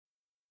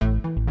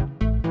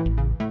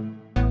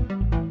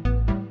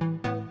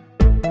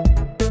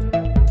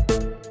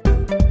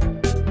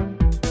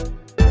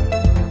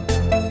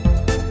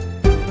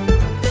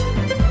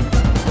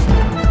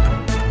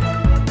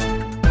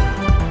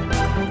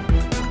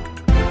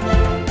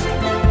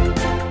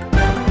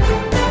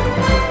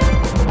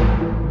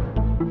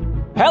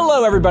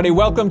Hello, everybody.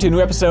 Welcome to a new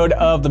episode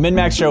of the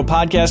Min-Max Show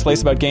podcast,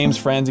 place about games,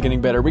 friends, and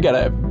getting better. We got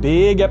a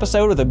big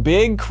episode with a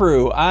big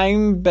crew.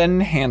 I'm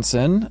Ben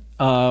Hansen.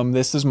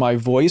 This is my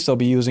voice. I'll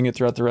be using it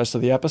throughout the rest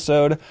of the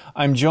episode.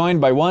 I'm joined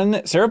by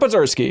one, Sarah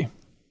Pazurski.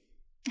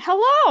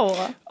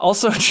 Hello.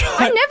 Also,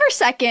 I'm never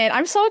second.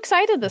 I'm so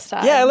excited this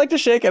time. Yeah, I like to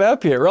shake it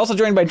up here. We're also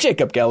joined by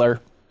Jacob Geller.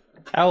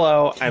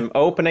 Hello, I'm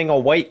opening a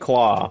White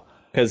Claw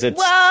because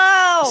it's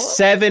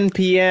 7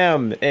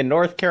 p.m. in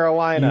North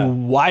Carolina.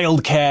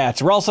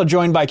 Wildcats. We're also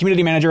joined by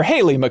community manager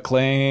Haley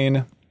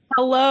McLean.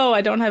 Hello,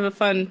 I don't have a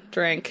fun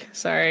drink.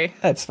 Sorry.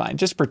 That's fine.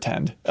 Just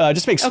pretend.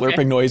 Just make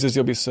slurping noises.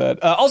 You'll be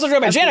set. Also joined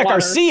by Janet water.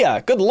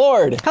 Garcia. Good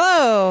Lord.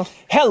 Hello.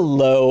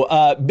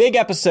 Hello. Big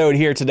episode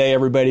here today,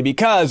 everybody,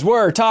 because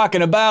we're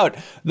talking about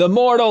the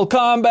Mortal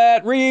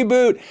Kombat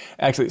reboot.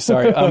 Actually,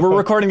 sorry. We're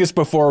recording this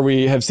before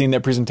we have seen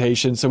that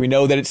presentation, so we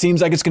know that it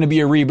seems like it's going to be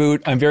a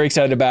reboot. I'm very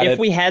excited about it. If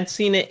we had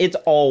seen it, it's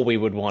all we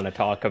would want to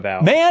talk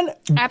about. Man.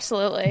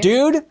 Absolutely.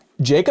 Dude,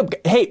 Jacob.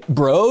 Hey,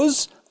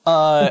 bros.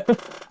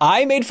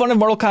 I made fun of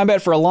Mortal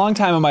Kombat for a long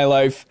time in my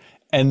life,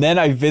 and then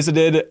I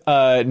visited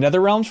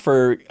NetherRealms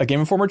for a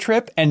Game Informer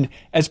trip, and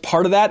as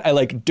part of that,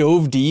 I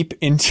dove deep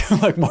into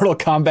Mortal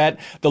Kombat,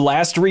 the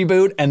last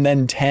reboot, and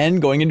then 10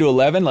 going into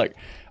 11. I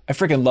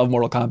freaking love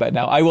Mortal Kombat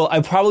now.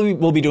 I probably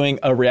will be doing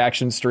a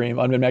reaction stream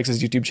on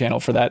Min-Max's YouTube channel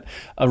for that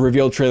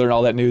reveal trailer and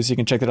all that news. You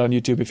can check that out on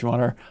YouTube if you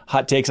want our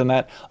hot takes on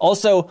that.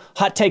 Also,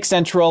 Hot Take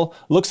Central.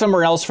 Look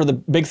somewhere else for the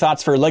big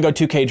thoughts for Lego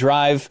 2K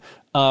Drive.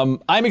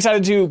 I'm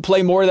excited to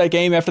play more of that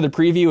game after the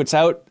preview. It's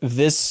out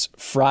this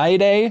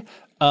Friday.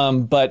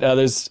 But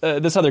there's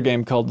this other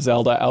game called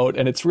Zelda out,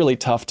 and it's really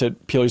tough to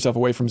peel yourself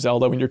away from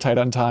Zelda when you're tight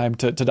on time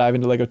to dive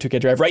into Lego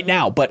 2K Drive right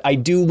now. But I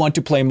do want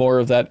to play more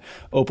of that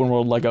open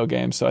world Lego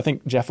game. So I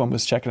think Jeff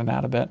was checking it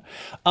out a bit.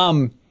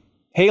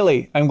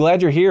 Haley, I'm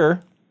glad you're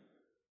here.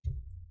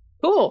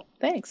 Cool.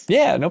 Thanks.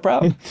 Yeah, no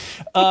problem.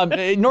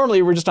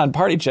 Normally, we're just on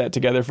party chat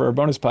together for our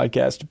bonus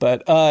podcast,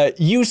 but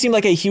you seem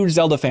like a huge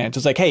Zelda fan.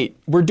 Just hey,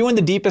 we're doing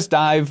the deepest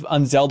dive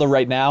on Zelda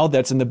right now.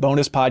 That's in the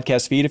bonus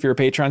podcast feed if you're a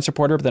Patreon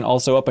supporter, but then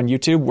also up on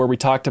YouTube, where we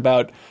talked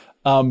about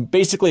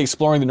basically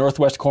exploring the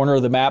northwest corner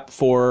of the map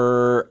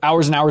for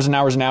hours and hours and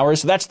hours and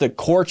hours. So that's the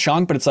core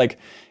chunk, but it's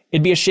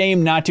it'd be a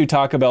shame not to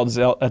talk about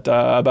Zelda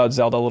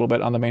a little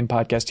bit on the main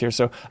podcast here.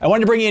 So I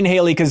wanted to bring you in,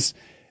 Haley, because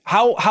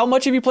how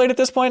much have you played at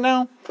this point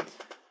now?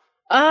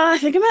 I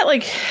think I'm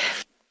at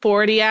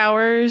 40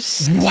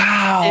 hours.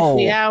 Wow.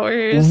 50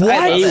 hours.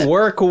 What? A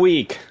work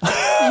week.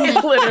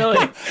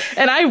 Literally.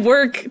 And I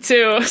work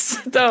too.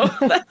 So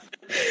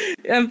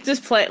I'm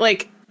just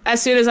playing,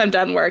 as soon as I'm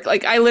done work,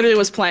 I literally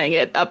was playing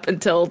it up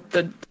until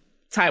the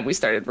time we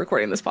started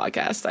recording this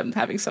podcast. I'm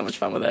having so much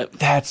fun with it.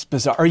 That's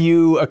bizarre. Are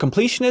you a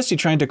completionist? You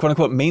trying to quote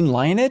unquote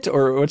mainline it,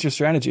 or what's your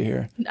strategy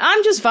here?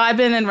 I'm just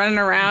vibing and running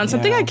around.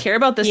 Something I care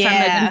about this time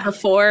that I didn't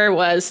before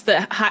was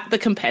the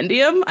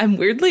compendium. I'm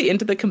weirdly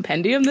into the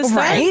compendium this time.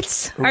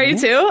 Right? Are you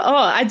too?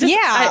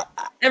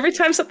 Every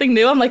time something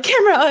new, I'm like,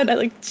 camera on.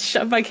 I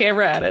shove my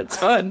camera at it. It's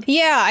fun.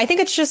 Yeah, I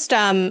think it's just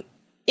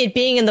it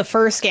being in the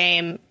first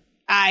game.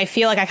 I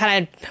feel like I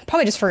kind of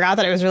probably just forgot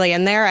that it was really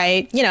in there.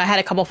 I had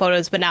a couple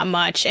photos, but not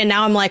much. And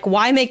now I'm like,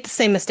 why make the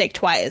same mistake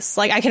twice?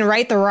 I can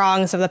right the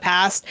wrongs of the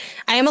past.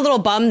 I am a little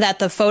bummed that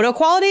the photo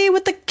quality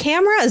with the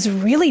camera is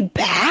really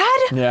bad.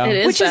 Yeah. It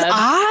is which bad. is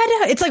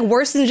odd. It's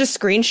worse than just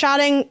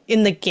screenshotting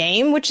in the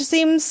game, which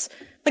seems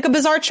like a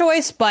bizarre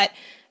choice. But,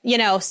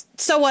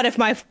 so what if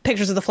my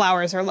pictures of the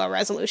flowers are low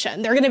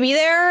resolution? They're going to be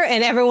there,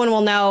 and everyone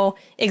will know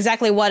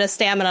exactly what a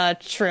stamina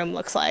shroom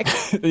looks like.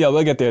 Yeah,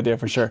 we'll get the idea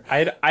for sure.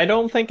 I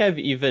don't think I've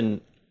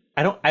even...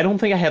 I don't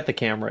think I have the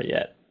camera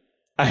yet.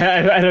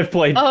 I've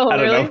played, I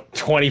don't know,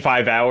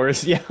 25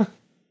 hours. Yeah.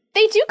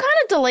 They do kind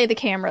of delay the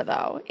camera,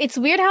 though. It's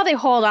weird how they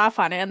hold off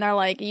on it, and they're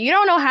like, you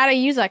don't know how to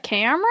use a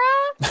camera?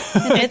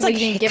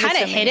 It's kind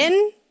of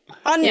hidden.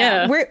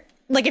 Where,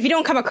 if you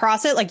don't come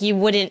across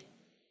it,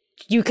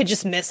 you could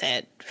just miss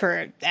it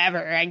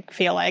forever, I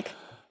feel like.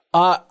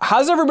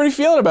 How's everybody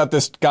feeling about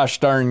this gosh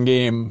darn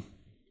game?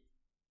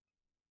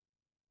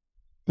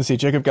 Let's see,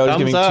 Jacob Geller's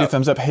giving 2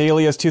 thumbs up.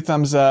 Haley has 2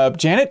 thumbs up.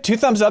 Janet, 2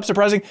 thumbs up,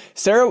 surprising.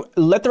 Sarah,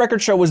 Let the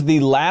Record Show, was the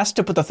last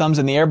to put the thumbs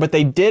in the air, but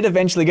they did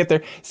eventually get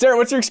there. Sarah,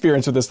 what's your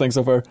experience with this thing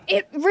so far?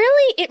 It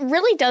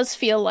really does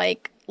feel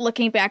like,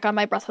 looking back on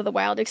my Breath of the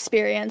Wild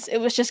experience, it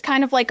was just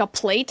kind of like a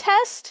play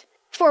test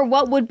for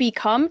what would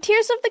become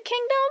Tears of the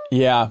Kingdom.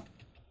 Yeah.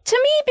 To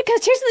me,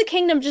 because Tears of the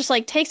Kingdom just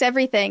takes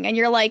everything, and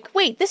you're like,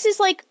 wait, this is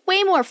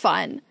way more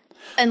fun.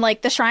 And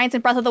the shrines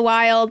in Breath of the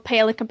Wild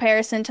pale in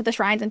comparison to the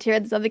shrines in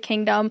Tears of the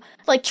Kingdom.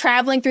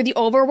 Traveling through the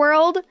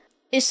overworld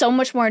is so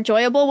much more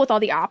enjoyable with all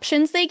the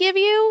options they give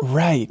you.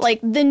 Right.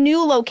 The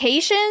new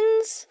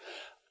locations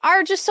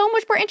are just so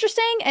much more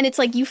interesting, and it's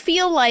it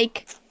feels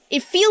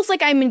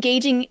like I'm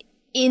engaging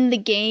in the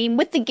game,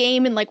 with the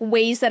game in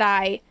ways that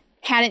I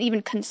hadn't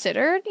even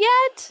considered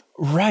yet.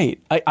 Right.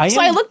 So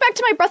I look back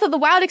to my Breath of the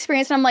Wild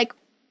experience and I'm like,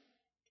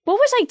 what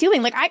was I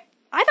doing? I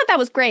thought that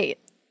was great.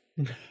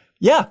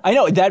 Yeah, I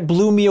know. That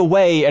blew me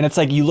away. And it's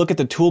you look at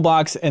the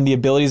toolbox and the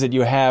abilities that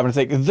you have, and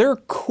it's they're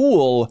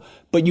cool,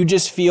 but you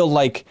just feel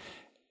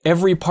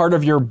every part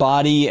of your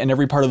body and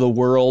every part of the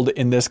world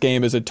in this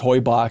game is a toy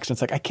box. And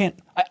it's like,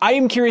 I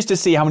am curious to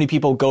see how many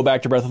people go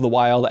back to Breath of the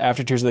Wild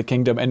after Tears of the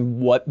Kingdom and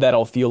what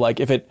that'll feel like.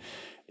 If it's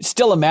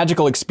still a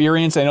magical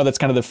experience. I know that's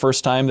kind of the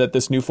first time that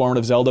this new format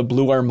of Zelda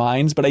blew our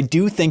minds, but I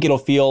do think it'll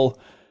feel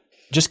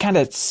just kind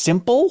of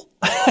simple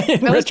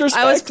in retrospect.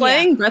 I was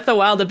playing Breath of the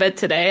Wild a bit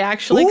today,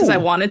 actually, because I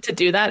wanted to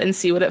do that and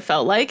see what it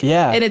felt like.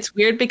 Yeah. And it's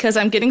weird because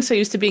I'm getting so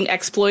used to being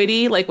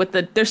exploity, like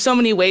there's so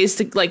many ways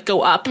to like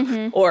go up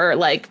or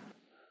like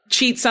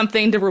cheat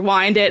something to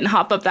rewind it and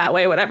hop up that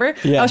way, whatever.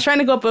 Yeah. I was trying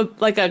to go up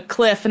a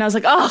cliff and I was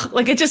like, oh,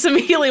 like it just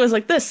immediately was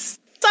like, this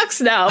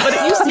sucks now, but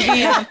it used to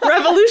be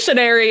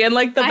revolutionary and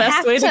like the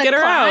best way to get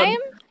around.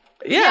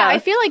 Yeah, I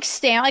feel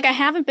like I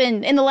haven't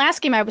been in the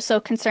last game. I was so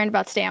concerned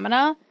about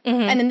stamina,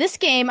 and in this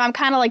game, I'm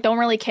kind of like don't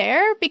really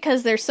care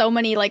because there's so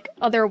many like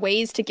other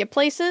ways to get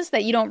places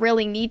that you don't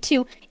really need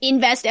to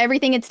invest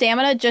everything in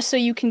stamina just so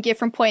you can get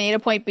from point A to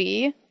point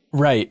B.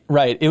 Right.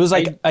 It was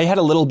like I had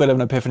a little bit of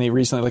an epiphany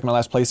recently, like my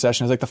last play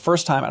session. It was like the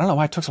first time. I don't know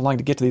why it took so long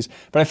to get to these,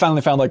 but I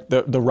finally found like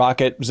the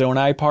rocket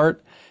Zonai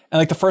part. And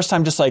like the first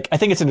time, just like, I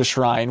think it's in a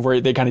shrine where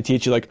they kind of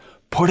teach you like,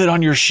 put it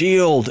on your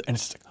shield. And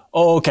it's like,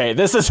 oh, okay,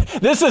 this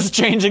is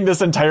changing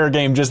this entire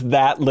game. Just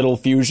that little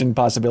fusion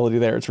possibility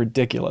there. It's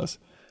ridiculous.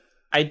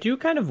 I do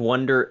kind of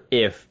wonder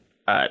if,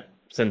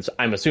 since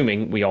I'm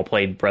assuming we all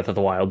played Breath of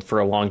the Wild for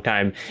a long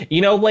time,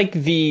 you know, like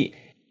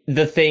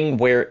the thing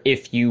where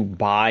if you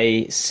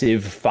buy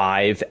Civ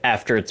 5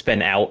 after it's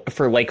been out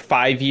for like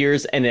 5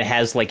 years and it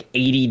has like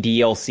 80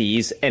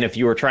 DLCs, and if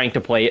you were trying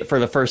to play it for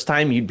the first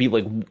time, you'd be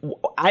like,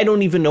 I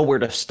don't even know where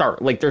to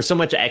start. Like there's so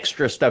much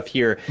extra stuff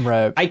here.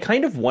 Right. I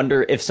kind of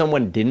wonder if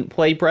someone didn't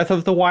play Breath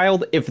of the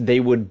Wild, if they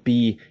would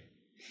be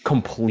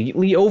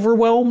completely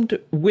overwhelmed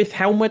with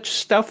how much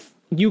stuff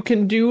you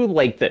can do,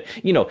 like the,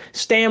 you know,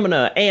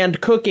 stamina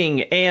and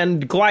cooking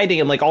and gliding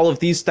and like all of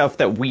these stuff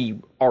that we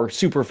are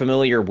super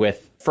familiar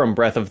with from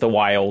Breath of the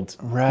Wild.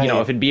 Right. You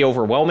know, if it'd be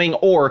overwhelming,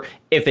 or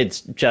if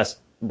it's just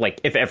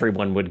like if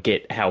everyone would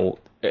get how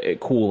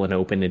cool and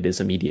open it is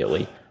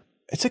immediately.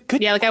 It's a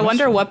good like question. I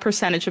wonder what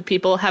percentage of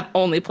people have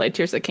only played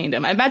Tears of the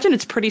Kingdom. I imagine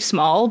it's pretty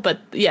small, but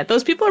yeah,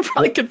 those people are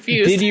probably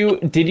confused.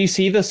 Did you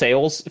see the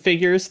sales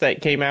figures that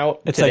came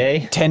out today?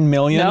 Like 10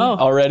 million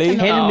already?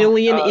 10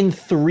 million in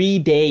 3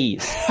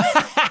 days.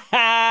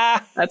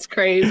 That's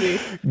crazy.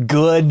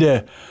 Good.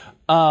 Yeah,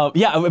 I'm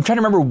trying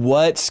to remember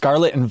what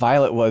Scarlet and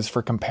Violet was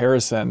for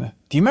comparison.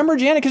 Do you remember,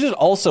 Janet? Because it was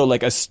also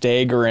like a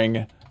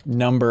staggering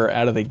number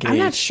out of the gate. I'm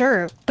not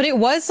sure, but it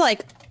was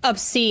like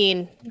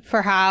obscene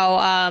for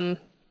how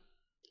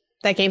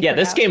that game. Yeah,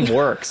 this game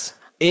works.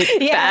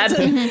 Bad.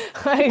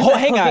 Oh,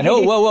 hang on.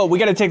 Oh, whoa. We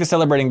got to take the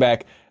celebrating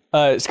back.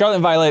 Scarlet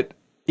and Violet,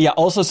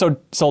 also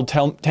sold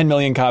 10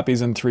 million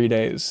copies in 3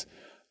 days.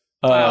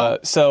 Wow.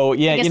 So,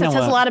 yeah, I guess you know that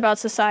says a lot about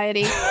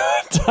society.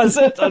 Does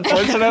it,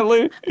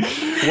 unfortunately?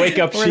 Wake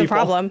up, We're the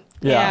problem.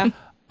 Yeah.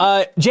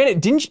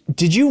 Janet,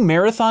 did you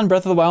marathon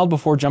Breath of the Wild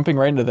before jumping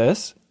right into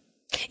this?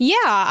 Yeah,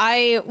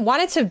 I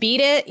wanted to beat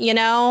it, you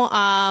know.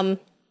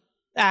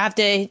 I have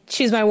to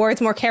choose my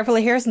words more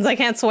carefully here since I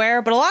can't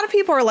swear. But a lot of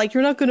people are like,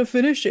 you're not going to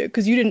finish it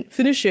because you didn't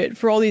finish it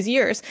for all these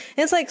years.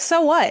 And it's like,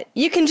 so what?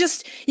 You can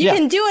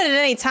can do it at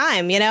any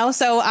time, you know?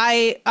 So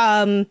I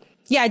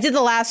did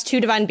the last 2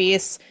 Divine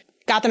Beasts,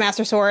 got the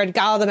Master Sword,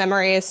 got all the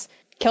memories,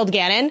 killed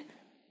Ganon,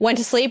 went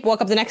to sleep,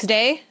 woke up the next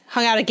day,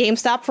 hung out at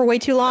GameStop for way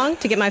too long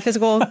to get my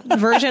physical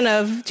version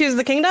of Tears of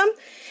the Kingdom.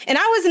 And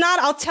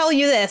I'll tell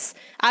you this,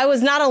 I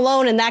was not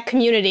alone in that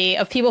community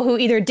of people who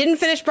either didn't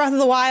finish Breath of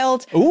the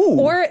Wild,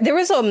 or there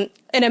was an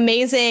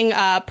amazing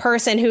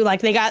person who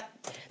like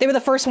they were the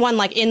first one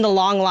like in the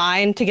long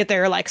line to get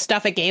their like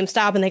stuff at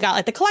GameStop, and they got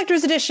like the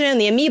collector's edition,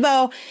 the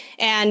amiibo,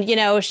 and you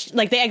know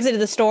like they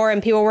exited the store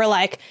and people were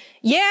like,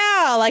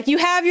 yeah, like you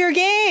have your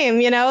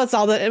game, you know, it's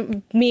all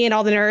me and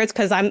all the nerds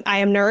because I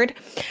am nerd.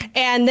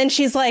 And then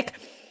she's like,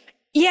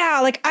 yeah,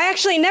 like I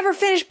actually never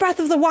finished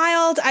Breath of the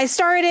Wild. I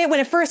started it when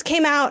it first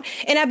came out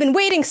and I've been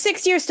waiting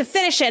 6 years to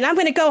finish it. And I'm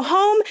going to go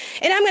home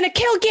and I'm going to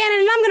kill Ganon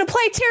and I'm going to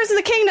play Tears of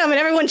the Kingdom. And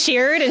everyone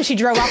cheered and she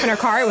drove off in her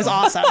car. It was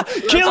awesome.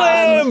 Kill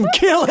him!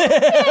 Kill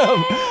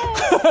him!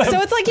 So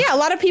it's like, yeah, a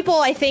lot of people,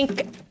 I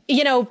think,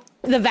 you know,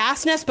 the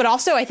vastness, but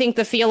also I think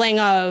the feeling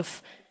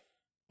of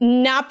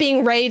not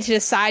being ready to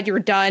decide you're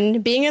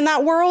done being in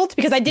that world,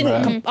 because I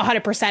didn't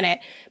 100% it.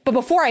 But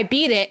before I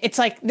beat it, it's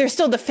like there's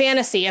still the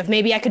fantasy of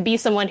maybe I could be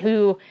someone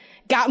who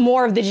got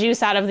more of the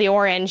juice out of the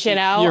orange, you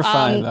know? You're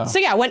fine, though. So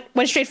yeah, went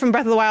straight from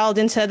Breath of the Wild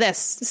into this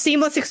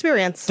seamless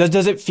experience.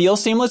 Does it feel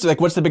seamless?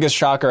 Like, what's the biggest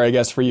shocker, I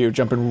guess, for you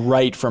jumping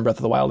right from Breath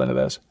of the Wild into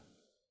this?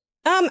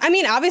 I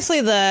mean, obviously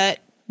the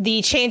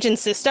change in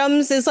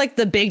systems is like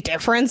the big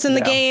difference in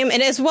the game,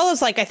 and as well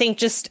as like I think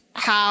just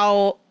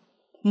how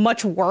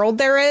much world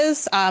there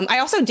is. I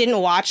also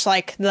didn't watch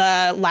like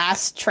the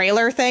last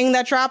trailer thing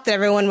that dropped that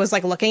everyone was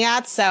like looking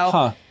at.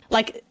 So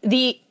like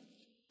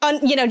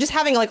just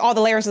having like all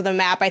the layers of the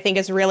map, I think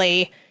is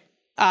really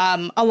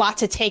a lot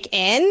to take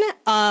in.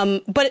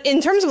 But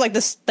in terms of like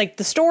this, like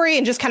the story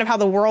and just kind of how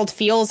the world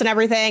feels and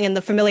everything and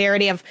the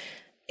familiarity of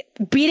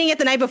beating it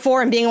the night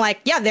before and being like,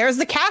 yeah, there's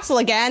the castle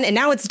again, and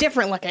now it's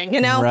different looking,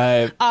 you know?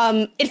 Right.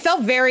 It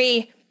felt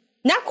very,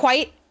 not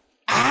quite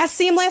as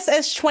seamless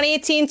as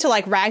 2018 to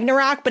like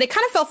Ragnarok, but it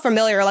kind of felt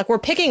familiar. Like we're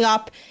picking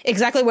up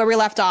exactly where we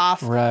left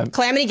off. Right.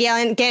 Calamity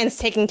Ganon's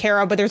taken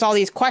care of, but there's all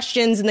these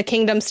questions in the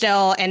kingdom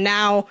still, and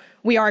now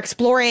we are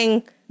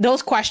exploring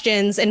those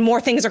questions, and more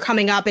things are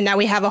coming up, and now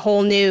we have a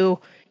whole new,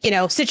 you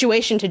know,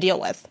 situation to deal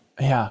with.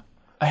 Yeah.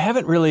 I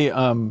haven't really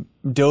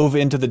dove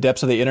into the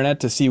depths of the internet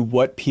to see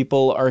what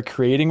people are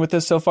creating with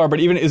this so far, but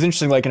even it's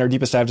interesting, like in our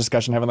deepest dive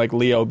discussion, having like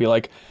Leo be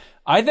like,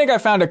 I think I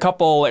found a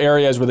couple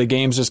areas where the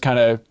game's just kind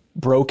of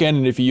broken,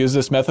 and if you use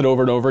this method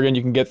over and over again,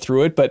 you can get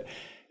through it. But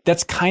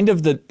that's kind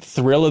of the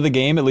thrill of the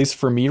game, at least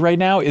for me right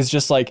now, is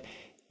just like,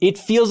 it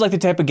feels like the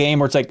type of game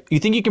where it's like, you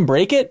think you can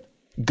break it?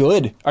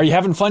 Good. Are you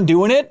having fun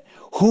doing it?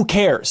 Who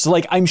cares? So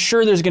like, I'm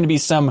sure there's going to be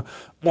some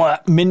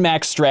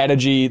min-max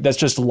strategy that's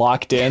just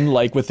locked in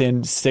like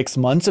within 6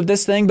 months of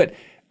this thing. But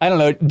I don't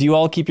know. Do you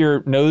all keep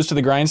your nose to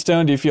the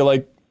grindstone? Do you feel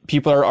like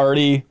people are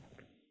already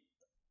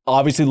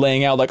obviously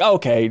laying out like, oh,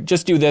 okay,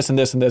 just do this and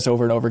this and this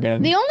over and over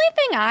again? The only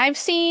thing I've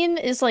seen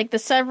is like the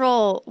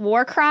several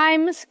war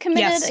crimes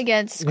committed Yes.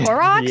 against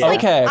Koroks. Yeah. Like,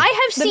 Okay. I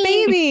have The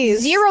seen babies.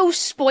 zero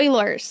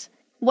spoilers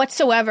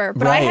whatsoever,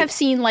 but I Right. have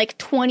seen like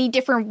 20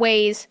 different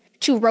ways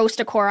to roast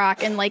a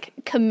Korok and like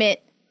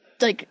commit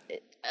like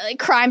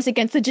crimes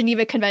against the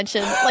Geneva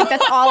Convention. Like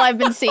that's all I've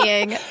been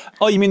seeing.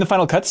 Oh, you mean the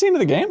final cutscene of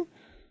the game?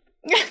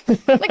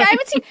 Like I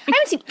haven't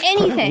seen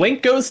anything.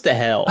 Link goes to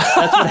hell.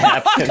 That's what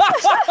happens.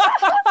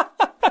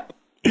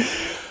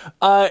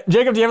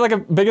 Jacob, do you have like a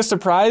biggest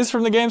surprise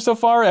from the game so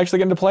far? Actually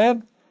getting to play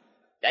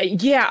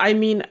it? Yeah, I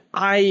mean,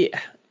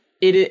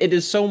 it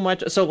is so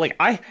much. So like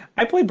I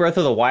played Breath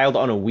of the Wild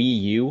on a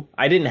Wii U.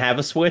 I didn't have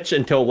a Switch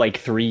until like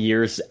 3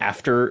 years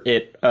after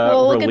it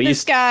Well, look at this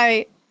released.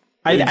 guy.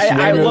 I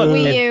Swagger. look.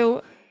 Wii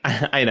U.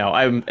 I know.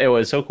 It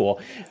was so cool.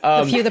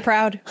 The few, the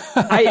proud.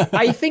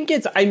 I think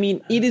it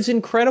is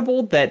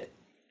incredible that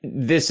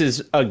this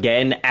is,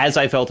 again, as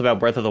I felt about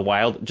Breath of the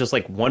Wild, just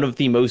like one of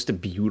the most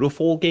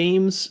beautiful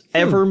games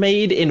ever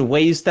made in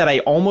ways that I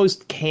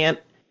almost can't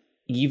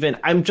even.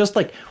 I'm just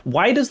like,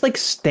 why does like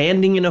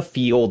standing in a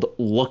field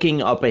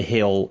looking up a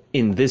hill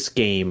in this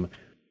game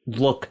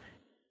look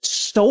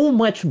so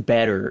much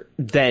better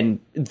than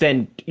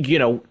you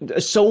know,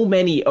 so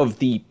many of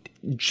the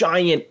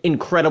giant,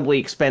 incredibly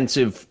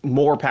expensive,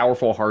 more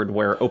powerful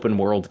hardware open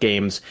world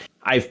games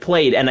I've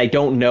played? And I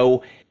don't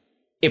know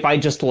if I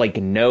just like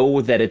know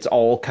that it's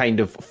all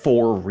kind of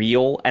for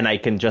real and I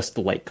can just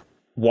like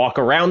walk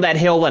around that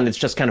hill and it's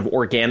just kind of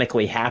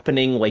organically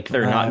happening, like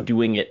they're not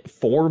doing it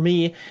for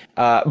me.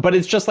 But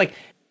it's just like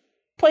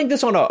playing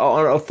this on a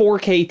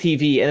 4K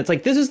TV, and it's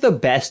like, this is the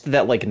best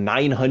that like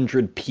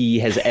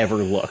 900p has ever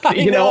looked.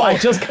 You know, I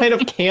just kind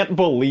of can't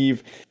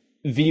believe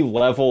the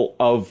level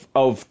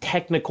of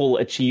technical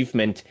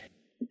achievement.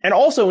 And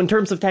also in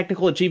terms of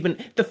technical achievement,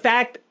 the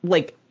fact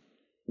like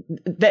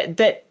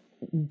that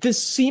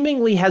this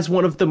seemingly has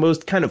one of the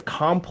most kind of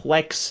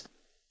complex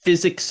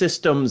physics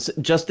systems,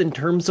 just in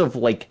terms of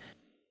like,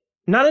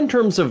 not in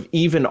terms of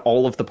even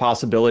all of the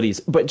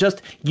possibilities, but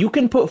just you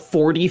can put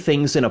 40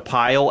 things in a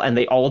pile and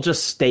they all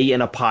just stay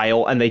in a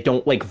pile and they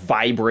don't like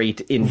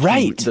vibrate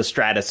into the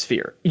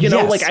stratosphere. You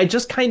know, like I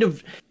just kind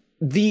of,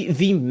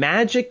 the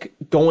magic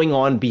going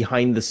on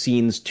behind the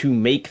scenes to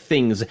make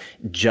things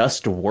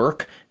just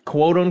work,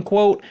 quote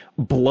unquote,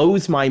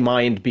 blows my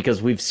mind,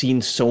 because we've seen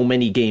so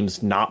many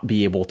games not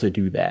be able to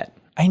do that.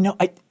 I know.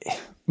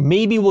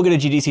 Maybe we'll get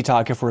a GDC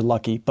talk if we're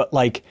lucky, but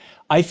like,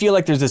 I feel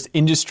like there's this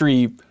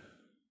industry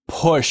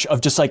push of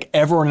just like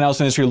everyone else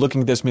in the industry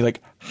looking at this and be like,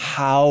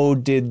 how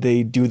did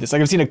they do this?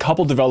 Like I've seen a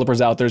couple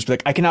developers out there just be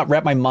like, I cannot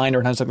wrap my mind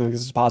around how something like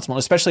this is possible, and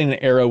especially in an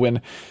era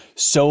when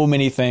so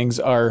many things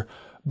are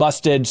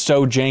busted,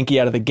 so janky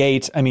out of the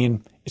gate. I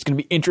mean, it's going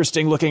to be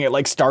interesting looking at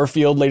like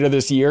Starfield later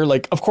this year.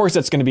 Like, of course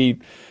that's going to be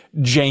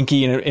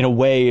janky in a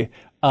way,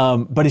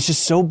 but it's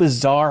just so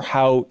bizarre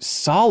how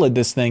solid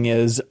this thing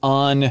is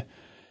on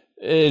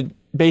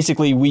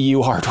basically Wii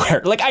U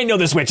hardware. Like, I know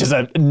the Switch is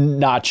a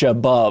notch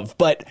above,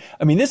 but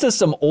I mean, this is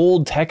some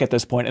old tech at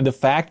this point, and the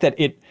fact that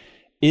it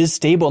is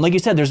stable, and like you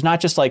said, there's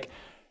not just like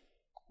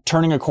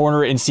turning a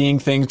corner and seeing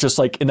things just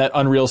like in that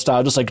Unreal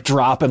style, just like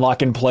drop and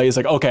lock in place.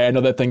 Like, okay, I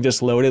know that thing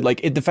just loaded.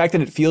 Like the fact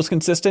that it feels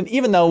consistent,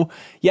 even though,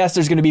 yes,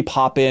 there's going to be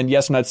pop in.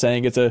 Yes, I'm not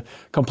saying it's a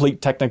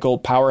complete technical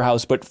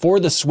powerhouse, but for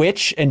the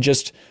Switch and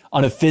just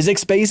on a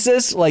physics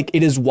basis, like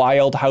it is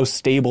wild how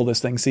stable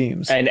this thing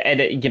seems. And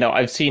you know,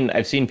 I've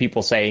seen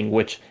people saying,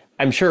 which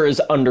I'm sure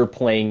is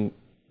underplaying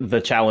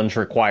the challenge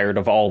required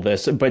of all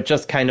this, but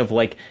just kind of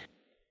like,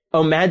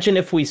 imagine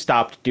if we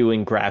stopped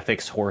doing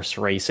graphics horse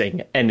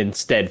racing and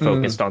instead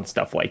focused on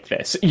stuff like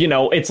this. You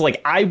know, it's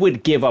like, I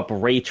would give up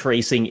ray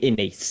tracing in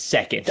a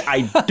second.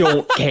 I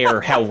don't care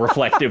how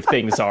reflective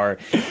things are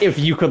if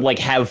you could like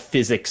have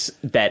physics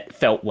that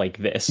felt like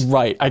this.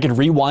 Right. I can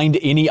rewind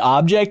any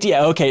object.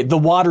 Yeah, okay, the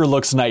water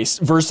looks nice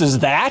versus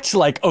that.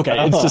 Like,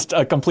 okay, it's just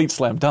a complete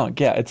slam dunk.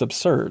 Yeah, it's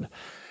absurd.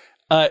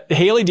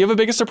 Haley, do you have a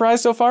biggest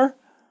surprise so far?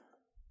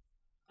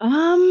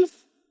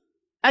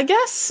 I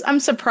guess I'm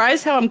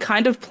surprised how I'm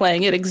kind of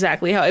playing it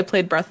exactly how I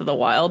played Breath of the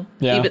Wild.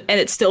 Yeah. And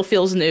it still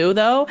feels new,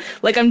 though.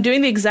 Like, I'm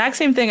doing the exact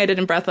same thing I did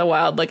in Breath of the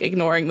Wild, like,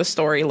 ignoring the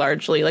story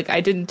largely. Like,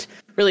 I didn't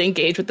really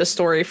engage with the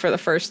story for the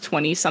first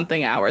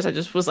 20-something hours. I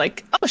just was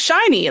like, oh,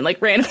 shiny, and,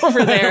 like, ran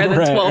over there, and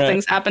then 12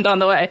 things happened on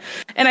the way.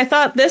 And I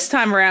thought this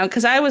time around,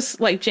 because I was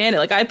like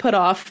Janet, like, I put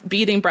off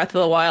beating Breath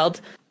of the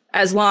Wild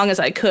as long as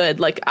I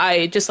could. Like,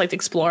 I just liked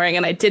exploring,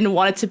 and I didn't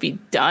want it to be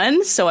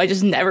done, so I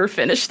just never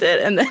finished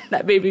it, and then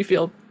that made me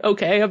feel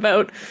okay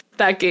about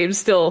that game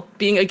still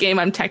being a game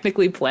I'm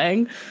technically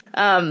playing.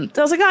 So I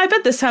was like, oh, I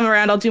bet this time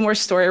around I'll do more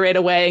story right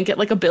away and get,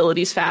 like,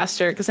 abilities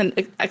faster, because then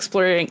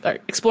exploring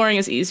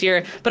is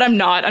easier. But I'm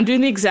not. I'm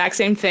doing the exact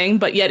same thing,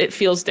 but yet it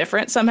feels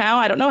different somehow.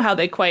 I don't know how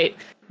they quite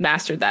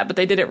mastered that, but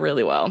they did it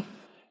really well.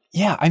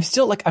 Yeah, I'm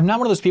still, like, I'm not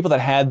one of those people that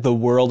had the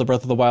world of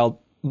Breath of the Wild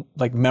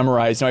like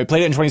memorized. No, I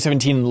played it in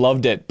 2017 and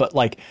loved it, but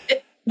like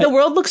the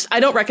world looks,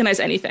 I don't recognize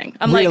anything.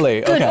 I'm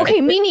really? Like, good.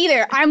 Okay, me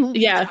neither.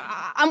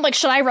 I'm like,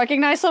 should I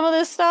recognize some of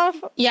this stuff?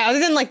 Yeah,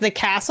 other than like the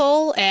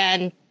castle,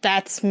 and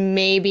that's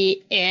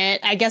maybe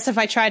it. I guess if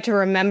I tried to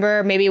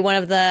remember maybe one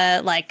of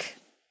the like,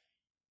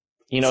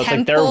 you know, it's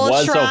like there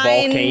was shrine,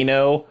 a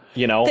volcano.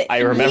 You know, I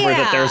remember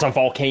that there's a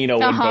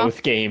volcano in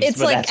both games, it's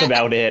but like, that's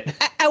about it.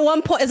 At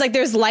one point, it's like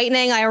there's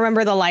lightning. I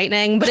remember the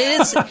lightning, but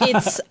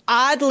it's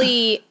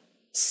oddly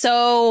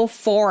so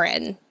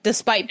foreign,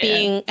 despite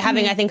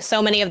having I think so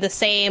many of the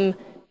same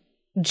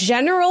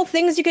general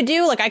things you could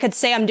do. Like I could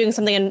say I'm doing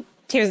something in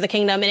Tears of the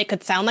Kingdom and it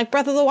could sound like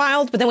Breath of the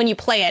Wild, but then when you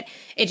play it,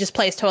 it just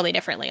plays totally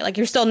differently. Like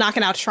you're still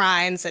knocking out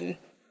shrines and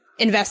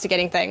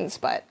investigating things,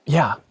 but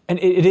yeah, and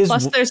it is.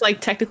 Plus, there's like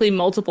technically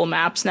multiple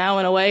maps now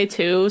in a way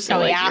too.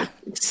 So you're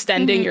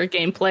extending your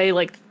gameplay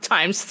like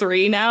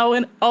 ×3 now,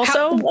 and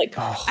also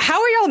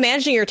how are y'all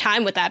managing your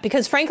time with that?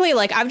 Because frankly,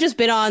 like I've just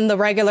been on the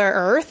regular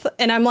Earth,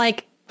 and I'm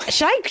like,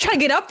 should I try to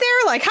get up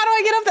there? Like, how do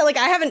I get up there? Like,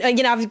 I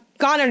haven't, I've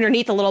gone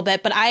underneath a little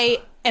bit, but I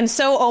am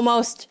so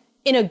almost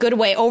in a good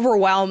way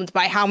overwhelmed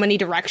by how many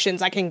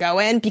directions I can go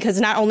in, because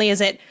not only is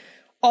it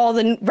all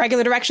the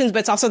regular directions, but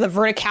it's also the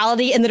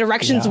verticality and the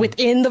directions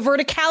within the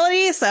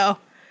verticality. So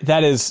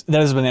that is a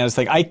bananas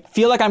thing. I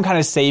feel like I'm kind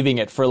of saving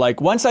it for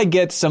like, once I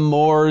get some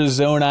more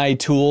Zonai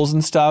tools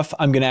and stuff,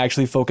 I'm going to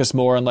actually focus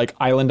more on like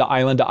island to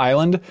island to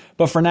island.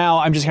 But for now,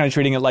 I'm just kind of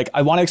treating it like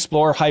I want to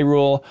explore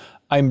Hyrule.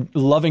 I'm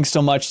loving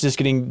so much just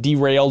getting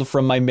derailed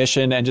from my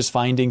mission and just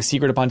finding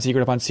secret upon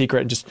secret upon secret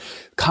and just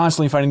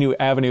constantly finding new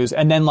avenues.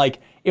 And then like,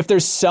 if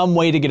there's some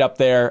way to get up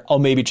there, I'll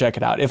maybe check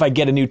it out. If I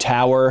get a new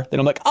tower, then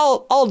I'm like,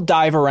 I'll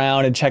dive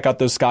around and check out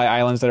those sky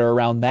islands that are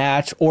around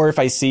that. Or if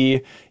I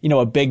see,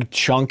 a big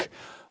chunk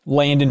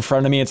land in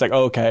front of me, it's like,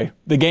 okay,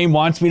 the game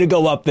wants me to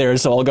go up there,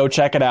 so I'll go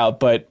check it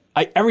out. But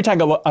every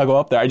time I go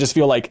up there, I just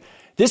feel like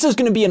this is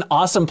going to be an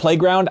awesome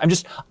playground.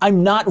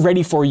 I'm not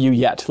ready for you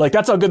yet. Like,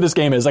 that's how good this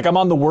game is. Like, I'm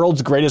on the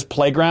world's greatest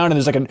playground, and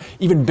there's like an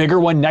even bigger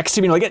one next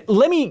to me. Like,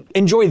 let me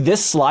enjoy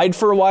this slide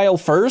for a while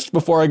first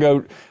before I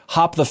go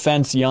hop the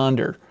fence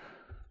yonder.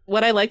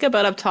 What I like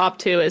about up top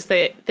too is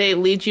they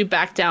lead you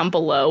back down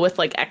below with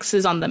like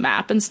X's on the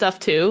map and stuff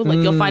too. Like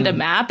you'll find a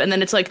map and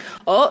then it's like,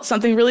 oh,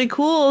 something really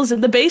cool is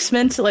in the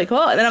basement. Like,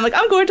 oh, and then I'm like,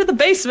 I'm going to the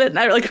basement, and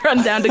I like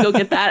run down to go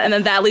get that, and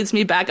then that leads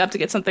me back up to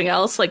get something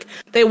else. Like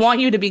they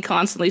want you to be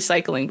constantly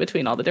cycling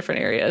between all the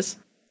different areas.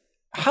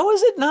 How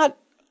is it not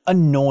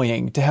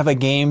annoying to have a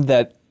game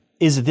that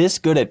is this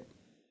good at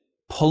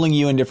pulling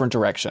you in different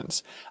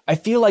directions? I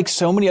feel like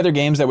so many other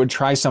games that would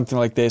try something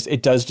like this,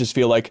 it does just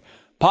feel like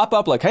pop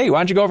up like, hey, why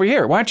don't you go over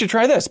here? Why don't you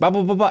try this? Blah,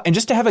 blah, blah, blah. And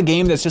just to have a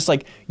game that's just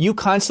like, you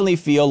constantly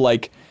feel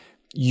like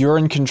you're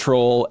in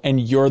control and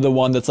you're the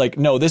one that's like,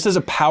 no, this is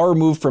a power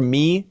move from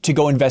me to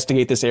go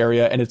investigate this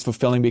area, and it's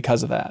fulfilling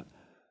because of that.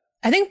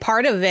 I think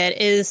part of it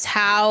is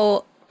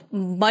how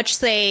much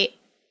they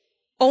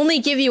only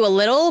give you a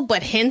little,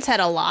 but hint at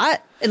a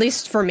lot, at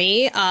least for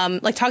me.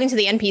 Like talking to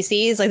the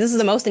NPCs, like this is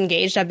the most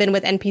engaged I've been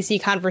with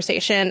NPC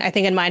conversation, I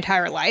think, in my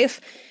entire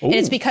life. Ooh. And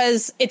it's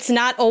because it's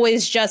not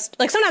always just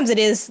like, sometimes it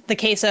is the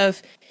case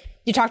of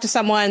you talk to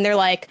someone, they're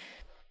like,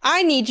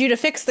 I need you to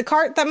fix the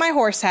cart that my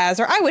horse has,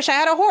 or I wish I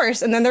had a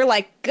horse. And then they're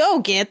like, go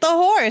get the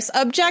horse,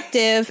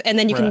 objective. And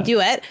then you can do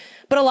it.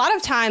 But a lot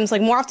of times,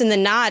 like more often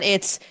than not,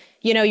 it's,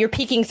 you're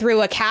peeking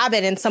through a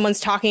cabin and someone's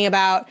talking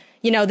about,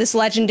 this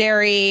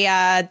legendary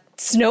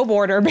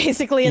snowboarder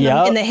basically in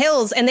the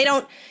hills, and they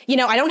don't,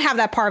 I don't have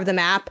that part of the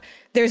map.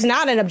 There's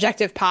not an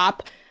objective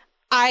pop.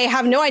 I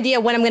have no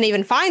idea when I'm going to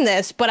even find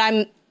this, but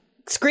I'm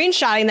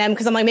screenshotting them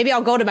because I'm like, maybe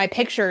I'll go to my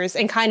pictures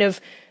and kind of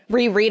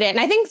reread it. And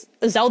I think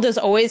Zelda's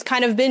always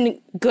kind of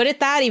been good at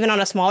that, even on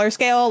a smaller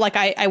scale. Like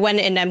I went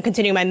and I'm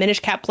continuing my Minish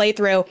Cap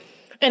playthrough,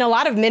 and a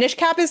lot of Minish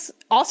Cap is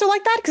also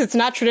like that because it's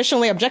not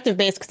traditionally objective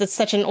based because it's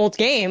such an old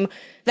game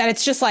that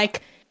it's just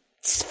like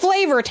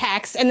flavor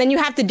text, and then you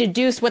have to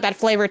deduce what that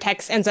flavor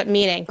text ends up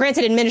meaning.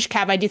 Granted, in Minish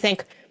Cap, I do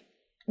think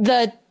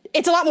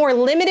it's a lot more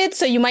limited,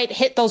 so you might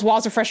hit those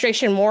walls of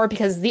frustration more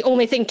because the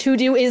only thing to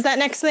do is that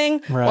next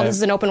thing. Right. Well, this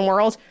is an open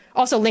world.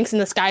 Also, Link's in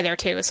the sky there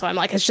too, so I'm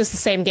like, it's just the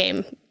same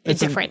game. It's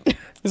different.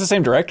 It's the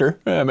same director.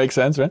 Yeah, it makes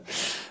sense, right?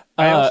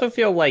 I also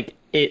feel like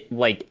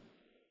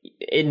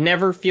it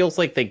never feels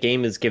like the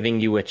game is giving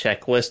you a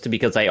checklist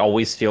because I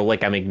always feel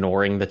like I'm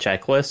ignoring the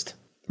checklist.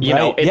 You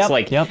know,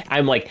 it's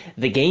I'm like,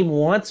 the game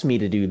wants me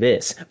to do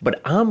this, but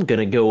I'm going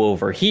to go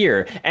over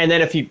here. And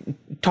then if you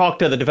talk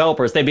to the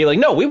developers, they'd be like,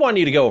 no, we want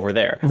you to go over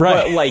there.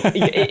 Right. But like,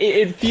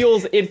 it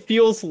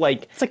feels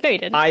like It's like, no, you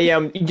didn't. I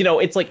am,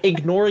 it's like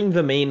ignoring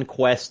the main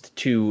quest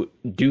to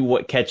do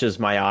what catches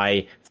my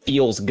eye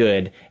feels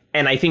good.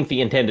 And I think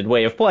the intended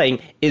way of playing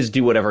is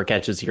do whatever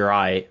catches your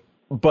eye.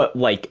 But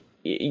like,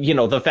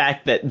 the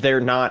fact that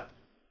they're not,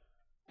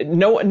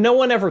 no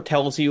one ever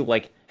tells you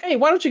like, hey,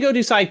 why don't you go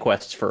do side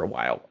quests for a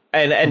while?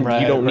 And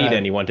you don't need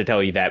anyone to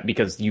tell you that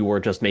because you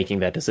were just making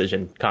that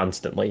decision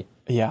constantly.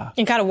 Yeah.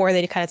 In God of War,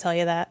 they kind of tell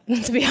you that,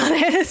 to be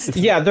honest.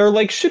 Yeah, they're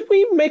like, should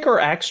we make our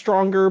axe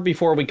stronger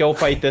before we go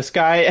fight this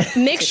guy?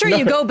 Make sure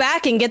you go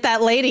back and get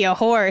that lady a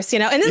horse,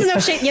 And this is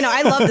no shade,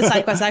 I love the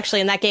side quests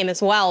actually in that game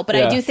as well, but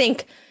I do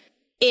think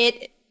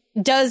it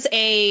does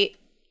a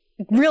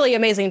really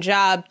amazing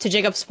job, to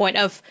Jacob's point,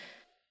 of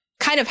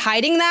kind of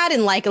hiding that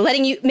and like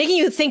making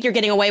you think you're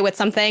getting away with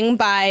something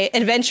by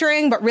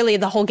adventuring, but really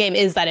the whole game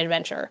is that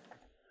adventure.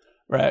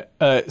 Right.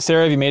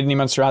 Sarah, have you made any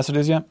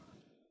monstrosities yet?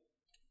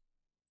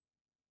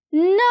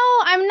 No,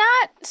 I'm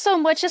not so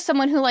much as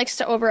someone who likes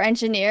to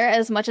over-engineer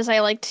as much as I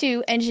like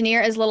to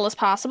engineer as little as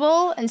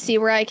possible and see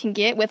where I can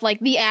get with like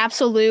the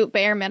absolute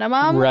bare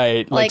minimum.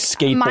 Right, like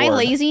skateboard. My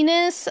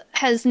laziness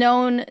has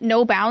known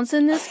no bounds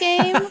in this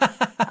game.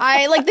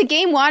 The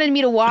game wanted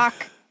me to walk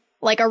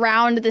like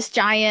around this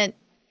giant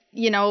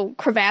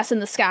crevasse in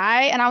the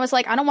sky. And I was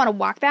like, I don't want to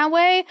walk that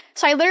way.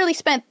 So I literally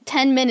spent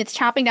 10 minutes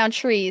chopping down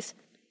trees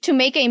to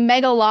make a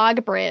mega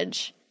log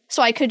bridge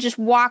so I could just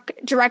walk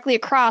directly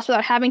across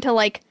without having to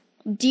like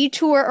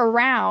detour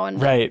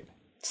around. Right.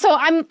 So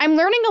I'm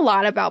learning a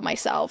lot about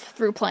myself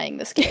through playing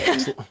this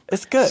game.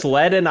 It's good.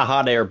 Sled and a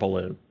hot air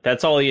balloon.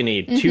 That's all you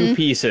need. 2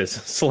 pieces.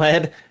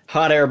 Sled,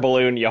 hot air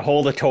balloon, you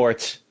hold a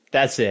torch.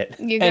 That's it.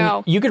 You and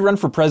go. You could run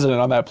for president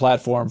on that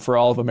platform for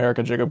all of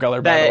America, Jacob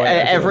Geller, by the way.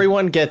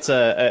 Everyone gets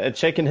a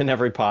chicken in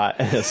every pot,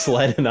 a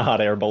sled, and a hot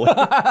air balloon.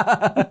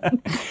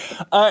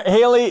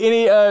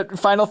 Haley, any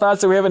final thoughts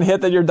that we haven't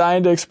hit that you're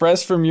dying to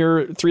express from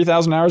your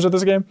 3,000 hours of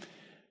this game?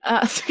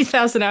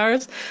 3,000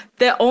 hours.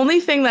 The only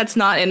thing that's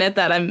not in it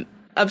that I'm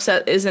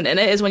upset isn't in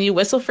it is when you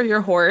whistle for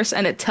your horse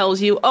and it tells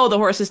you, oh, the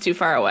horse is too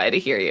far away to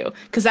hear you.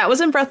 Because that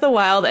was in Breath of the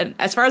Wild, and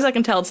as far as I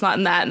can tell, it's not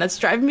in that, and that's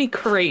driving me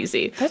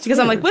crazy. That's because weird.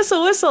 I'm like,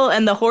 whistle, whistle,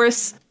 and the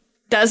horse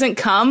doesn't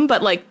come,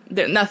 but like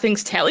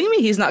nothing's telling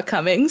me he's not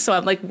coming, so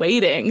I'm like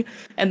waiting,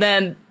 and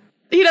then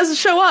he doesn't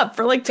show up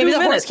for like 2 minutes.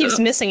 Maybe the horse keeps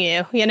missing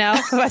you, by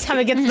the time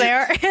it gets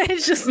there.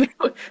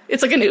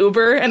 It's like an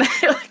Uber, and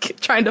I like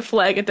trying to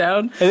flag it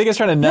down. I think it's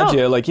trying to nudge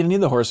you, like, you don't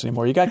need the horse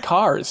anymore. You got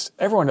cars.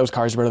 Everyone knows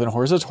cars are better than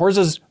horses.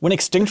 Horses went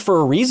extinct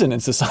for a reason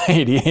in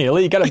society,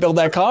 Haley. You got to build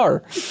that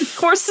car.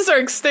 Horses are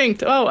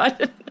extinct. Oh, I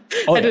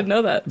didn't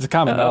know that. It's a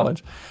common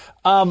knowledge.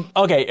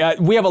 Okay,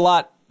 we have a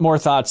lot more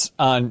thoughts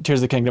on Tears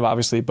of the Kingdom,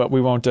 obviously, but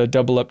we won't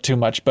double up too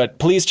much. But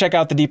please check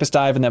out the deepest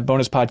dive in that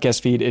bonus podcast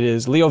feed. It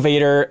is Leo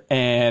Vader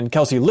and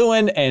Kelsey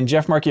Lewin and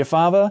Jeff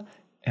Marchiafava.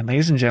 And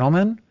ladies and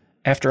gentlemen,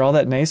 after all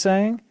that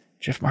naysaying,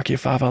 Jeff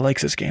Marchiafava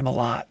likes this game a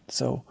lot.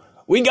 So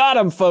we got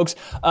him, folks.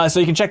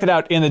 So you can check that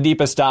out in the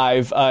deepest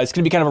dive. It's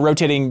going to be kind of a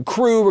rotating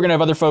crew. We're going to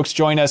have other folks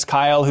join us.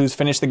 Kyle, who's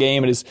finished the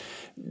game and is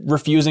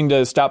refusing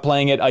to stop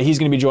playing it, he's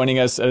going to be joining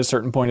us at a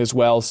certain point as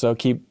well. So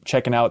keep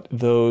checking out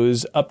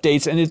those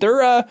updates. And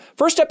their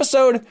first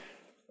episode,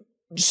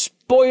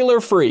 spoiler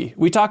free.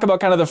 We talk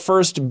about kind of the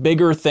first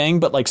bigger thing,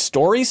 but like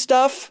story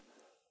stuff.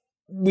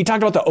 We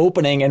talked about the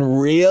opening, and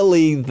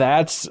really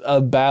that's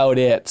about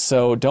it.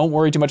 So don't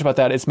worry too much about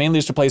that. It's mainly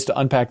just a place to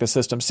unpack the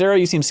system. Sarah,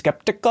 you seem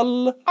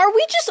skeptical. Are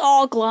we just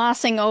all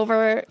glossing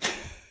over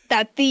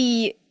that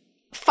the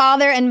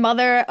father and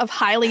mother of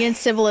Hylian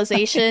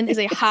civilization is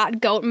a hot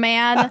goat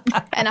man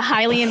and a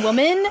Hylian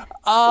woman?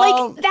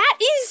 Like, that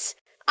is...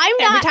 I'm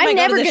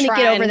never going to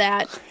get over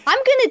that. I'm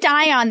going to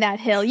die on that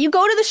hill. You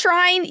go to the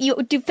shrine, you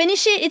do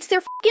finish it, it's their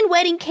fucking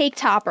wedding cake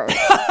topper.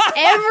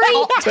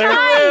 Every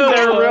time.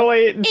 They're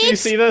really... Do you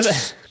see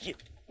this?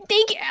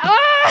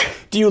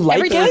 Do you like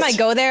every this? time I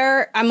go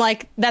there, I'm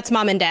like, that's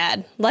mom and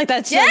dad. Like,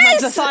 that's like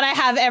the thought I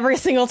have every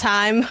single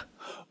time.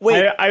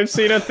 Wait, I've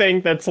seen a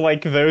thing that's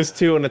like those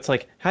two, and it's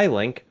like, hi,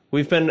 Link.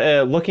 We've been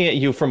looking at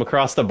you from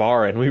across the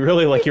bar, and we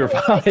really like your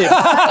vibe.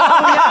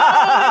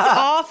 That's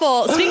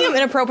awful. Speaking of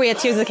inappropriate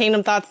Tears of the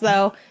Kingdom thoughts,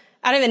 though,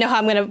 I don't even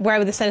know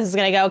where the sentence is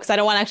gonna go because I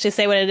don't want to actually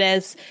say what it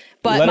is.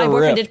 But my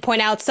boyfriend did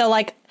point out. So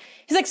like,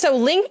 he's like, so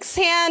Link's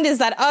hand is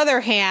that other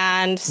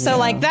hand. So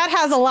like, that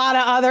has a lot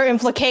of other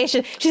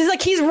implications. She's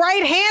like, he's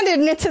right-handed,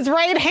 and it's his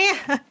right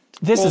hand.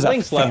 This is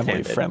Link's a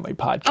family-friendly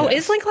podcast. Oh,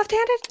 is Link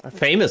left-handed?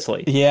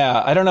 Famously.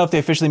 Yeah, I don't know if they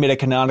officially made a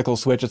canonical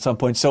switch at some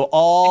point. So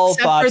all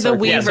Except thoughts for the are...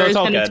 Wii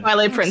version of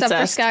Twilight Princess.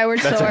 Except for Skyward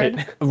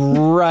Sword.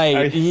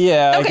 Right,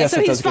 yeah. I Okay, guess so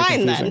it he's does get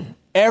fine confusing. then.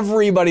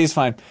 Everybody's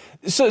fine.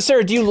 So,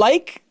 Sarah, do you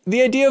like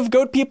the idea of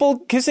goat people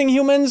kissing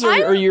humans,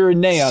 or you're a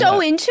nay on so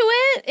that? into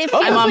it. If it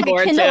I'm was on like a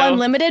board, Kindle too.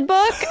 Unlimited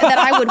book, that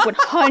I would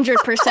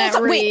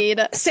 100% read.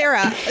 Wait,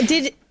 Sarah, is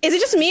it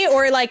just me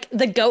or like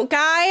the goat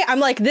guy? I'm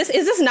like, is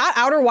this not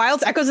Outer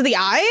Wilds Echoes of the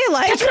Eye?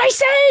 Like, That's what I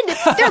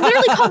said. They're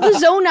literally called the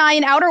Zonai,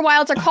 and Outer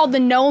Wilds are called the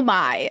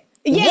Nomai.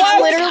 yeah,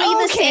 It's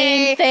literally the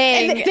same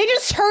thing. And they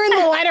just turn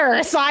the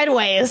letter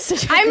sideways.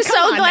 I'm so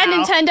Come on glad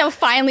now. Nintendo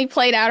finally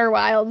played Outer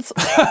Wilds.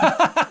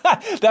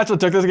 That's what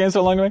took this game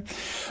so long to make.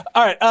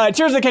 All right,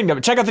 Tears of the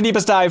Kingdom. Check out the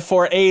Deepest Dive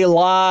for a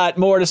lot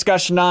more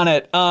discussion on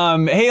it.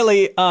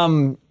 Haley,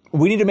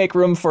 we need to make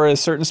room for a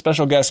certain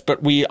special guest,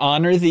 but we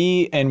honor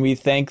thee and we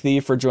thank thee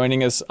for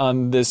joining us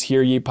on this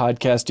Hear Ye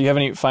podcast. Do you have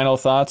any final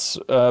thoughts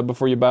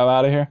before you bow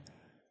out of here?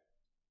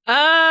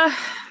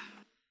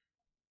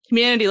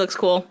 Humanity looks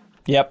cool.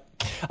 Yep.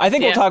 I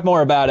think we'll talk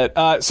more about it.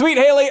 Sweet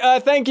Haley,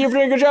 thank you for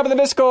doing a good job in the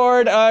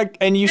Discord.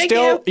 And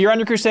you're on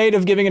your crusade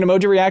of giving an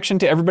emoji reaction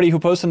to everybody who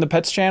posts on the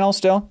Pets channel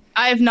still?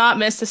 I have not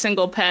missed a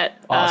single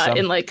pet Awesome.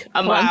 in like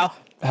a month. Wow.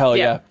 Hell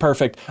yeah. Yeah.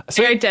 Perfect.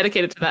 Very Sweet.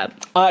 dedicated to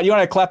that. You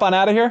want to clap on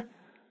out of here?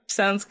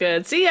 Sounds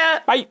good. See ya.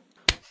 Bye.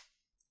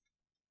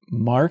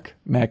 Mark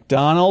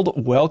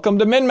MacDonald, welcome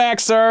to MinMax,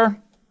 sir.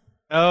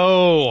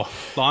 Oh,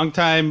 long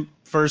time,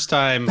 first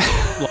time,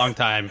 long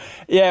time.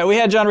 Yeah, we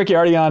had John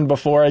Ricciardi on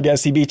before. I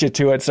guess he beat you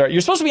to it. So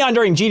you're supposed to be on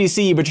during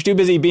GDC, but you're too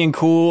busy being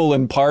cool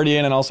and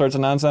partying and all sorts of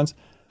nonsense.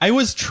 I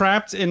was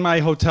trapped in my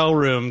hotel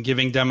room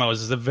giving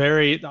demos. It's the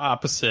very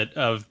opposite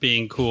of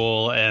being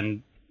cool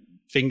and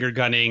finger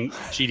gunning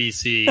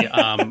GDC.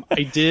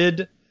 I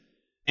did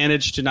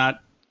manage to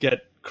not get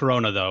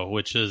Corona, though,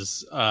 which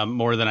is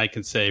more than I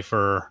can say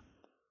for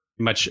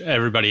much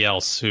everybody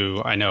else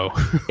who I know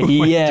went to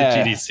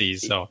GDC.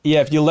 So Yeah,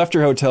 if you left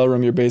your hotel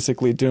room, you're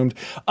basically doomed.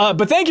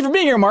 But thank you for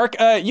being here, Mark.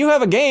 You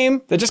have a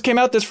game that just came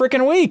out this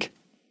freaking week.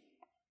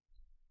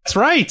 that's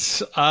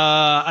right.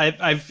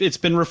 It's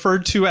been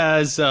referred to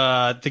as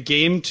the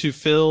game to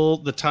fill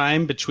the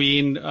time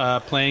between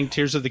playing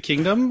Tears of the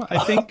Kingdom. I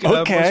think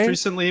Okay. most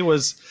recently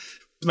was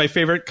my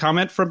favorite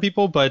comment from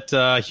people, but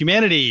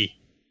Humanity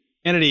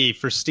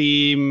for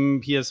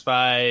Steam,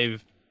 PS5,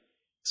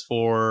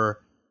 PS4,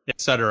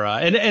 etc.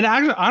 And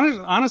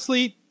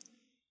honestly,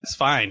 it's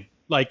fine.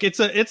 Like it's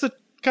a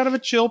kind of a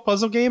chill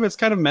puzzle game. It's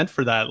kind of meant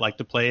for that, like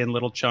to play in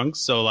little chunks.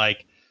 So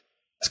like,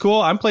 it's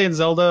cool. I'm playing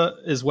Zelda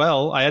as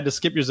well. I had to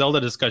skip your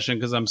Zelda discussion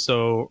because I'm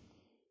so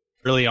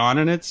early on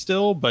in it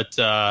still. But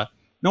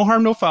no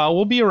harm, no foul.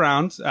 We'll be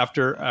around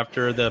after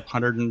the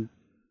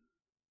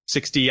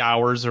 160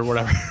 hours or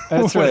whatever.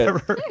 That's right.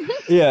 whatever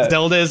Yeah.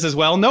 Zelda is as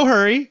well. No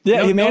hurry.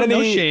 Yeah, no, humanity.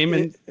 no shame.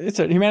 And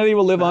Humanity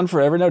will live on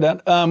forever, no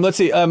doubt. Let's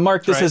see,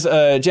 Mark. This is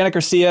Janet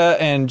Garcia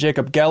and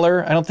Jacob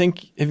Geller. I don't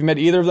think have you met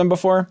either of them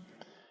before?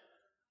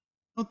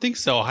 I don't think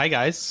so. Hi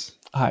guys.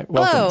 Hi,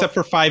 welcome. Hello. Except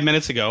for 5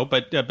 minutes ago,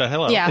 but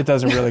hello. Yeah. It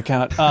doesn't really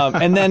count.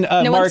 And then No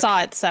one Mark,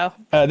 saw it, so.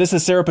 this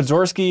is Sarah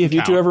Podzorski. Have you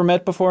two Count. ever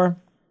met before?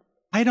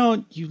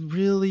 You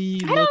really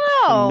look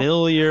know.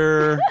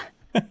 familiar.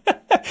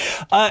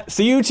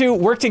 So you two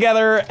work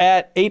together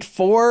at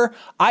 8-4.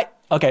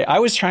 I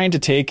was trying to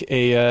take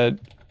a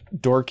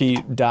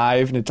dorky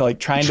dive into like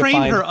trying to Trained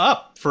find her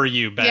up for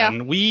you,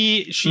 Ben.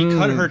 Yeah. She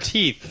cut her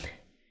teeth.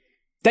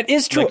 That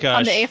is true. Like,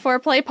 On the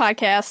A4 Play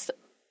podcast.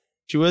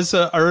 she was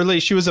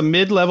a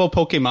mid-level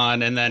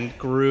Pokemon, and then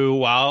grew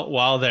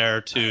while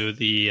there to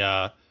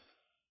the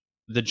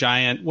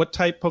giant. What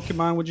type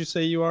Pokemon would you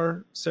say you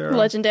are, Sarah?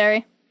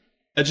 Legendary.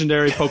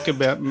 Legendary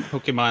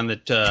Pokemon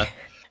that.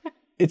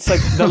 It's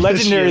like the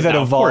legendary she is that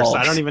now, evolves. Of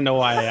course, I don't even know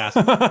why I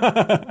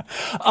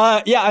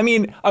asked. Yeah, I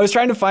mean, I was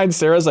trying to find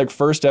Sarah's like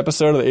first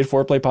episode of the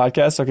 8-4 Play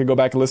podcast so I could go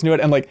back and listen to it.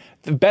 And like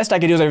the best I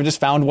could do is I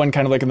just found one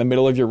kind of like in the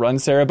middle of your run,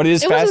 Sarah. But it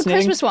is It was the fascinating.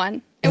 Christmas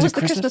one. It was the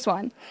Christmas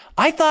one.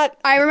 I thought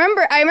I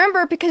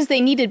remember because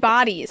they needed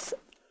bodies,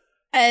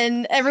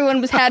 and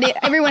everyone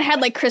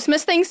had like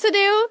Christmas things to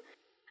do,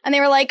 and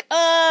they were like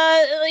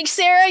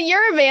Sarah,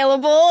 you're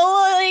available,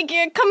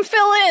 like come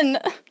fill in.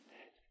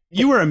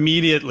 You were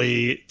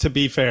immediately, to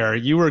be fair,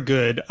 you were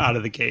good out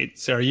of the gate,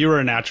 Sarah. You were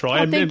a natural.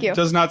 And thank you. It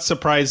does not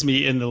surprise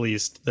me in the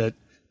least that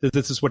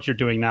this is what you're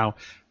doing now.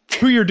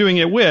 Who you're doing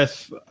it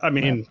with, I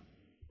mean,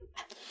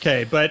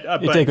 okay, but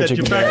take what the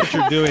you can fact that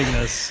you're doing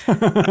this,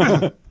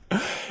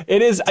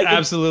 it is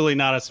absolutely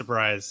not a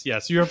surprise.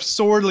 Yes, you have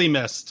sorely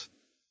missed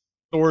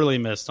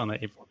on the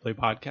A4 Play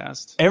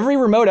podcast. every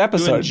remote You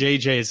episode. and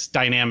JJ's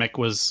dynamic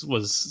was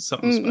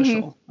something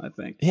special, I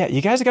think. Yeah,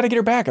 you guys got to get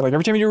her back. Like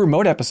every time you do a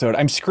remote episode,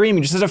 I'm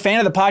screaming just as a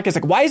fan of the podcast.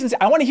 Like, why isn't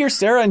I want to hear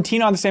Sarah and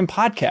Tina on the same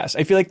podcast?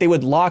 I feel like they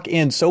would lock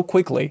in so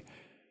quickly.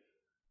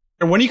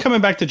 When are you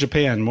coming back to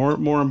Japan?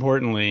 More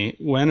importantly,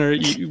 when are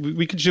you?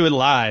 We could do it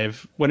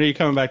live. When are you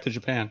coming back to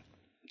Japan?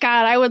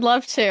 God, I would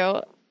love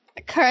to.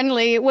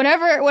 Currently,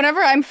 whenever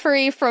I'm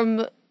free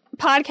from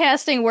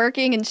podcasting,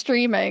 working, and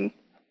streaming.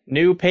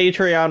 New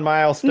Patreon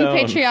milestone. New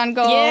Patreon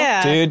goal.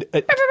 Yeah. Dude,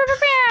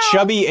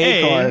 chubby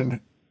Hey.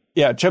 acorn.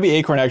 Yeah, Chubby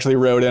Acorn actually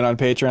wrote in on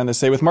Patreon to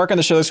say, with Mark on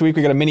the show this week,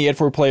 we got a mini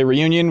 8-4 play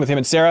reunion with him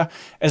and Sarah.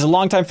 As a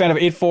longtime fan of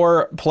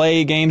 8-4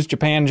 play games,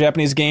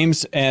 Japanese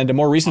games, and a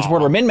more recent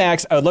supporter of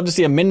MinMax, I would love to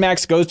see a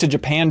MinMax Goes to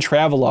Japan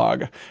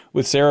travelogue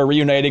with Sarah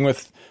reuniting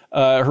with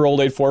her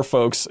old 8-4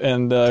 folks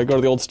and go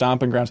to the old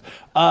stomping grounds.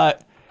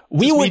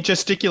 We would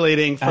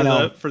gesticulating for I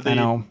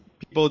know.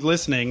 People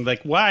listening.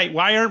 Like, why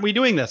aren't we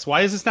doing this?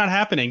 Why is this not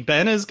happening?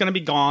 Ben is going to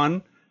be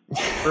gone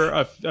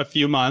for a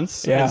few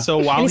months. Yeah. And so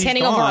while He's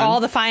handing gone, over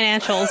all the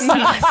financials to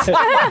us.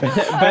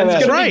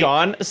 Ben's going to be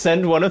gone.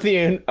 Send one of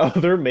the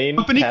other main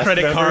company cast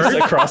credit members card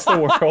across the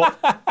world.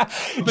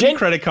 company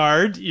credit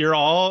card. You're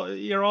all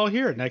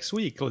here next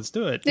week. Let's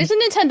do it. There's a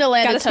Nintendo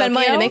Land Gotta in spend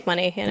money Tokyo. to make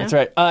money, you know?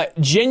 That's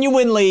right.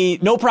 Genuinely,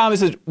 no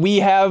promises. We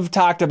have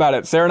talked about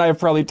it. Sarah and I have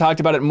probably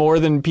talked about it more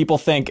than people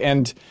think,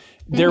 and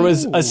there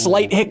was a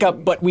slight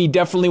hiccup, but we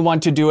definitely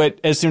want to do it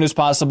as soon as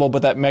possible,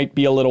 but that might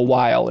be a little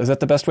while. Is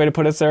that the best way to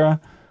put it,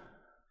 Sarah?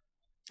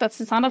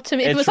 It's not up to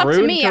me. If It's it was up to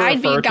rude me, to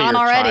I'd be refer to gone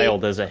your already.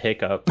 child as a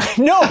hiccup.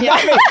 No, not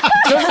me.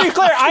 Just to be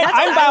clear,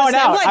 I'm bowing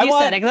out. I'm glad you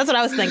said it, 'cause that's what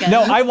I was thinking.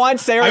 No, I want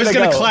Sarah I was to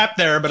going go. to clap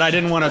there, but I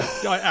didn't want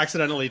to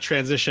accidentally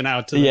transition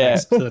out to the Yeah,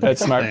 next. To the that's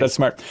next smart. thing. That's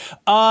smart.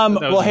 was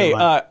Well, a hey, good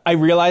one. I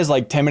realized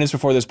like 10 minutes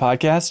before this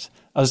podcast,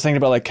 I was thinking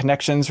about like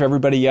connections for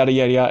everybody, yada,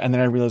 yada, yada. And then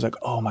I realized like,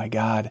 oh my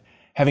God,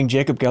 having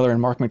Jacob Geller and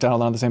Mark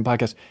MacDonald on the same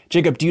podcast.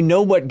 Jacob, do you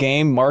know what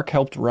game Mark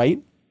helped write?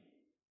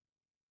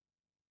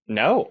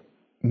 No.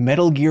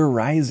 Metal Gear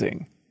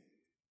Rising.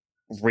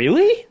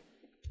 Really?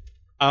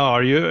 Oh,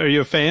 are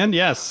you a fan?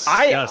 Yes.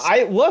 Yes.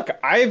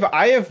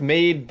 I have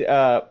made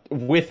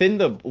within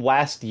the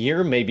last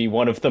year maybe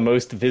one of the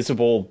most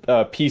visible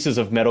pieces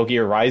of Metal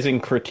Gear Rising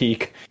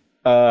critique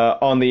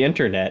on the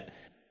internet.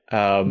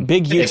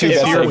 Big YouTube was it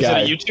essay a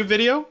guy. YouTube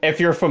video? If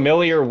you're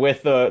familiar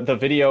with the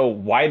video,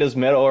 why does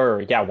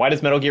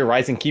Metal Gear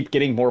Rising keep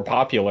getting more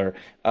popular?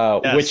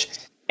 Yes. Which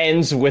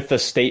ends with the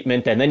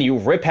statement, and then you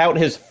rip out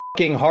his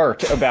fucking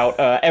heart about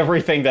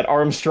everything that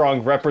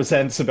Armstrong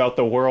represents about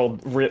the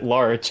world writ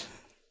large.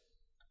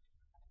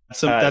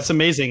 That's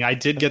amazing. I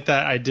did get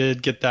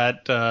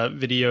that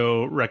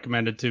video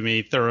recommended to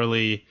me.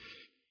 Thoroughly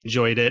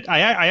enjoyed it.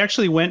 I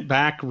actually went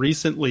back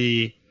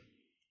recently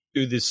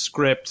to the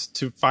script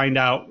to find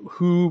out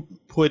who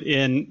put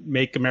in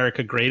 "Make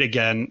America Great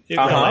Again."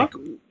 Like,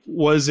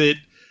 was it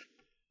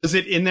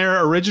in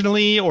there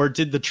originally, or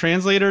did the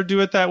translator do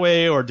it that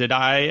way, or did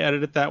I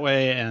edit it that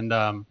way? And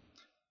I'm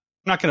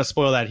not going to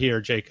spoil that here,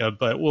 Jacob.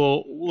 But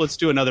let's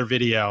do another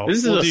video. This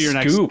is We'll a do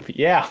your scoop.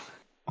 Yeah.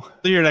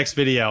 Do your next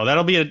video.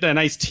 That'll be a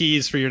nice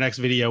tease for your next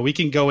video. We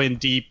can go in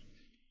deep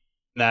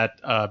in that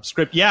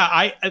script.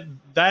 Yeah,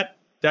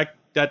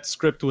 that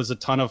script was a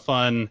ton of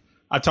fun.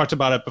 I've talked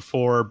about it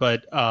before,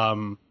 but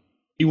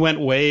he went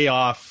way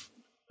off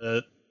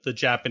the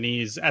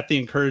Japanese at the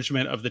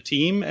encouragement of the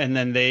team, and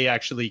then they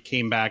actually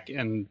came back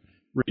and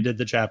redid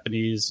the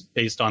Japanese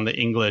based on the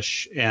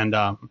English. And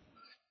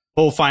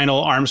whole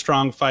final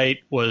Armstrong fight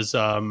was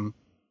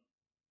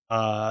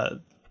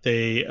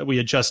we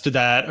adjusted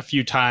that a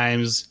few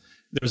times.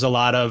 There was a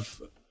lot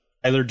of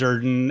Tyler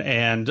Durden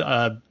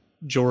and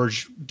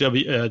George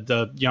W.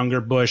 The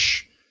younger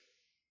Bush.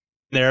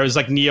 There was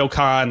like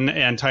Neocon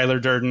and Tyler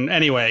Durden.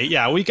 Anyway,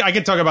 yeah, I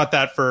could talk about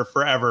that for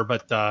forever,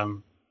 but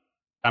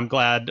I'm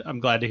glad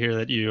to hear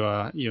that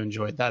you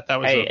enjoyed that.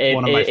 That was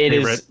one of my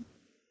favorite.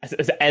 It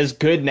is as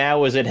good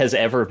now as it has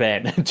ever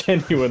been.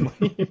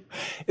 Genuinely.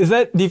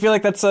 Do you feel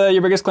like that's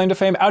your biggest claim to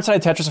fame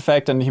outside Tetris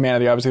Effect and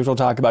Humanity, obviously, which we'll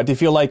talk about? Do you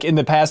feel like in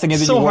the past things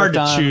that so you hard worked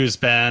to on, choose,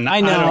 Ben?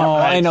 I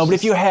know, but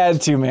if you had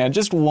to, man,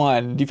 just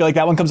one, do you feel like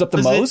that one comes up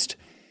the most?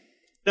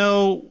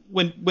 No,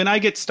 when I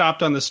get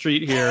stopped on the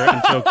street here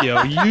in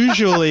Tokyo,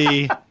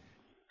 usually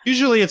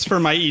it's for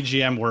my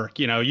EGM work.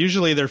 You know,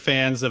 usually they're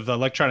fans of the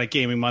Electronic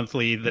Gaming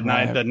Monthly, the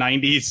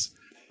 90s,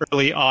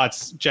 early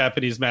aughts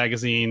Japanese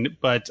magazine,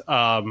 but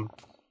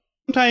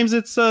sometimes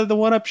it's the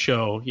One Up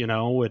Show. You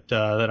know, with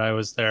that I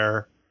was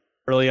there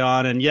early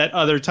on, and yet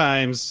other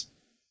times,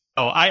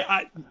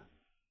 I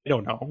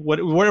don't know. What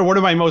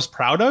am I most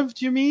proud of?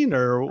 Do you mean,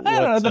 or I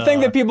don't know. The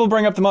thing that people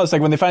bring up the most,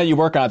 like when they find out you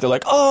work on it, they're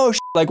like, "Oh,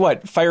 like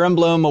what? Fire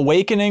Emblem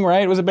Awakening,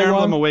 right? Was a big Fire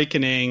one." Emblem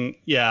Awakening,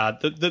 yeah.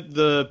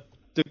 The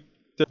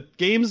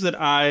games that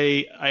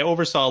I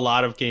oversaw a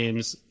lot of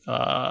games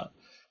at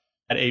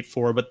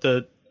 8-4, but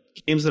the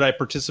games that I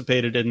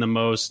participated in the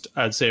most,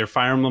 I'd say, are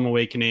Fire Emblem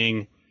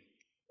Awakening,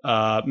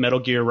 Metal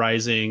Gear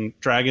Rising,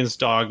 Dragon's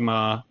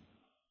Dogma.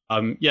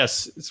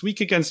 Yes, it's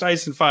Weak Against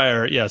Ice and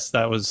Fire. Yes,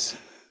 that was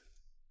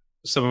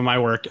some of my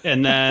work.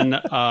 And then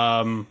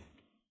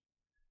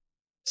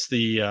it's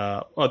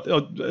the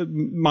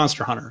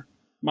Monster Hunter.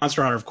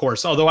 Monster Hunter, of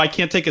course. Although I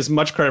can't take as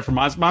much credit for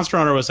Monster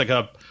Hunter was like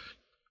a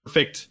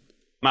perfect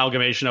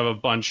amalgamation of a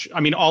bunch. I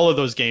mean, all of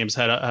those games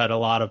had a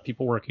lot of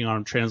people working on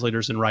them,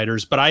 translators and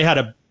writers, but I had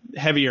a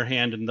heavier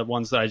hand in the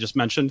ones that I just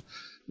mentioned.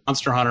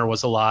 Monster Hunter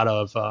was a lot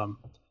of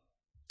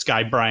this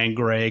guy Brian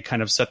Gray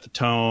kind of set the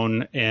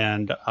tone,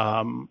 and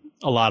a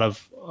lot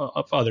of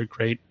other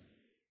great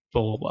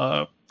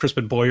people,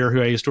 Crispin Boyer,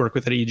 who I used to work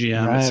with at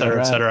EGM, et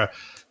cetera, et cetera.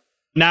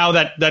 now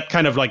that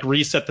kind of like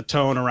reset the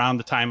tone around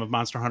the time of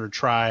Monster Hunter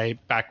Tri,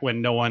 back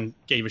when no one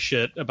gave a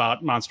shit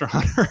about Monster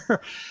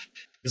Hunter.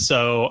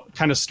 So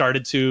kind of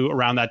started to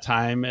around that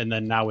time, and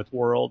then now with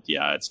World,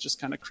 it's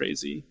just kind of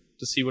crazy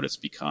to see what it's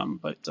become.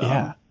 But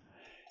some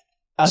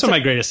of my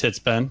greatest hits,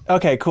 Ben.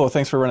 Okay, cool.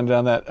 Thanks for running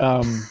down that.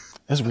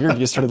 That's weird. You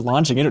just started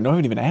launching it. No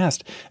one even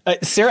asked.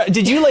 Sarah,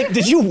 did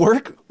you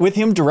work with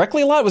him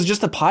directly a lot? Was it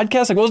just the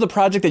podcast? Like, what was the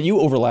project that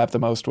you overlapped the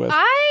most with?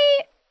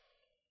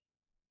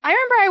 I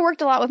remember I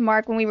worked a lot with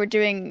Mark when we were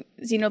doing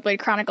Xenoblade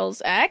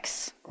Chronicles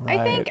X. Right.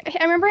 I think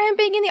I remember him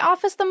being in the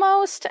office the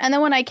most. And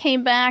then when I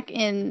came back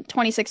in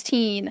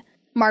 2016,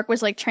 Mark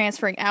was like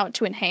transferring out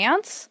to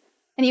Enhance.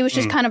 And he was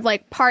just kind of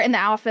like part in the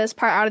office,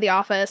 part out of the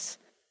office.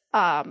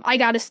 I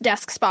got his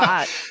desk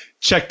spot.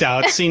 Checked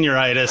out,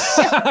 senioritis.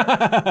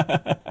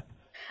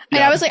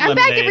 And I was like, I'm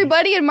back,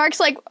 everybody. And Mark's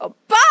like, oh,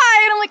 bye.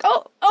 And I'm like,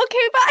 oh,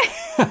 okay,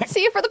 bye.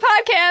 See you for the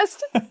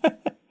podcast.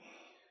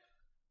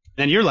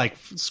 And you're like,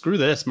 screw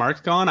this.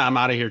 Mark's gone. I'm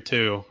out of here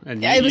too.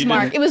 And it was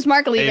Mark. It was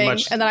Mark leaving.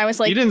 And then I was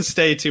like, you didn't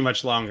stay too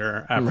much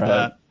longer after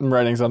that.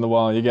 Writing's on the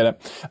wall. You get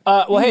it.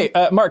 Hey,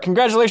 Mark,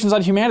 congratulations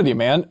on Humanity,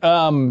 man.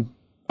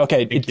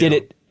 Okay, did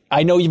it.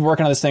 I know you've been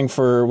working on this thing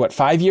for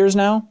 5 years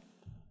now?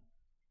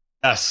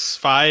 Yes,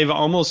 5,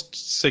 almost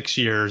 6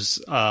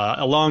 years.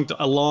 A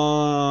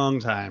long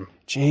time.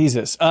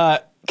 Jesus.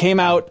 Came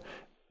out.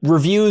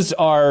 Reviews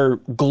are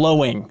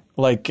glowing.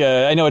 Like,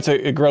 I know it's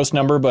a gross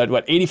number, but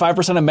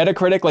 85% of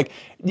Metacritic? Like,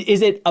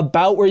 is it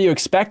about where you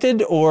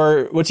expected,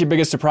 or what's your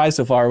biggest surprise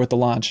so far with the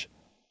launch?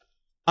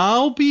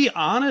 I'll be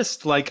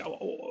honest. Like,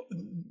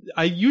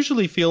 I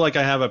usually feel like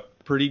I have a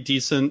pretty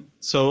decent.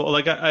 So,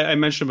 like I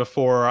mentioned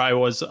before, I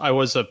was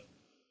a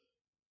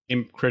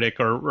game critic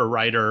or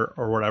writer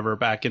or whatever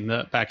back in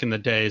the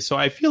day. So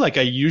I feel like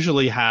I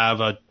usually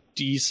have a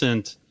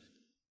decent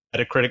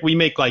Metacritic. We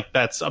make like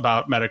bets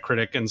about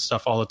Metacritic and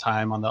stuff all the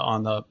time on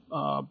the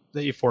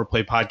A4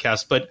 Play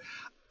podcast, but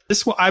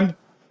this one I'm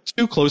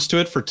too close to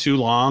it for too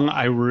long.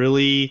 I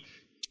really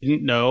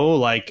didn't know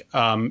like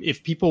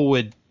if people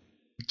would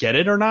get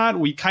it or not.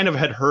 We kind of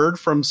had heard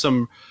from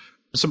some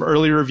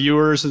early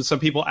reviewers, and some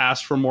people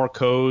asked for more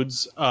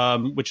codes,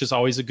 which is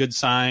always a good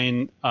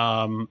sign.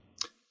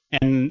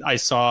 And I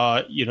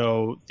saw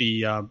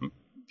the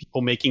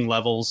people making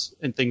levels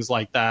and things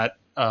like that,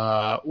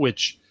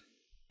 which.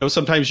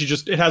 Sometimes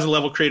it has a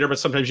level creator, but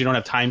sometimes you don't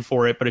have time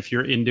for it. But if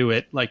you're into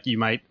it, like you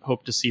might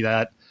hope to see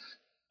that.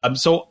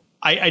 So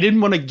I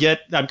didn't want to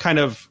I'm kind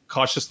of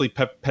cautiously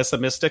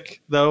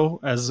pessimistic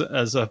though, as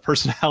a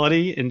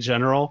personality in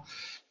general.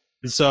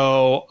 And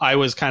so I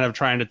was kind of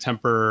trying to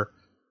temper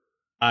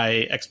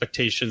my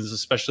expectations,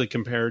 especially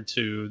compared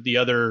to the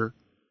other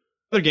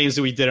games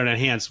that we did on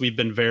Enhance. We've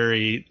been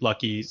very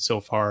lucky so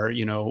far,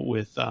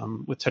 with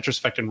Tetris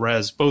Effect and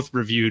Rez, both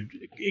reviewed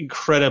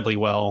incredibly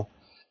well.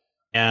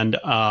 And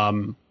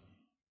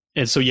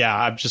so,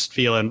 I'm just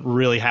feeling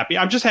really happy.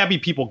 I'm just happy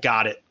people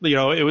got it.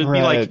 It would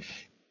be like,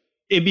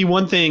 it'd be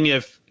one thing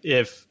if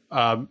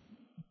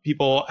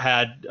people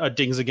had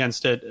dings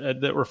against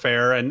it that were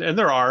fair. And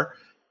there are,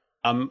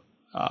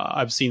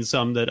 I've seen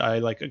some that I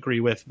like agree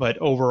with, but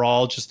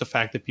overall, just the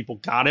fact that people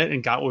got it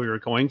and got what we were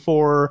going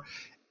for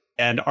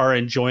and are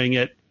enjoying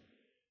it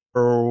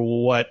for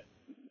what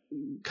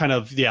kind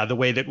of, the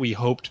way that we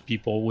hoped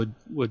people would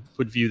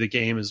view the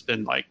game has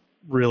been like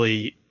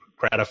really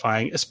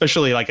gratifying,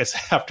 especially like I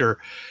said, after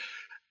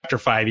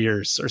 5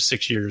 years or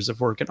 6 years of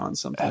working on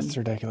something. That's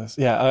ridiculous.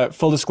 Yeah.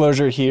 Full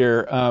disclosure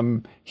here.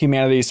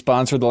 Humanity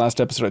sponsored the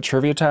last episode of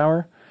Trivia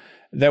Tower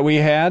that we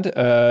had.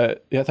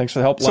 Thanks for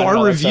the help. So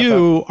our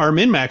review, our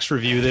min-max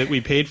review that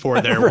we paid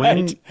for there,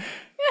 right.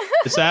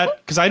 Is that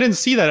because I didn't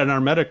see that in our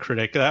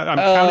Metacritic? I'm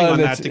counting on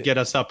that to get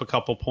us up a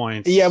couple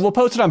points. Yeah, we'll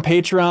post it on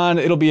Patreon.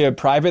 It'll be a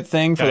private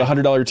thing for the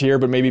 $100 tier,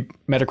 but maybe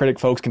Metacritic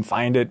folks can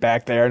find it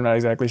back there. I'm not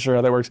exactly sure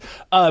how that works.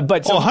 But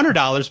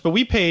 $100, but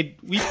we paid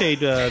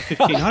 $1,500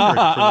 for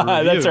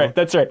the review.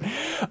 That's right.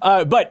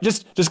 But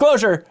just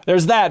disclosure,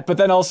 there's that. But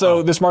then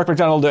also this Mark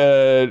MacDonald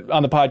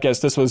on the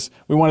podcast.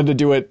 We wanted to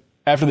do it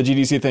after the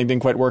GDC thing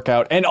didn't quite work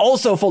out, and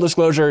also full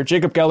disclosure,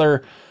 Jacob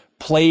Geller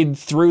played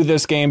through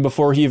this game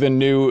before he even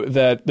knew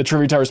that the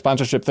Trivia Tower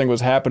sponsorship thing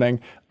was happening.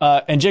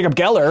 And Jacob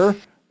Geller,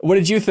 what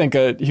did you think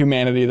of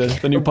Humanity,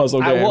 the new puzzle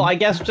game? Well, I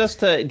guess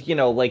just to,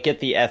 get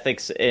the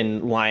ethics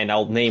in line,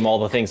 I'll name all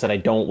the things that I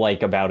don't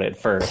like about it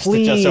first,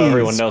 just so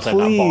everyone knows I'm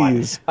not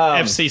bought.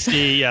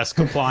 FCC, yes,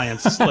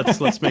 compliance.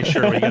 Let's make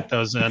sure we get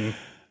those in.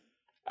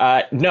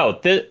 No,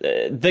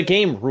 the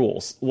game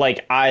rules.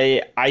 Like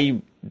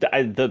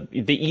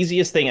the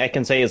easiest thing I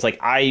can say is like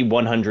I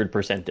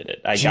 100% did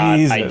it. I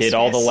did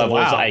all the levels.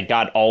 Wow. I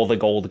got all the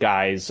gold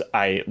guys.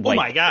 Oh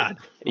my god!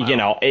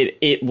 Wow.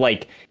 It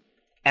like,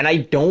 and I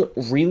don't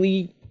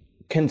really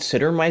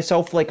consider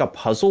myself like a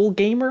puzzle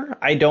gamer.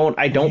 I don't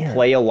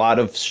play a lot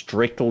of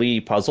strictly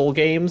puzzle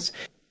games,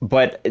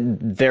 but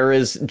there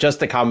is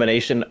just a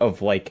combination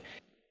of like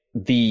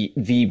the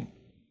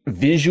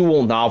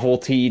visual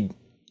novelty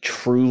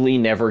truly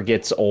never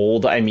gets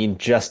old. I mean,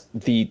 just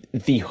the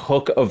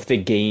hook of the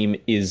game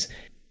is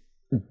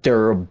there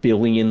are a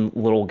billion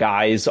little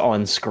guys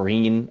on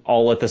screen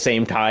all at the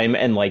same time,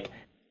 and like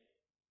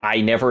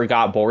I never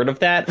got bored of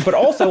that. But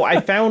also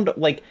I found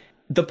like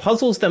the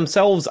puzzles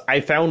themselves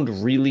I found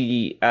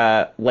really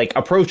like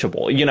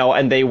approachable, you know,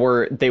 and they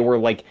were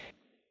like,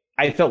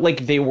 I felt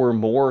like they were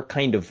more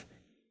kind of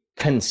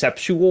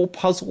conceptual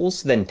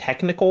puzzles than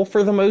technical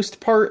for the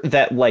most part,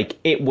 that like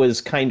it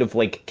was kind of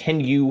like, can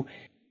you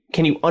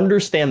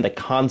understand the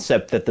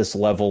concept that this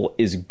level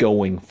is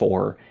going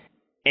for?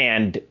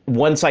 And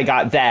once I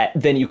got that,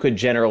 then you could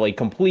generally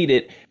complete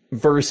it,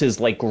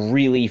 versus like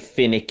really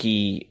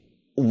finicky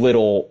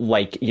little,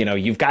 like, you know,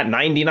 you've got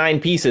 99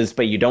 pieces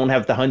but you don't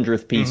have the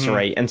 100th piece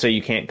right, and so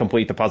you can't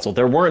complete the puzzle.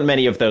 There weren't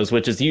many of those,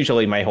 which is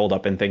usually my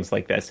holdup in things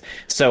like this.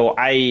 So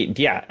I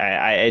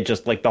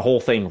just like the whole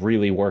thing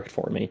really worked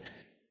for me.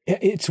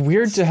 It's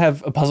weird to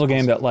have a puzzle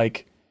game that,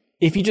 like,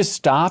 if you just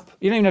stop,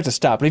 you don't even have to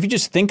stop, but if you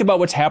just think about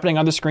what's happening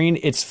on the screen,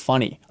 it's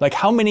funny. Like,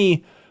 how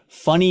many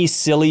funny,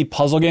 silly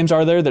puzzle games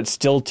are there that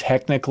still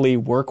technically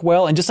work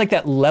well? And just like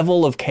that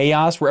level of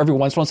chaos where every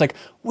once in a while it's like,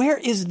 where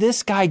is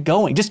this guy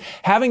going? Just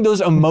having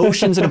those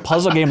emotions in a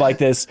puzzle game like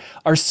this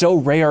are so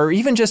rare. Or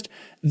even just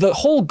the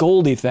whole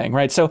Goldie thing,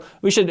 right? So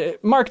we should,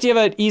 Mark, do you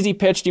have an easy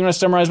pitch? Do you want to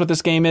summarize what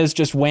this game is?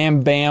 Just wham,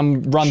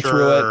 bam, run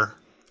through it.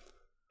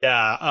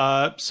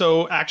 Yeah,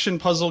 so action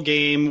puzzle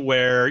game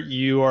where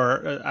you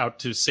are out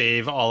to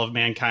save all of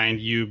mankind,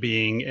 you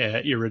being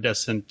an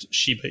iridescent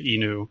Shiba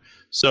Inu.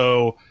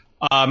 So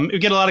you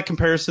get a lot of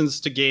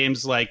comparisons to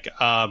games like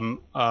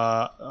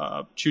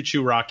Choo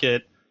Choo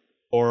Rocket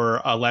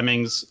or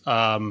Lemmings,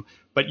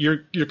 but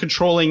you're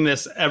controlling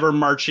this ever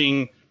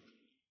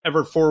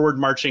forward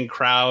marching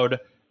crowd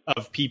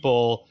of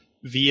people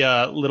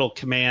via little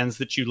commands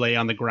that you lay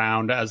on the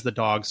ground as the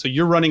dog. So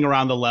you're running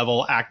around the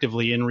level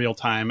actively in real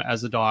time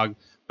as a dog,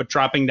 but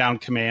dropping down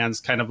commands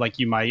kind of like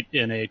you might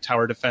in a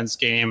tower defense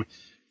game,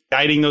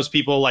 guiding those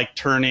people, like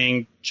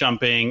turning,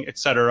 jumping,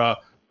 etc.,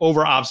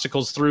 over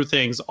obstacles, through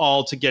things,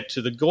 all to get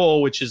to the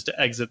goal, which is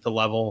to exit the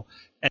level.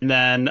 And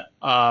then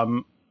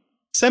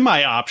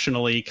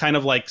semi-optionally, kind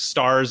of like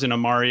stars in a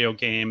Mario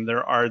game,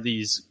 there are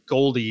these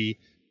Goldie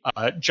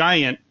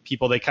giant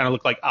people. They kind of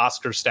look like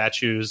Oscar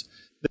statues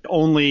that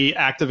only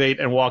activate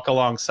and walk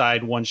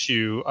alongside once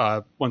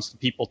the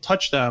people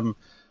touch them.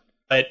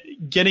 But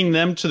getting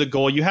them to the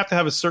goal, you have to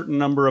have a certain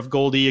number of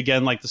Goldie,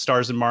 again, like the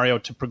stars in Mario,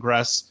 to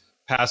progress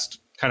past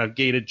kind of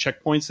gated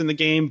checkpoints in the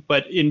game.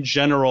 But in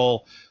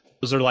general,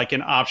 those are like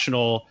an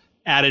optional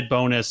added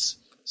bonus.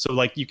 So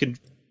like you can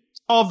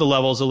solve the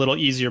levels a little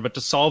easier, but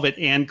to solve it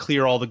and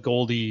clear all the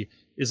Goldie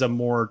is a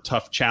more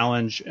tough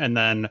challenge. And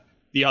then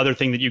the other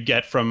thing that you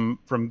get from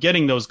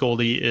getting those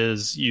Goldie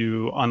is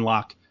you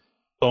unlock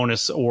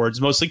bonus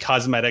awards, mostly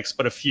cosmetics,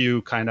 but a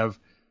few kind of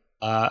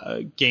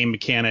game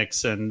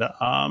mechanics and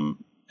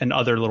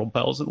other little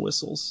bells and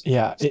whistles.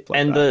 Yeah,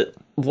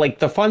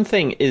 the fun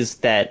thing is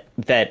that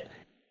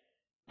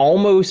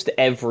almost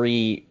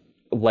every,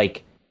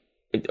 like,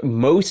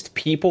 most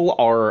people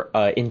are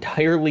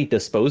entirely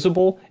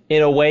disposable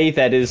in a way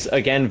that is,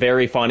 again,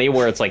 very funny,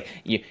 where it's like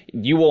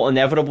you will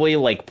inevitably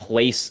like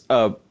place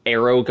a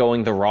arrow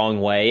going the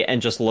wrong way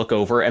and just look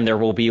over and there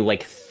will be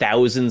like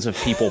thousands of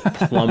people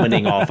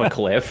plummeting off a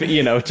cliff,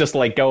 you know, just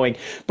like going.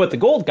 But the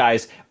gold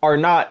guys are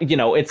not, you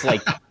know, it's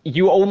like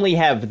you only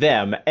have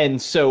them,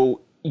 and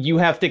so you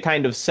have to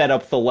kind of set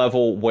up the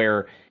level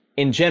where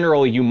in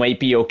general you might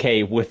be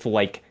okay with,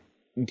 like,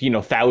 you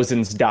know,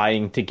 thousands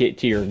dying to get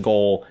to your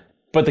goal.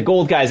 But the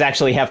gold guys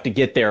actually have to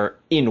get there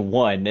in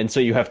one, and so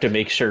you have to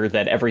make sure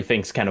that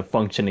everything's kind of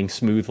functioning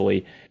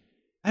smoothly.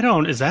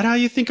 Is that how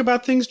you think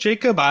about things,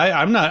 Jacob?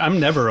 I'm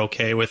never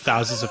okay with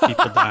thousands of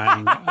people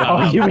dying.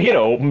 You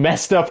know,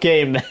 messed up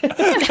game.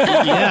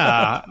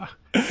 Yeah.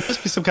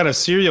 Must be some kind of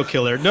serial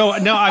killer. No,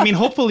 I mean,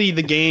 hopefully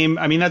the game,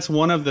 I mean, that's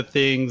one of the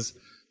things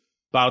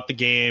about the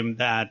game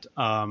that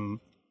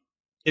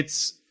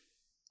it's,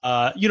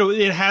 you know,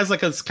 it has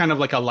like a kind of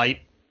like a light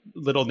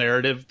little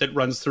narrative that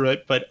runs through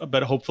it,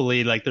 but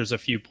hopefully like there's a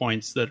few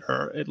points that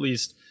are at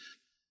least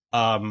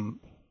kind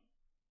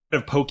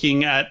of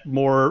poking at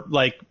more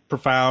like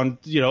profound,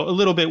 you know, a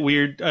little bit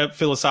weird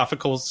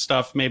philosophical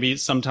stuff maybe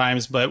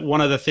sometimes. But one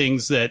of the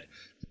things that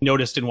I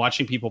noticed in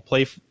watching people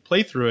play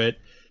through it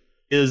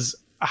is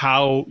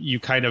how you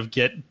kind of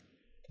get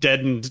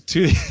deadened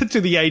to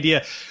the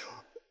idea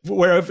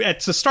where at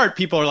the start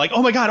people are like,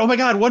 oh my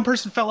god, one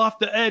person fell off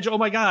the edge, oh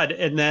my god,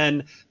 and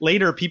then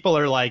later people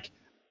are like,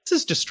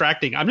 this is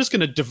distracting. I'm just going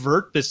to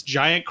divert this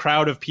giant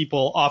crowd of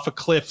people off a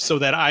cliff so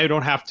that I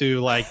don't have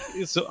to like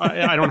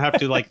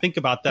think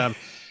about them.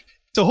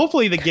 So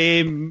hopefully the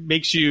game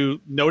makes you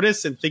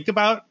notice and think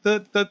about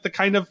the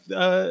kind of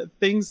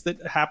things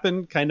that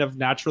happen kind of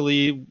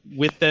naturally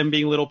with them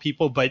being little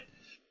people. But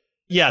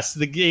yes,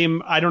 the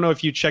game, I don't know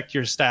if you checked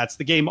your stats.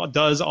 The game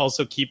does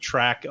also keep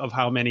track of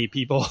how many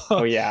people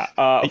Oh yeah,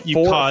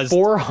 you caused.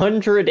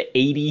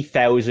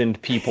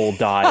 480,000 people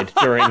died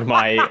during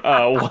my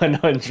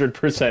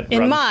 100% In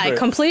run my through.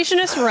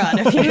 completionist run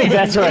of humanity,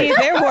 That's right.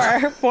 there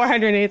were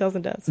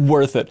 480,000 deaths.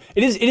 Worth it.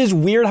 It is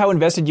weird how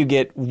invested you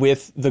get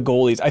with the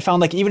goalies. I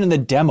found like even in the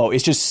demo,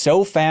 it's just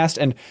so fast,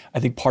 and I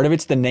think part of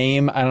it's the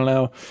name. I don't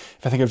know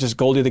if I think of just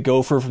Goldie the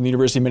Gopher from the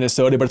University of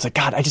Minnesota, but it's like,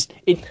 God,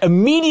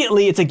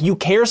 immediately it's like you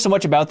care so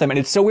much about them, and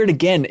it's so weird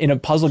again in a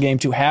puzzle game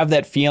to have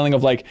that feeling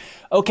of like,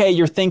 okay,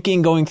 you're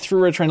thinking, going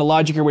through it, trying to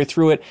logic your way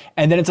through it,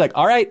 and then it's like,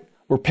 all right,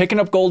 we're picking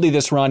up Goldie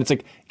this run. It's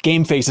like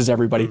game faces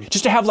everybody.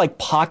 Just to have like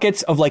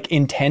pockets of like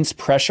intense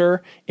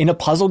pressure in a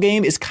puzzle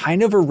game is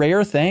kind of a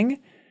rare thing.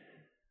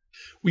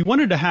 We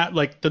wanted to have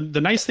like the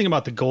nice thing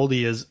about the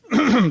Goldie is,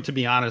 to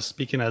be honest,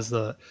 speaking as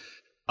the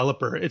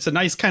developer, it's a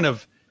nice kind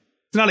of,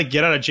 it's not a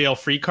get out of jail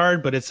free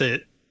card, but it's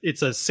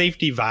a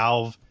safety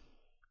valve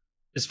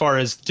as far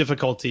as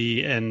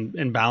difficulty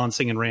and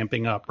balancing and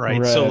ramping up,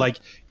 right? So like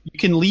you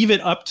can leave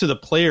it up to the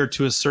player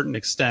to a certain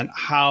extent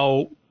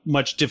how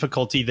much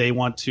difficulty they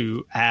want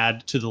to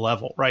add to the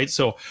level, right?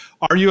 So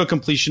are you a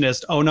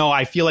completionist? Oh no,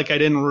 I feel like I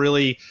didn't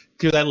really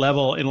clear that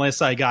level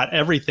unless I got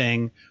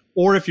everything.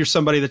 Or if you're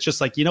somebody that's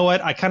just like, you know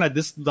what,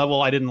 this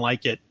level, I didn't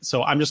like it,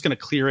 so I'm just going to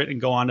clear it and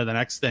go on to the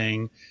next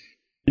thing.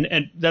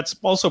 And that's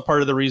also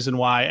part of the reason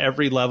why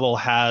every level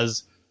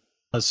has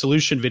a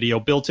solution video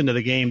built into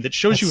the game that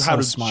shows you how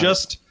to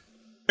just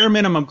bare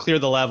minimum clear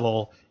the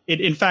level.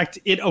 In fact,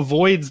 it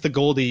avoids the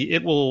Goldie.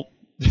 It will,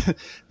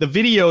 the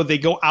video, they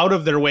go out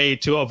of their way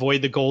to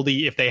avoid the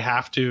Goldie if they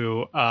have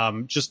to,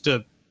 just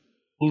to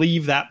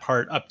leave that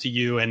part up to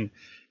you. And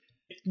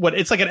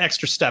it's like an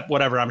extra step,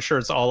 whatever. I'm sure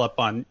it's all up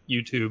on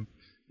YouTube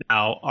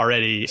now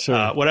already,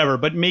 whatever,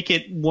 but make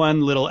it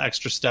one little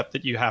extra step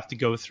that you have to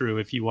go through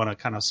if you want to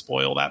kind of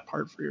spoil that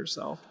part for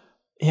yourself.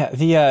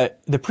 Yeah,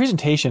 the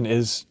presentation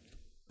is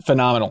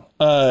phenomenal.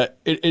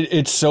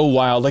 It's so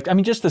wild. Like, I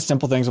mean, just the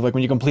simple things of like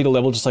when you complete a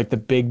level, just like the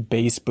big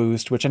bass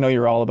boost, which I know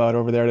you're all about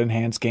over there at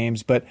Enhanced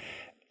Games. But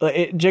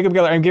Jacob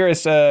Geller, I'm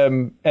curious,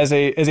 as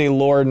a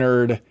lore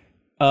nerd,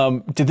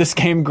 did this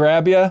game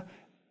grab you?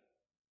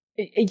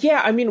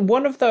 Yeah, I mean,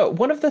 one of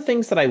the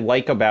things that I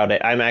like about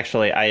it,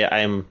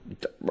 I'm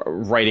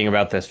writing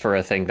about this for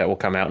a thing that will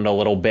come out in a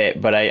little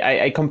bit, but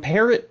I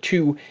compare it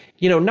to,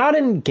 not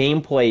in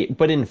gameplay,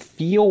 but in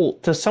feel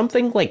to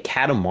something like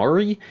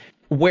Katamari,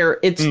 where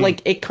it's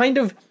like it kind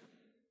of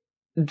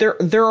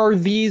there are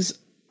these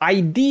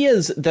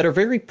ideas that are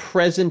very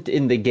present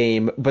in the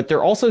game, but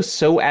they're also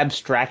so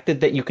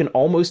abstracted that you can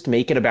almost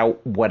make it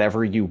about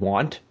whatever you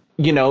want,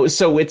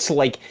 so it's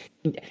like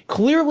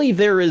clearly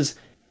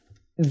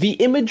the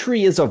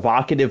imagery is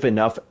evocative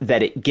enough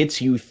that it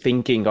gets you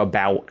thinking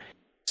about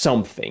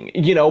something,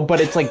 but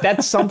it's like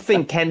that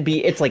something can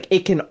be, it's like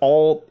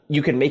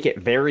you can make it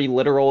very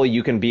literal.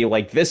 You can be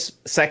like, this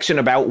section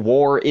about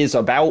war is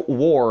about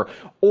war,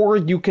 or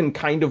you can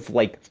kind of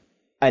like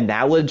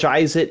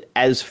analogize it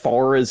as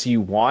far as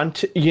you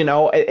want,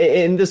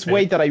 in this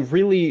way that I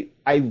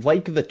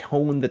like the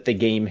tone that the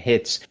game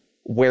hits,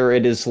 where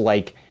it is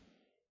like,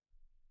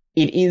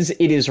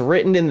 it is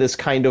written in this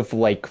kind of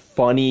like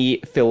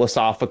funny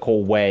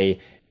philosophical way,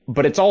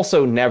 but it's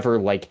also never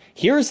like,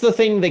 here's the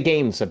thing the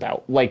game's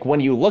about. Like when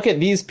you look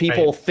at these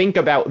people, think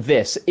about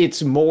this.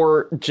 It's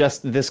more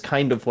just this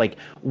kind of like,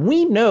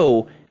 we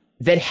know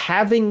that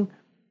having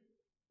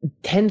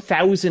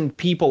 10,000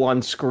 people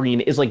on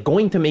screen is like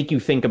going to make you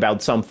think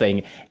about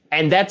something,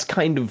 and that's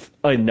kind of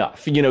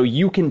enough.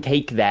 You can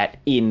take that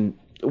in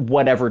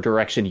whatever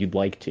direction you'd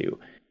like to.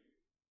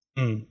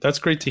 That's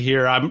great to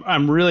hear.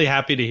 I'm really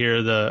happy to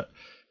hear the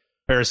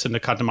comparison to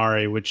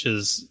Katamari, which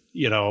is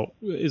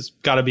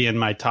got to be in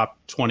my top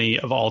 20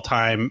 of all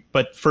time,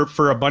 but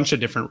for a bunch of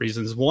different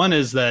reasons. One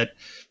is that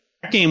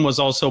game was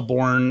also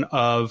born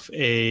of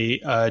a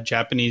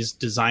Japanese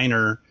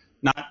designer,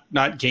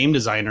 not game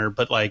designer,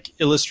 but like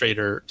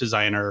illustrator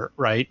designer,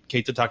 right?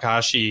 Keita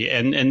Takahashi,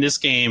 and this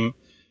game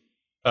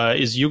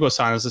is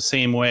Yugo-san is the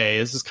same way.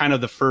 This is kind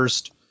of the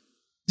first.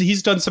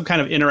 He's done some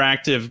kind of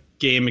interactive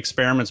game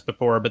experiments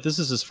before, but this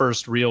is his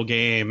first real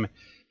game,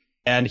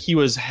 and he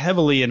was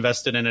heavily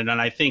invested in it.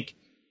 And I think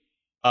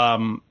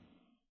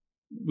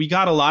we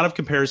got a lot of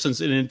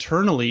comparisons, and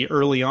internally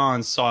early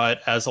on saw it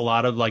as a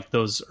lot of like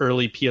those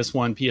early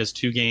PS1,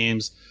 PS2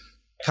 games,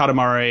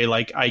 Katamari,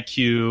 like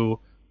IQ,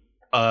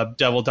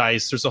 Devil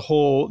Dice. There's a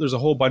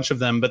whole bunch of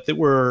them, but that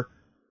were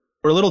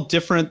a little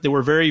different. They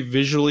were very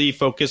visually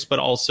focused, but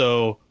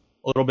also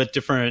a little bit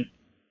different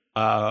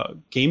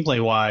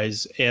gameplay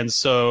wise, and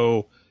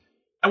so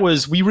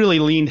we really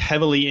leaned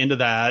heavily into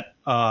that.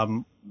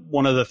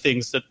 One of the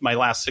things that my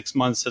last 6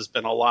 months has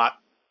been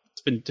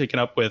it's been taken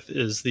up with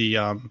is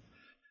the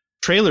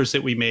trailers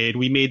that we made.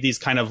 We made these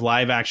kind of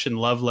live action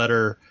love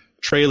letter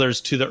trailers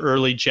to the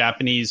early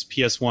Japanese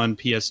PS1,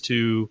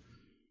 PS2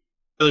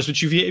 trailers,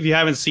 which if you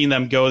haven't seen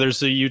them,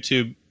 there's a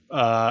YouTube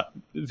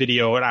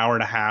video, an hour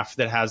and a half,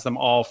 that has them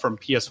all from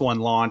PS1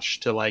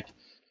 launch to like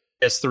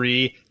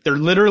PS3. They're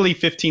literally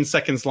 15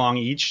 seconds long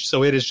each,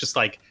 so it is just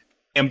like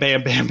bam,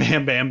 bam, bam,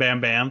 bam, bam,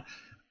 bam, bam.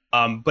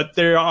 But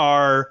they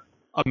are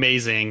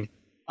amazing.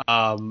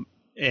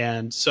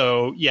 And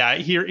so, yeah,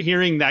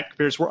 hearing that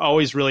comparison, we're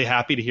always really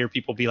happy to hear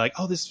people be like,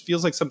 oh, this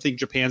feels like something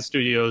Japan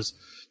Studios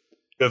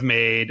have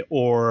made,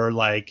 or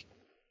like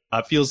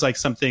feels like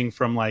something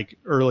from like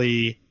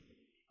early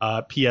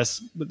the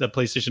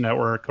PlayStation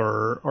Network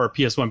or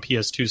PS1,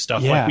 PS2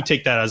 stuff. Yeah. Like we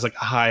take that as like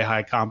a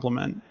high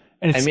compliment.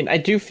 And I mean, I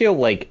do feel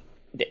like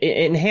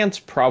Enhance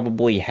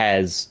probably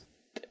has,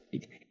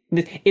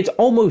 it's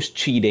almost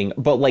cheating,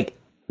 but like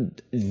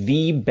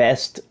the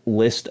best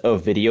list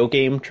of video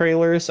game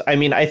trailers. I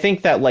mean, I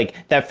think that like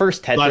that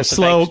first Tetris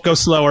Effect... Go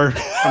slower.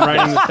 I'm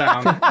writing this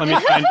down. Let me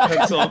find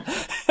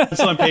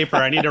pencil and paper.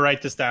 I need to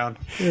write this down.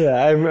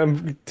 Yeah,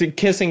 I'm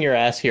kissing your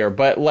ass here,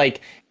 but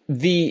like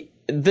the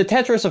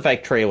Tetris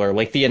Effect trailer,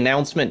 like the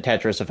announcement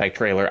Tetris Effect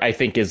trailer, I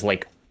think is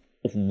like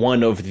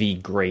one of the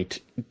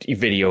great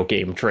video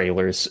game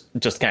trailers,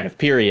 just kind of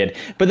period.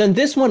 But then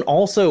this one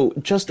also,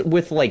 just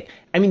with like,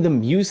 I mean, the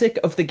music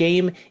of the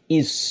game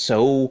is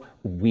so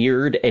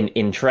weird and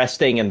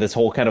interesting, and this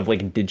whole kind of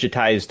like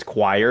digitized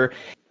choir.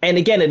 And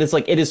again, it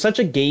is such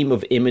a game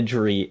of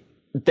imagery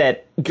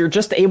that you're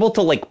just able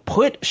to like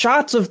put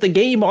shots of the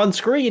game on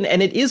screen,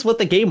 and it is what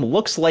the game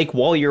looks like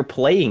while you're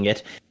playing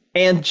it.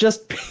 And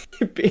just,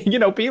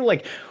 be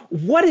like,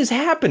 what is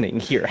happening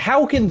here?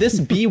 How can this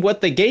be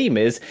what the game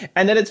is?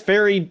 And then it's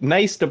very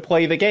nice to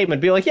play the game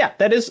and be like, yeah,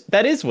 that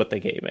is what the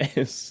game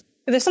is.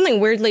 There's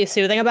something weirdly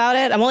soothing about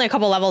it. I'm only a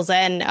couple levels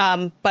in,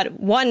 but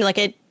one, like,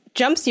 it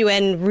jumps you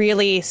in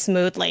really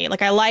smoothly.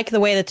 Like, I like the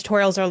way the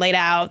tutorials are laid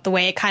out, the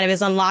way it kind of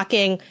is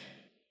unlocking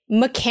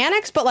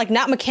mechanics, but like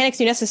not mechanics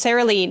you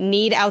necessarily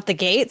need out the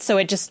gate. So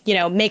it just,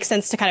 makes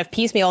sense to kind of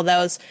piecemeal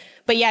those.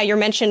 But yeah, your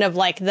mention of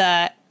like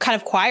the kind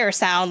of choir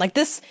sound, like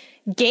this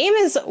game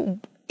is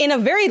in a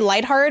very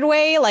lighthearted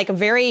way, like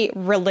very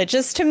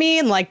religious to me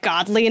and like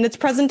godly in its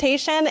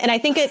presentation. And I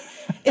think it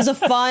is a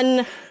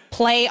fun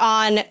play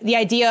on the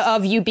idea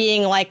of you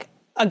being like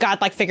a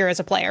godlike figure as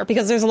a player,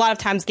 because there's a lot of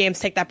times games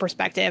take that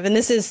perspective. And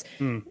this is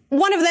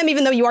one of them,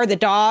 even though you are the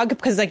dog,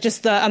 because like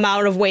just the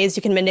amount of ways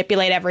you can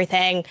manipulate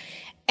everything.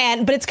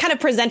 But it's kind of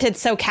presented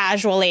so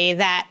casually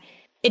that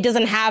it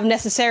doesn't have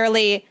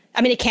necessarily,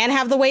 I mean, it can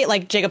have the weight,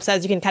 like Jacob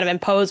says, you can kind of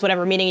impose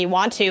whatever meaning you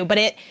want to, but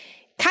it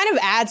kind of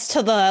adds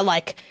to the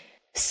like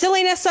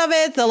silliness of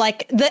it.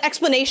 The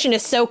explanation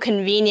is so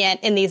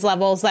convenient in these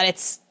levels that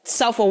it's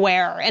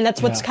self-aware, and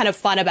that's what's kind of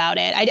fun about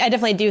it. I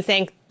definitely do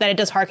think that it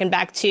does harken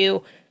back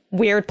to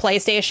weird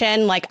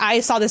PlayStation. Like, I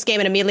saw this game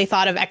and immediately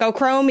thought of Echo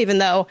Chrome, even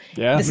though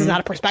this is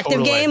not a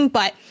perspective game,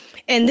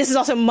 and this is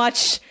also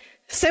much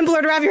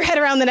simpler to wrap your head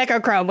around than Echo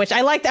Chrome, which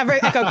I liked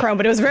Echo Chrome,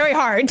 but it was very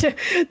hard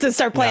to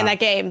start playing that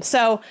game.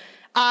 So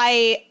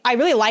I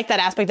really like that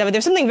aspect of it.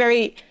 There's something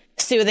very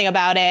soothing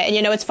about it.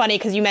 And, it's funny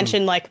because you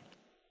mentioned, like,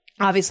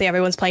 obviously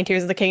everyone's playing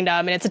Tears of the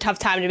Kingdom, and it's a tough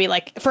time to be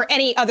like, for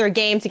any other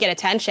game to get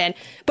attention.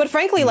 But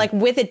frankly, like,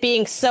 with it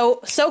being so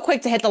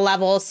quick to hit the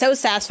levels, so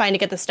satisfying to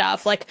get the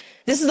stuff, like,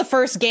 this is the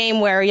first game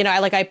where,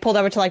 I pulled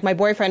over to like my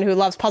boyfriend who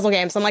loves puzzle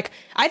games. I'm like,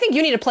 I think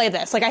you need to play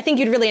this. Like, I think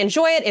you'd really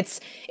enjoy it.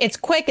 It's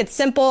quick. It's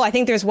simple. I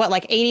think there's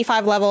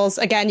 85 levels.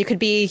 Again, you could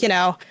be,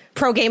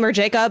 pro gamer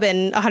Jacob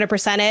and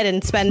 100% it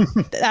and spend,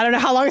 I don't know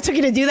how long it took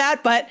you to do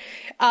that, but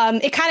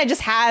it kind of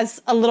just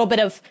has a little bit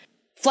of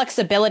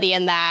flexibility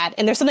in that.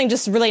 And there's something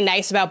just really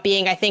nice about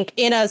being, I think,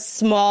 in a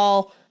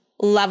small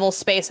level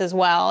space as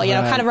well.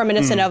 Kind of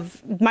reminiscent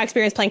of my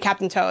experience playing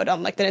Captain Toad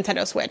on like the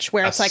Nintendo Switch,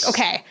 where it's like,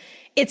 okay,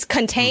 it's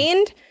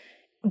contained,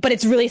 but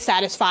it's really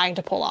satisfying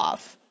to pull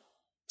off.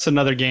 It's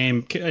another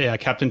game. Yeah,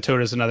 Captain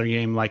Toad is another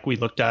game like we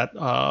looked at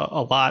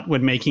a lot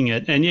when making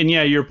it. And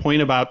yeah, your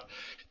point about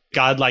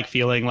godlike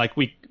feeling, like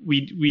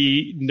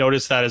we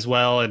noticed that as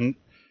well, and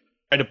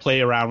try to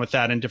play around with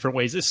that in different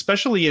ways,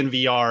 especially in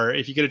VR.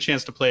 If you get a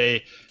chance to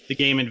play the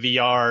game in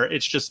VR,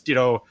 it's just,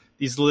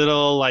 these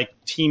little like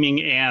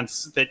teeming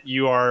ants that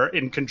you are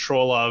in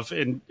control of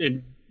and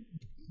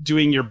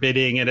doing your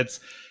bidding, and it's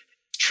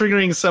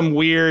triggering some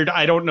weird,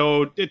 I don't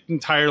know,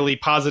 entirely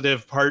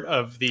positive part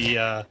of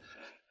the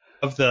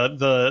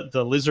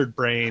lizard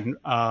brain.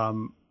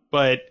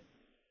 But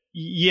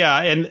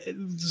yeah,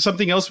 and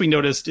something else we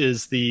noticed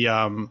is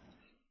the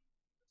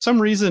some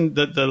reason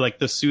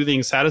the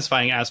soothing,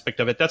 satisfying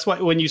aspect of it. That's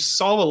why when you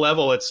solve a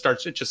level, it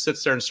just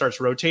sits there and starts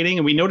rotating.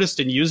 And we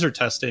noticed in user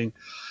testing,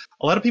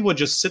 a lot of people would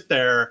just sit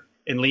there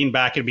and lean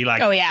back and be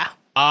like, "Oh yeah,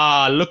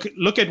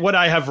 look at what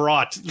I have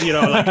wrought."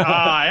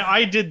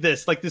 I did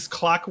this, like this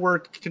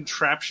clockwork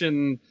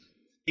contraption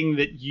thing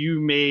that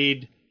you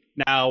made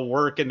now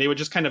work. And they would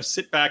just kind of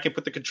sit back and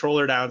put the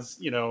controller down,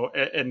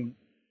 and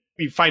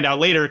we find out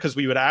later because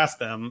we would ask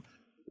them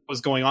what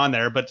was going on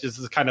there. But this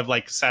is kind of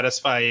like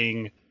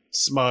satisfying,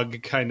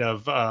 smug kind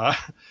of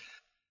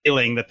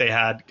feeling that they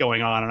had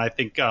going on, and I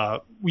think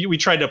we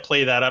tried to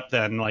play that up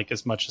then, like,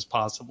 as much as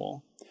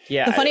possible.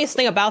 Yeah. The funniest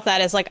thing about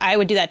that is, like, I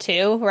would do that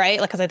too, right?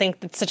 Like, because I think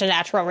it's such a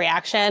natural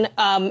reaction.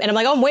 And I'm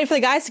like, oh, I'm waiting for the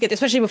guys to get there,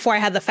 especially before I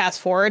had the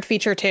fast forward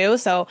feature too.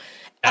 So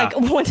Like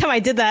one time I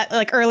did that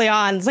like early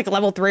on, it's like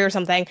level 3 or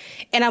something,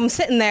 and I'm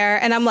sitting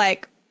there and I'm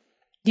like,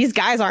 these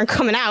guys aren't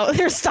coming out.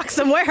 They're stuck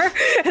somewhere.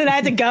 And I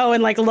had to go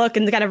and like look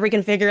and kind of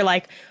reconfigure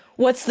like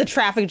what's the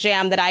traffic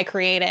jam that I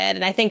created.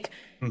 And I think,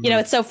 you know,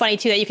 it's so funny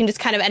too that you can just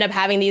kind of end up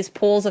having these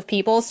pools of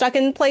people stuck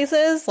in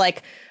places.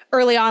 Like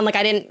early on, like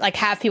I didn't like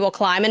have people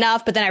climb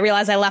enough, but then I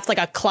realized I left like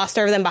a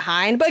cluster of them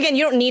behind. But again,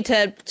 you don't need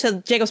to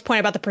Jacob's point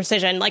about the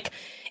precision, like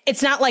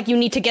it's not like you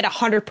need to get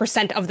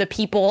 100% of the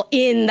people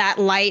in that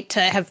light to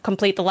have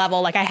complete the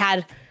level. Like I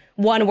had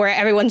one where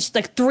everyone's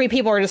like 3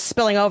 people were just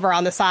spilling over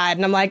on the side.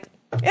 And I'm like,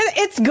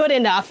 it's good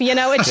enough, you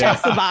know. It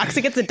checks the box.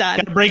 It gets it done.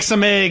 Gotta break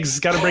some eggs.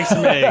 Gotta break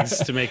some eggs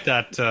to make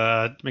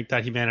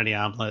that humanity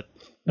omelet.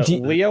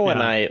 Leo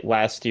and I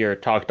last year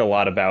talked a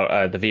lot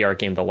about the VR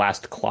game, The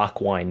Last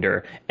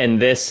Clockwinder, and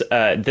this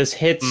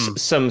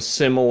hits some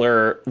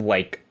similar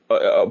like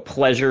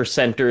pleasure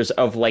centers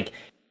of like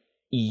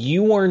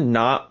you are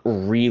not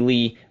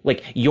really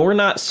like you're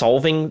not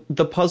solving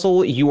the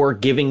puzzle, you are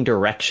giving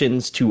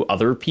directions to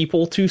other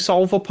people to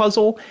solve a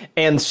puzzle.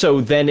 And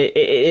so then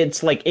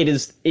it's like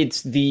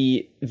it's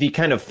the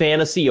kind of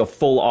fantasy of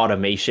full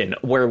automation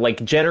where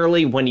like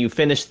generally when you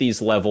finish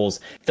these levels,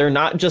 they're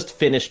not just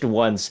finished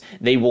once,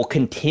 they will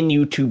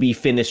continue to be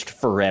finished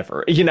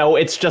forever. You know,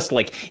 it's just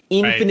like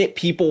infinite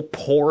people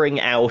pouring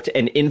out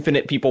and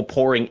infinite people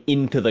pouring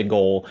into the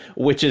goal,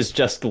 which is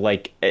just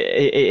like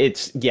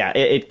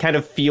it kind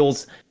of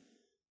feels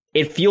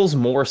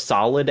more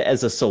solid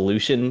as a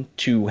solution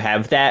to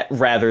have that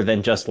rather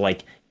than just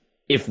like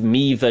if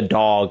me the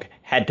dog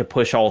had to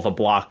push all the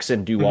blocks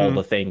and do all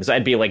the things,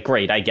 I'd be like,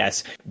 great, I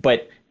guess.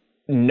 But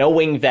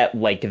knowing that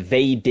like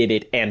they did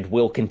it and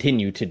will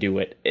continue to do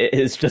it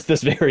is just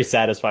this very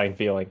satisfying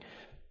feeling.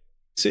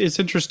 It's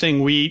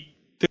interesting.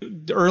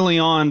 Early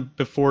on,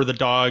 before the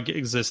dog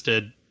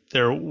existed,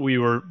 we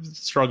were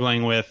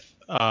struggling with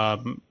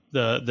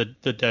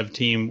the dev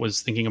team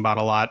was thinking about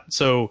a lot.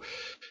 So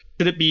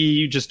should it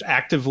be just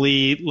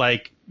actively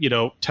like, you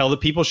know, tell the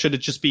people? Should it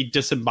just be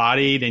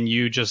disembodied and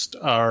you just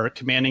are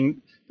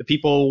commanding the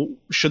people?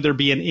 Should there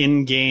be an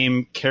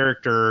in-game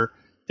character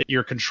that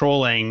you're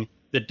controlling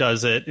that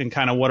does it? And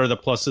kind of what are the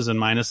pluses and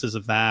minuses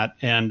of that?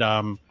 And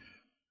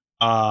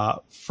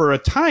for a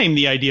time,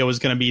 the idea was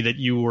going to be that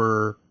you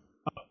were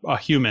a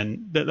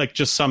human, that like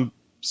just some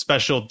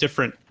special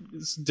different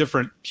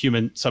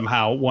human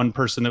somehow, one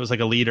person that was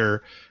like a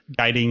leader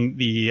guiding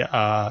the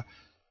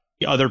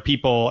other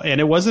people. And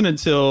it wasn't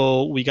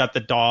until we got the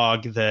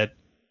dog that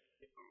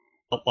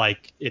felt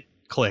like it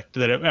clicked,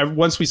 that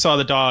once we saw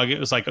the dog,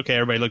 it was like, okay,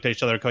 everybody looked at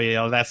each other, okay,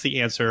 yeah, that's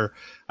the answer.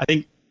 I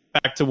think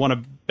back to one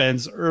of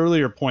Ben's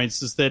earlier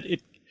points is that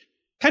it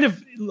kind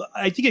of,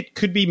 I think it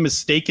could be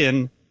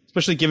mistaken,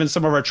 especially given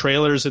some of our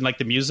trailers and like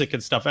the music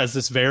and stuff, as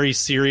this very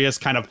serious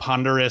kind of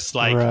ponderous,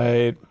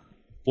 like,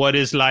 what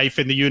is life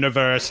in the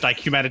universe, like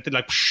humanity,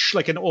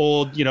 like an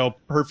old, you know,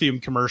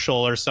 perfume commercial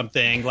or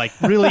something, like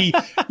really,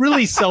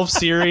 really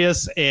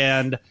self-serious.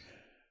 And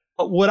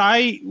what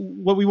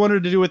we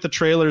wanted to do with the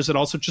trailers, and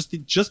also just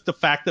the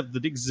fact that the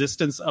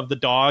existence of the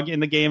dog in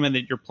the game and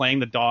that you're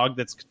playing the dog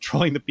that's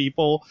controlling the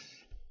people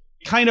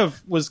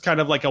was kind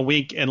of like a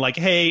wink and like,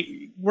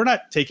 hey, we're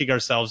not taking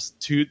ourselves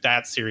too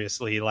that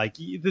seriously. Like,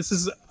 this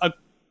is a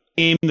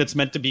game that's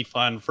meant to be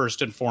fun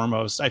first and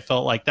foremost. I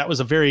felt like that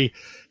was a very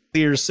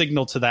clear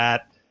signal to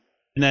that.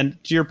 And then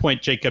to your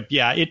point, Jacob,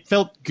 yeah, it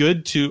felt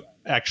good to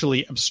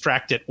actually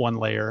abstract it one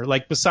layer.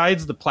 Like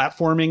besides the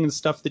platforming and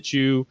stuff that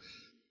you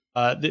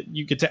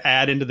get to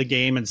add into the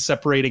game and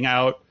separating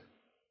out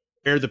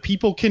where the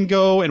people can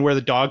go and where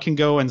the dog can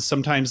go, and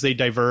sometimes they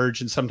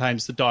diverge and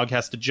sometimes the dog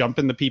has to jump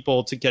in the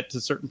people to get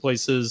to certain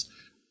places.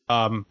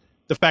 The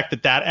fact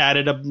that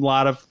added a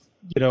lot of,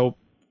 you know,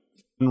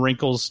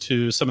 wrinkles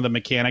to some of the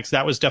mechanics,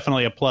 that was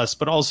definitely a plus.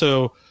 But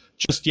also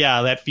just,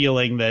 yeah, that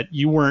feeling that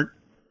you weren't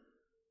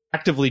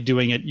actively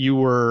doing it, you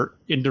were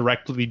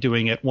indirectly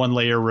doing it one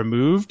layer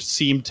removed,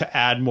 seemed to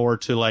add more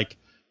to like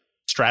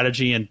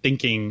strategy and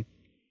thinking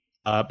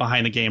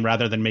behind the game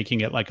rather than making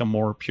it like a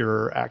more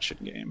pure action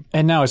game.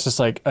 And now it's just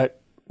like a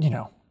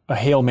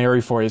Hail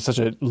Mary for you. It's such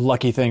a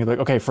lucky thing. Like,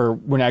 okay, for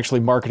when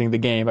actually marketing the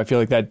game, I feel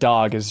like that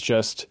dog is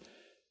just,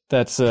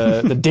 that's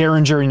the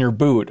derringer in your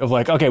boot of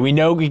like, okay, we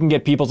know we can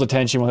get people's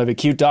attention. We'll have a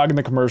cute dog in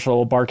the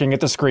commercial barking at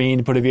the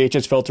screen, put a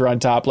VHS filter on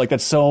top. Like,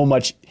 that's so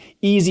much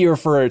easier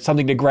for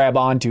something to grab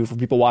onto for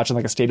people watching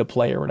like a state of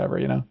play or whatever,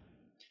 you know?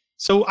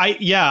 So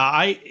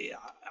I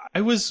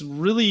was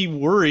really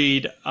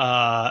worried.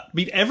 I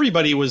mean,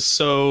 everybody was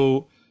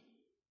so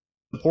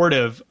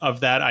supportive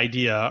of that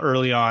idea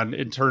early on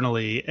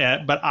internally,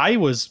 but I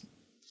was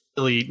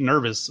really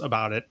nervous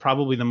about it,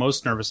 probably the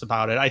most nervous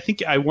about it. I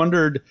think I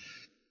wondered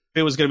if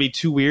it was going to be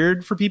too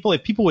weird for people,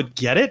 if people would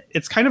get it.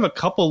 It's kind of a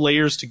couple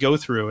layers to go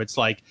through. It's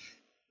like,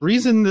 the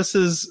reason this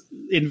is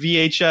in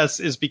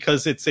VHS is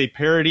because it's a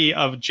parody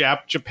of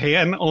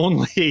Japan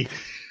only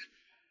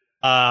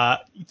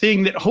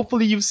thing that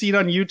hopefully you've seen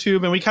on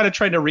YouTube, and we kind of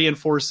tried to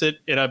reinforce it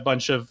in a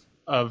bunch of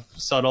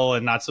subtle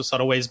and not so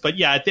subtle ways. But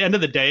yeah, at the end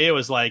of the day, it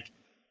was like,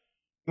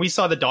 we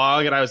saw the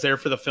dog, and I was there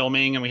for the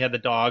filming, and we had the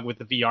dog with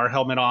the VR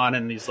helmet on,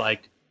 and these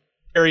like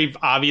very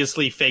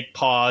obviously fake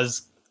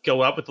paws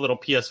go up with the little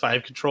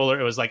PS5 controller.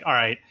 It was like, all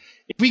right,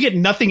 if we get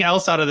nothing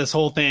else out of this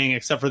whole thing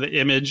except for the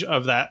image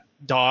of that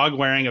dog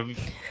wearing a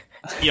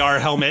VR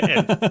helmet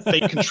and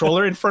fake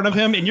controller in front of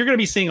him, and you're going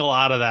to be seeing a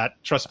lot of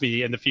that, trust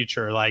me, in the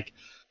future. Like,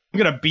 I'm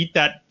going to beat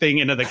that thing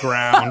into the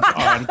ground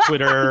on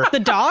Twitter. The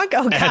dog?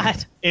 Oh,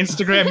 God.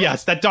 Instagram,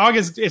 yes. That dog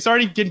it's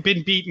already been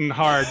beaten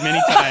hard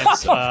many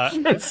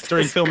times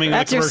during filming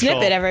That's the your commercial.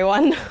 snippet,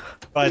 everyone.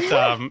 But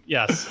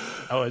yes,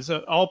 it's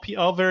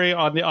all very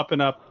on the up and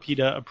up,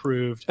 PETA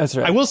approved. That's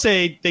right. I will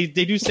say they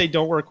do say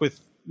don't work with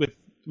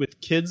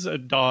kids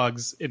and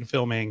dogs in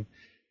filming.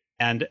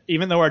 And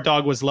even though our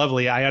dog was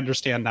lovely, I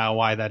understand now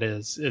why that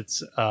is.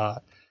 It's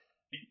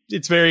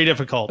very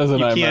difficult.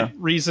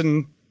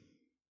 You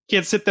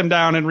can't sit them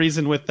down and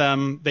reason with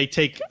them. They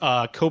take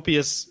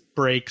copious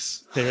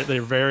breaks.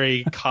 They're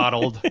very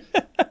coddled.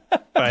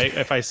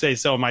 If I say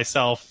so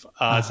myself,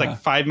 it's like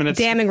 5 minutes.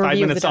 Damning 5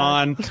 review of minutes the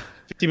dog. on,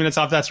 50 minutes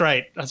off. That's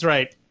right.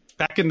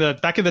 Back in the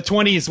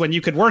 20s when you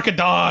could work a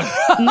dog.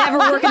 Never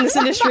work in this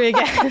industry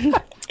again.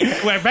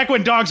 Back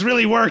when dogs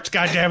really worked.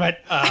 God damn it.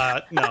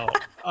 No.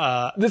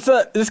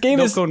 This game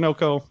is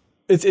Noko.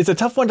 It's a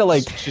tough one to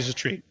like. She's a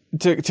treat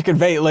to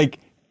convey. Like,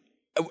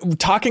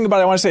 talking about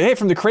it, I want to say, hey,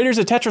 from the creators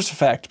of Tetris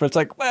Effect, but it's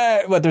like,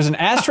 what? There's an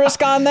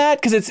asterisk on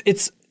that because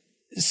it's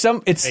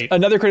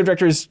another creative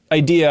director's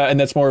idea, and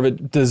that's more of a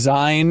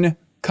design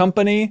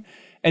company.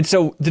 And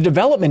so the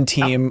development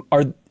team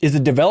is the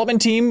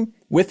development team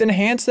with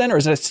Enhance then, or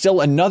is it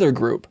still another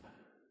group?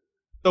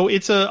 So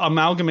it's a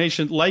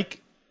amalgamation,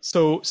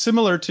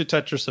 similar to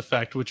Tetris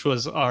Effect, which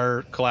was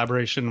our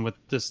collaboration with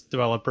this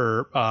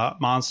developer,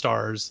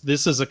 Monstars.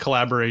 This is a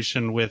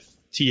collaboration with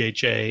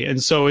THA,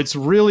 and so it's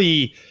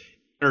really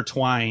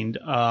intertwined.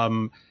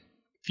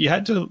 If you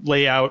had to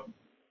lay out,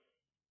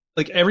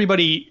 like,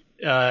 everybody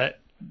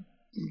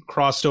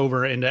crossed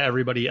over into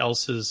everybody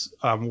else's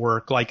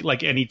work,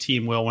 like any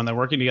team will when they're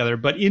working together.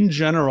 But in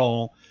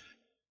general,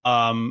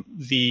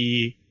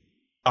 the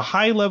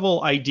high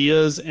level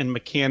ideas and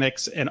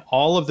mechanics and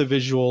all of the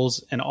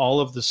visuals and all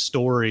of the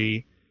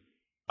story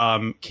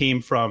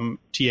came from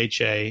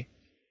THA,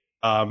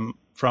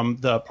 from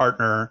the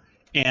partner,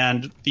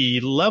 and the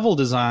level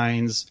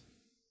designs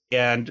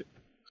and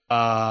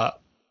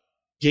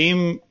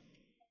game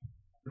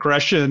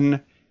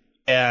progression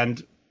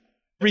and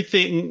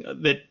everything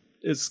that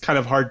is kind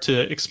of hard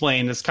to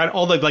explain. It's kind of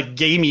all the like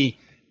gamey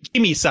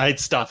side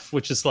stuff,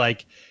 which is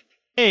like,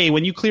 hey,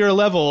 when you clear a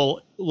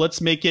level,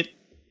 let's make it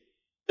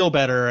feel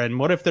better. And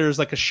what if there's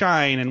like a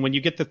shine? And when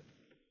you get the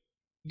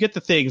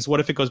things, what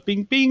if it goes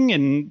bing bing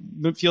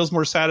and it feels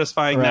more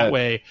satisfying that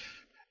way?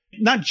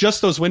 Not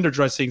just those window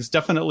dressings,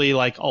 definitely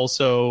like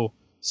also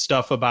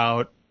stuff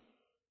about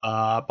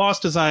boss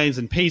designs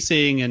and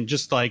pacing and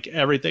just like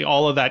everything.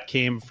 All of that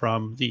came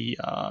from the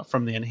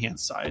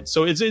Enhanced side.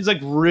 So it's like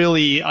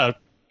really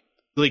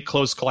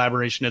close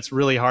collaboration. It's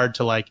really hard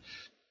to like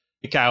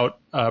pick out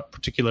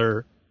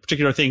particular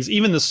things.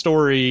 Even the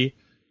story,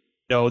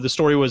 the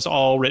story was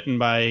all written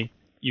by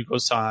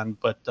Yugo-san,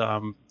 but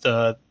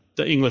the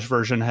English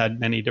version had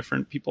many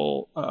different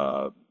people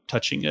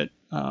touching it.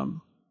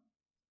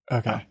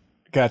 Okay.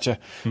 Gotcha.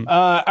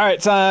 All right,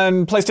 it's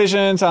on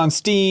PlayStation, it's on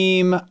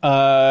Steam,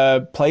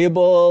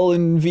 playable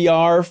in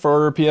VR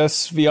for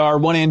PSVR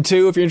 1 and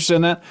 2 if you're interested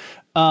in that.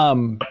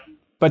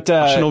 But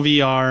optional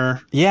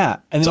VR. Yeah.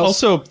 And it's then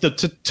also the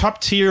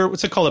top tier,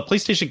 what's it called? A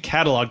PlayStation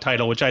catalog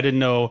title, which I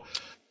didn't know.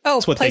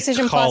 Oh, what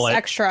PlayStation Plus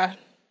Extra.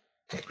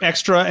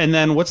 Extra, and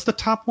then what's the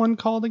top one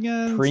called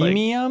again?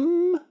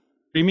 Premium?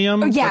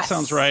 Premium? Oh, yes. That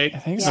sounds right. I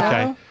think so.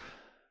 Okay.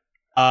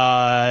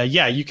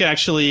 Yeah, you can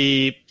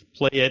actually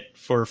play it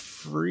for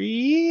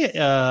free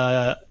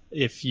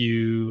if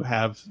you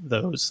have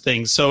those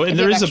things. So and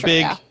there's a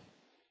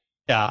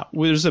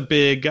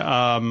big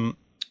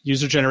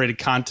user generated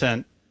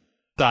content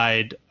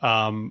side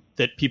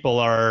that people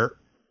are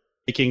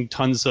making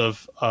tons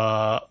of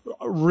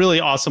really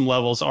awesome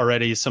levels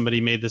already.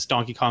 Somebody made this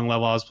Donkey Kong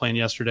level I was playing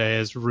yesterday.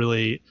 Is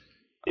really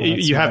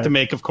you have to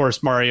make, of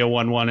course, Mario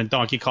 1-1 and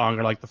Donkey Kong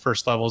are like the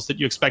first levels that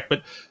you expect,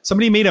 but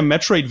somebody made a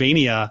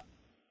Metroidvania.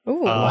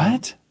 Ooh,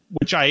 what?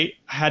 Which I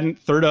hadn't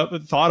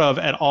thought of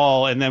at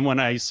all, and then when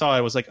I saw it,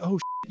 I was like, "Oh,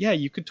 yeah,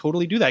 you could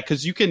totally do that,"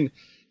 because you can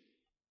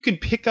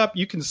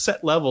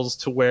set levels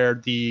to where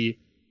the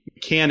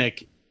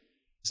mechanic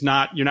is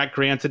not, you're not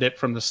granted it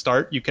from the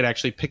start. You can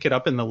actually pick it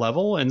up in the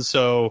level, and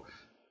so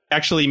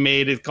actually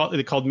made it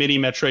called Mini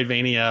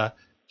Metroidvania.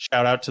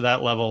 Shout out to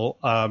that level.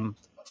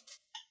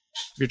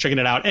 If you're checking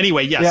it out,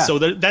 anyway, yes. Yeah. So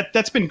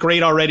that's been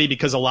great already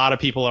because a lot of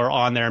people are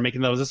on there making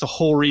those. That's the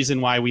whole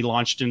reason why we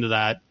launched into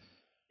that.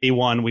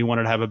 A1, we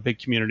wanted to have a big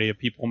community of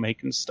people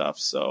making stuff.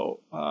 So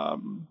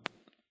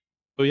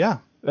yeah,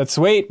 that's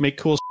sweet. Make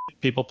cool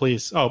people,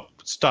 please. Oh,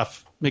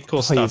 stuff. Make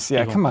cool stuff. Yeah,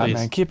 people, come on, please.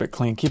 Man. Keep it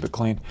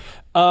clean.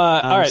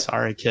 All right.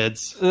 Sorry,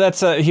 kids. That's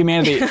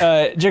humanity.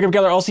 Jacob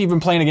Geller, also you've been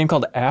playing a game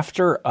called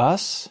After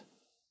Us.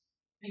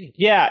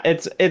 Yeah,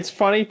 it's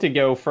funny to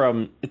go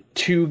from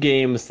two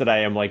games that I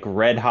am like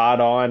red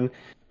hot on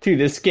to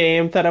this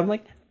game that I'm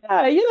like,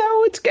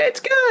 it's good,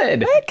 it's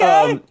good.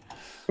 Okay.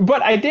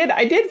 But I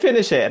did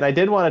finish it, and I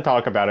did want to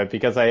talk about it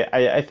because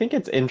I think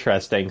it's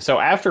interesting. So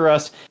After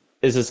Us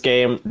is this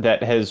game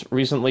that has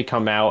recently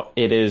come out.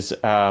 It is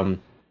who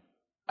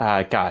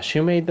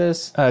made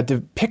this?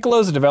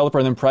 Piccolo's a developer,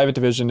 and then Private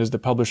Division is the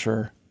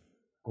publisher.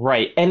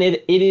 Right, and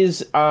it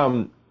is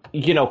kind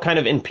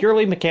of in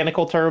purely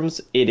mechanical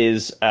terms, it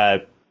is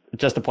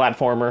just a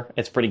platformer.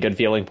 It's a pretty good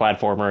feeling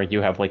platformer.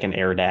 You have like an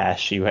air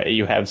dash,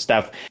 you have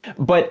stuff,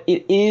 but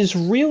it is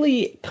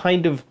really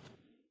kind of,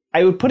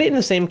 I would put it in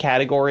the same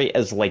category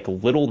as like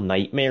Little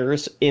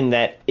Nightmares, in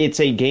that it's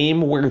a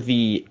game where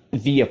the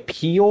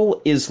appeal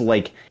is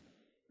like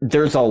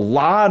there's a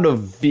lot of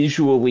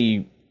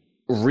visually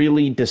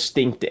really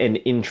distinct and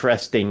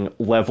interesting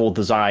level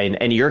design,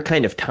 and you're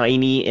kind of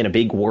tiny in a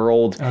big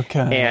world.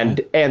 Okay.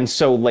 And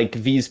so like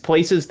these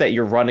places that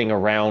you're running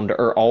around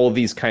are all of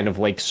these kind of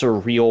like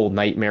surreal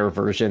nightmare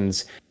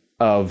versions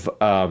of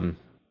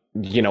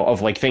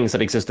of like things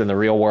that exist in the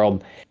real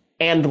world.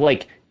 And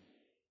like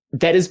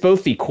that is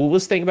both the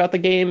coolest thing about the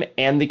game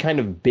and the kind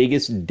of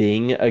biggest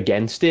ding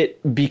against it,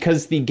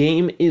 because the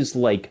game is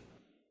like,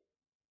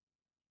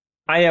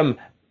 I am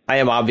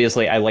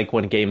obviously, I like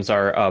when games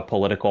are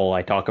political.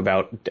 I talk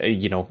about,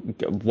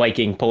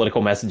 liking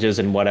political messages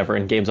and whatever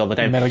in games all the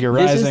time. Metal Gear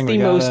This Rising, is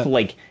the most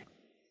like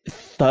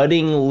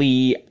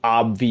thuddingly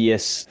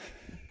obvious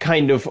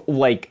kind of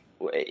like,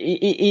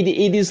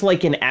 it is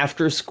like an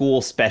after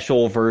school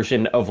special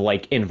version of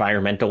like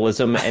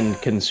environmentalism and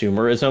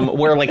consumerism,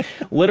 where like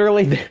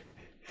literally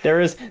there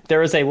is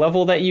a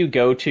level that you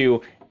go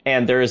to,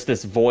 and there is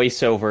this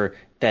voiceover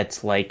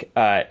that's like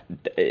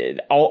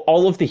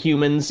all of the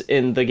humans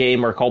in the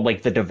game are called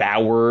like the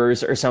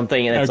Devourers or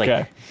something, and it's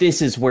like,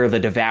 this is where the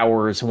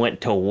Devourers went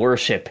to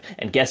worship,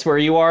 and guess where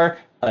you are?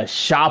 A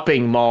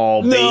shopping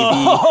mall, baby.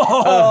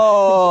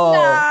 No.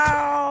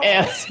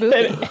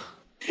 And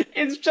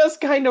it's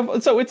just kind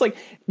of, so it's like,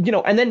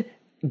 and then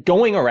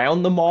going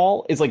around the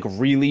mall is like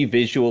really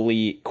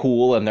visually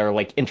cool, and there are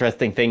like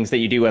interesting things that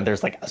you do, and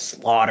there's like a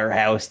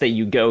slaughterhouse that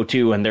you go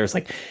to, and there's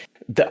like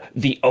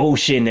the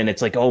ocean, and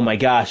it's like, oh my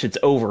gosh, it's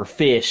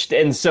overfished.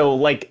 And so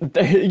like,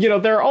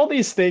 there are all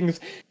these things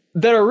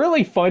that are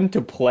really fun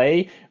to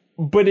play,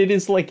 but it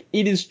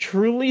is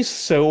truly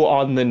so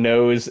on the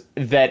nose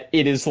that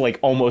it is like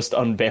almost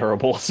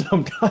unbearable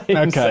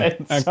sometimes. Okay.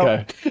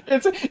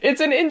 It's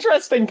an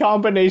interesting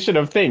combination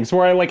of things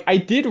where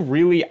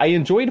I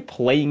enjoyed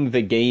playing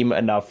the game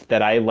enough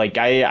that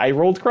I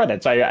rolled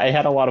credits. I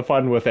had a lot of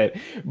fun with it,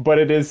 but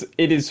it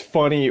is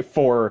funny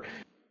for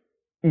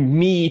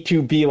me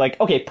to be like,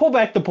 okay, pull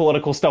back the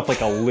political stuff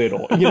like a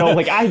little,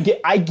 like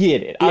I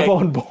get it. I'm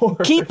on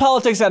board. Keep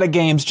politics out of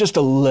games just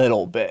a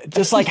little bit,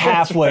 just like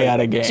halfway out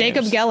of games.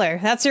 Jacob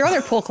Geller. That's your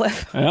other pull clip.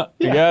 Yeah,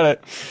 you got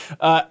it.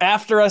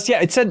 After Us,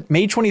 it said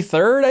May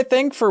 23rd, I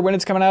think, for when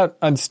it's coming out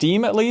on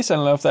Steam, at least. I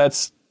don't know if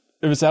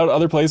it's out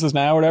other places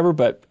now or whatever,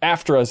 but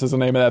After Us is the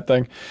name of that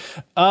thing.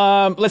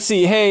 Let's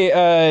see.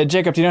 Hey,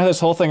 Jacob, do you know how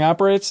this whole thing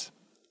operates?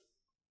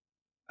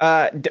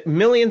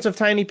 Millions of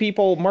tiny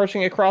people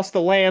marching across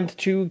the land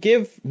to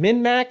give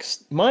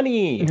min-max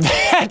money.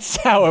 That's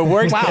how it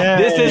works. Wow.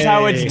 This is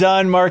how it's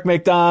done, Mark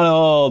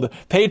MacDonald.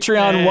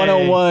 Patreon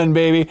 101,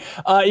 baby. You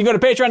can go to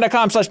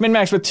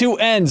patreon.com/minmax with 2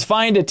 N's.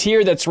 Find a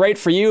tier that's right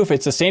for you. If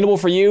it's sustainable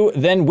for you,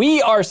 then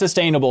we are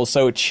sustainable.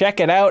 So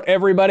check it out,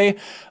 everybody.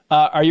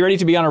 Are you ready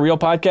to be on a real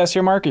podcast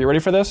here, Mark? Are you ready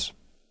for this?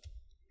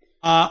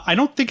 I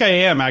don't think I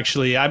am,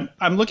 actually. I'm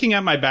looking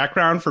at my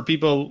background for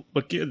people.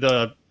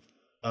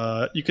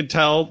 You can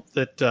tell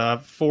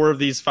that 4 of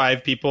these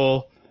 5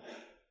 people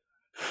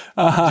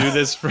do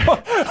this for.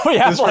 We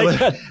have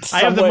I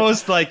have the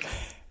most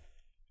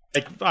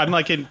I'm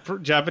like in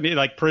Japanese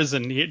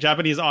prison,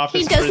 Japanese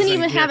office. He doesn't prison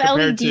even have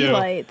LED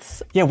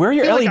lights. Yeah, where are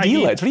your LED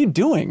lights? What are you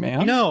doing,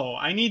 man? No,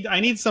 I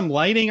need some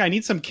lighting. I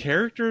need some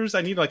characters.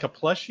 I need like a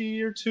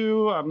plushie or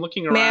 2. I'm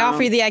looking around. May I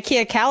offer you the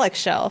IKEA Calyx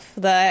shelf?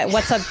 The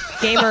What's Up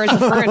Gamers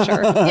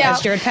Furniture,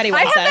 as Jared Petty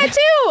once said. I have that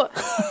too.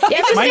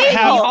 We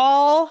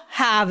all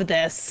have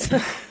this.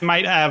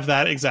 Might have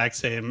that exact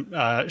same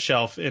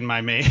shelf in my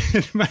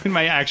in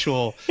my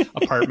actual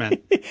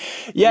apartment.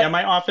 Yeah,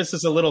 my office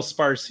is a little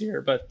sparse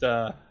here, but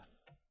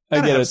I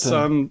get it.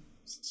 Some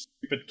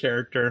stupid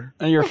character.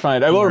 You're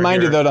fine. I will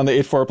remind you, though, on the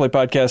 8-4 Play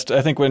podcast,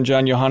 I think when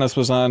John Johannes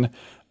was on,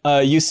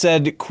 you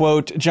said,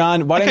 quote,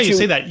 John, why don't you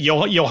say that?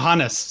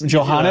 Johannes.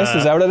 Johannes,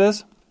 is that what it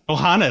is?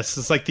 Johannes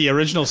is like the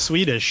original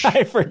Swedish.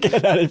 I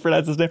forget how to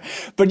pronounce his name.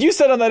 But you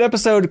said on that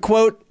episode,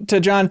 quote, to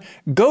John,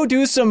 go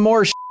do some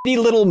more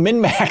shitty little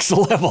min-max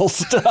level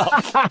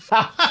stuff.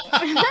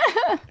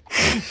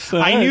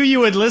 I knew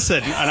you would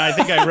listen, and I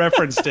think I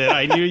referenced it.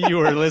 I knew you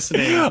were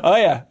listening. Oh,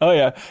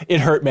 yeah. It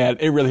hurt, man.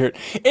 It really hurt.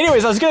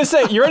 Anyways, I was going to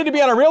say, you ready to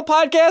be on a real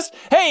podcast?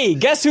 Hey,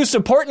 guess who's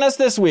supporting us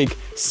this week?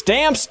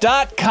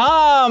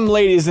 Stamps.com,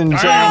 ladies and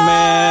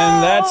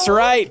gentlemen. That's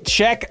right.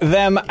 Check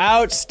them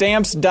out.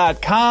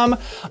 Stamps.com.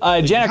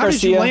 Janet How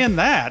Garcia. did you land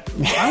that?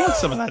 I want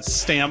some of that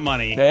stamp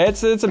money.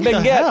 It's a big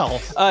the get.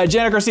 hell?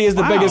 Janet Garcia is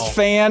the biggest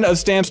fan of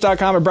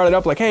Stamps.com. I brought it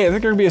up like, hey, I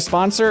think they're going to be a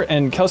sponsor.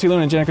 And Kelsey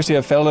Loon and Janet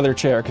Garcia fell out of their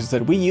chair because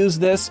said, we use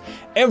this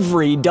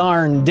every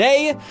darn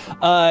day.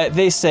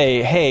 They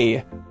say,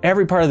 hey,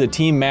 every part of the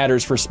team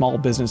matters for small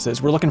businesses.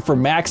 We're looking for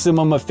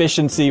maximum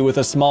efficiency with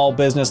a small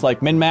business like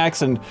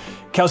MinMax and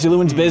Kelsey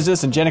Lewin's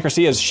business, and Janet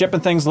Garcia is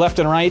shipping things left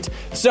and right.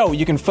 So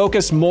you can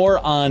focus more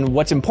on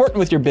what's important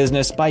with your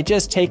business by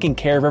just taking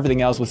care of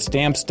everything else with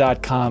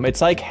Stamps.com. It's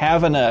like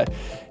having a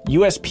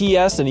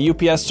USPS and a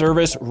UPS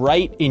service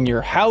right in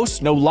your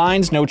house. No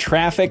lines, no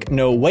traffic,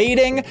 no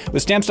waiting.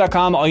 With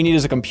Stamps.com, all you need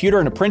is a computer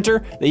and a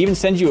printer. They even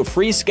send you a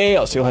free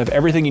scale, so you'll have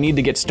everything you need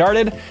to get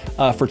started.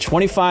 For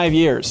 25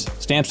 years,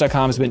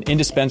 Stamps.com has been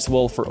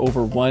indispensable for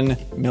over 1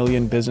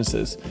 million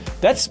businesses.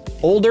 That's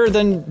older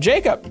than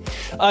Jacob.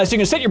 So you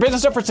can set your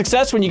business up for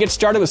success when you get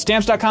started with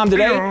Stamps.com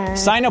today.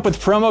 Sign up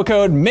with promo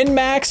code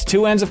MINMAX,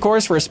 2 N's, of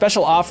course, for a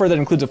special offer that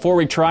includes a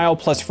 4-week trial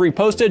plus free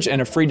postage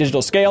and a free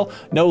digital scale.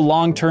 No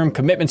long-term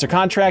commitments or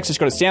contracts. Just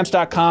go to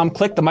Stamps.com,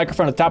 click the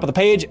microphone at the top of the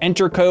page,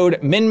 enter code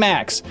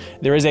MINMAX.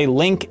 There is a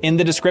link in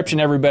the description,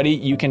 everybody.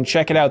 You can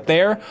check it out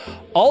there.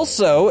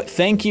 Also,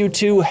 thank you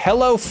to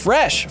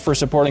HelloFresh for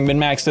supporting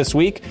MINMAX this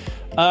week.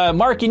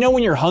 Mark, you know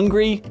when you're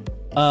hungry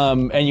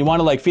and you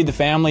want to feed the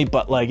family,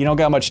 but you don't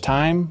got much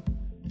time?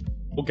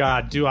 Oh,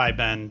 God, do I,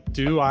 Ben?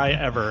 Do I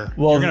ever?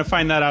 Well, you're going to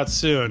find that out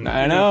soon.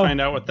 I know. You're going to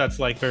find out what that's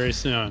like very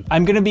soon.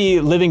 I'm going to be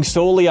living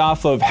solely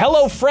off of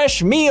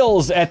HelloFresh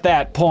meals at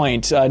that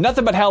point.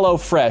 Nothing but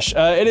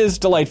HelloFresh. It is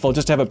delightful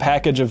just to have a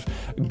package of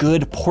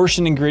good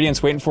portion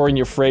ingredients waiting for you in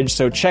your fridge.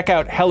 So check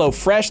out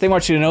HelloFresh. They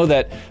want you to know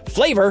that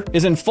flavor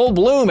is in full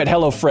bloom at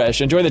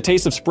HelloFresh. Enjoy the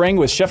taste of spring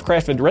with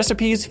chef-crafted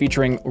recipes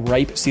featuring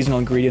ripe seasonal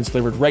ingredients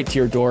delivered right to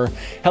your door.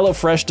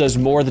 HelloFresh does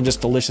more than just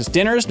delicious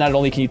dinners. Not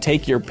only can you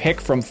take your pick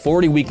from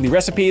 40 weekly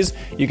recipes,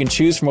 you can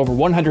choose from over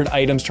 100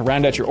 items to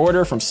round out your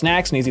order, from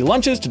snacks and easy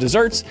lunches to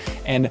desserts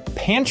and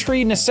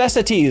pantry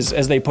necessities,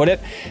 as they put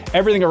it.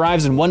 Everything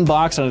arrives in one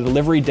box on a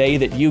delivery day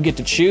that you get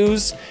to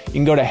choose. You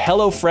can go to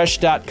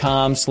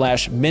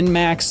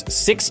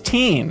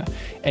HelloFresh.com/MinMax16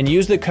 and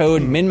use the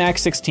code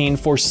MinMax16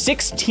 for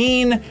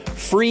 16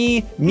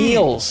 free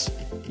meals.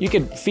 You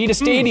could feed a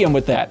stadium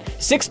with that.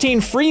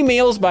 16 free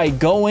meals by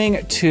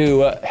going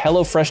to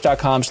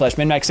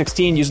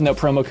HelloFresh.com/MinMax16 using the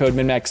promo code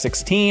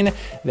MinMax16.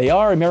 They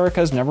are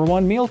America's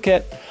 #1 meal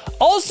kit.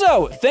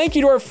 Also, thank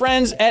you to our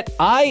friends at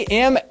I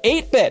Am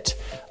 8-Bit.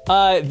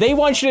 They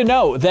want you to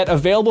know that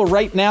available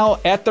right now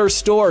at their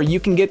store, you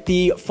can get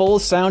the full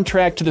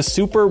soundtrack to the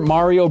Super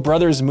Mario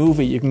Brothers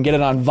movie. You can get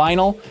it on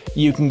vinyl,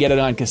 you can get it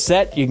on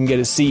cassette, you can get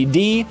a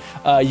CD,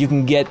 you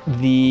can get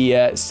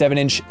the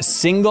 7-inch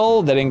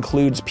single that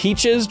includes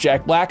Peaches,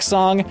 Jack Black's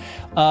song.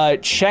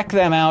 Check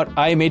them out.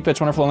 I Am 8-Bit's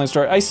wonderful online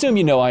store. I assume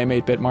you know I Am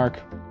 8-Bit, Mark.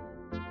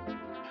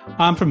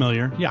 I'm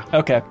familiar. Yeah.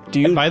 Okay. Do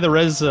you buy the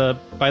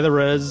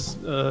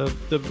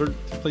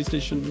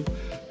PlayStation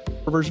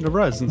version of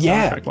Res and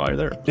soundtrack while you're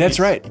there. That's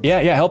right. Yeah.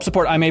 Help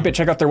support I'm 8-Bit.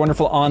 Check out their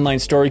wonderful online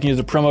store. You can use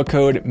the promo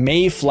code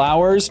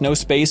Mayflowers, no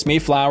space,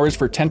 Mayflowers,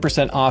 for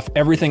 10% off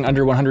everything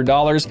under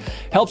 $100.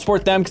 Help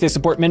support them because they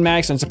support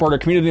MinMax and support our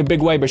community in a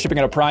big way by shipping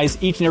out a prize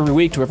each and every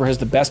week to whoever has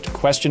the best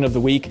question of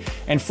the week.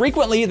 And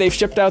frequently, they've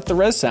shipped out the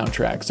Res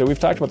soundtrack. So we've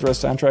talked about the Res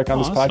soundtrack on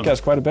this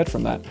podcast quite a bit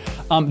from that.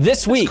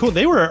 This week. Cool.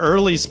 They were an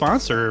early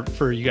sponsor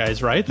for you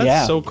guys, right?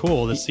 That's so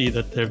cool to see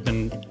that they've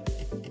been...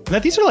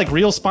 That these are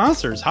real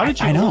sponsors. How did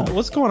you? I know.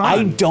 What's going on?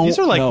 I don't these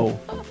are know.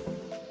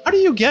 How do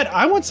you get?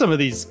 I want some of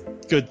these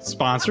good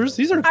sponsors.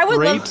 These are I would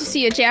great. love to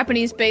see a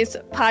Japanese-based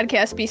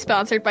podcast be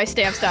sponsored by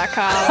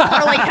Stamps.com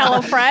or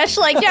HelloFresh.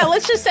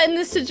 Let's just send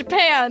this to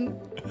Japan.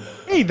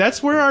 Hey,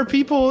 that's where our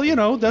people,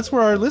 that's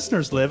where our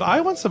listeners live. I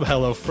want some of that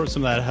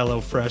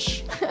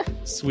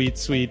HelloFresh,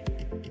 sweet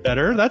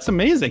better. That's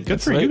amazing.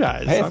 Good for you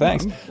guys. Hey,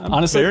 thanks. I'm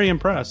honestly, very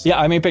impressed. Yeah,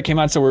 I Am 8-Bit came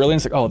out so early,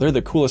 and it's they're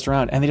the coolest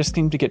around, and they just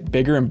seem to get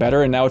bigger and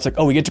better. And now it's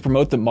we get to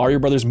promote the Mario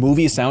Brothers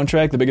movie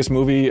soundtrack, the biggest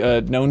movie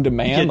known to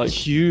man. They get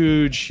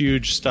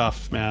huge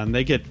stuff, man.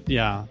 They get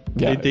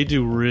They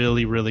do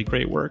really, really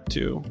great work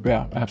too.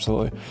 Yeah,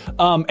 absolutely.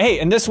 Hey,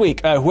 and this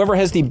week, whoever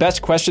has the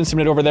best question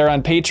submitted over there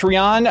on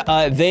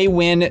Patreon, they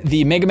win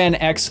the Mega Man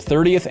X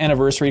 30th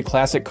Anniversary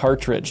Classic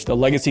Cartridge, the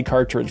Legacy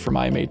cartridge from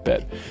I Am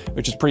 8-Bit,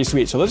 which is pretty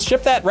sweet. So let's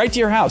ship that right to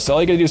your house. So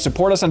all you gotta do is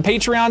support us on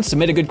Patreon,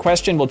 submit a good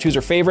question, we'll choose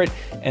our favorite,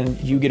 and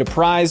you get a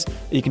prize.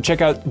 You can check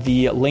out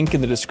the link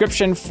in the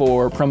description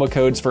for promo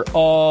codes for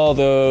all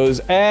those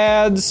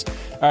ads.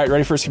 All right,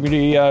 ready for some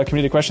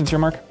community questions here,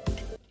 Mark?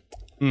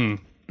 Am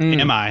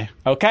I?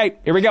 Okay,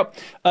 here we go.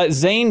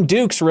 Zane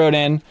Dukes wrote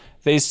in.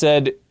 They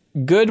said,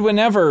 good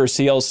whenever,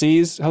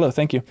 CLCs. Hello,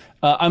 thank you.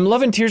 I'm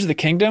loving Tears of the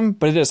Kingdom,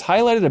 but it has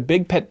highlighted a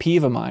big pet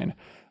peeve of mine.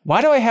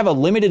 Why do I have a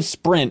limited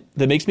sprint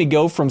that makes me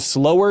go from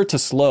slower to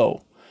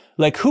slow?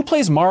 Like, who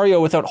plays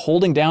Mario without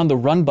holding down the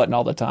run button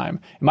all the time?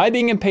 Am I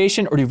being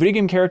impatient, or do video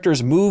game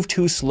characters move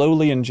too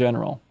slowly in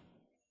general?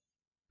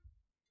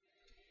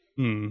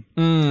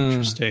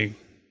 Interesting.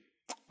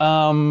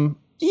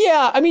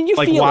 Yeah, I mean, you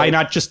like, feel why it.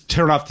 not just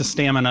turn off the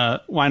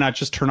stamina? Why not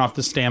just turn off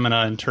the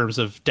stamina in terms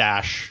of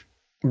dash?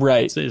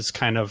 Right. Is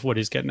kind of what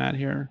he's getting at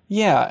here.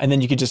 Yeah, and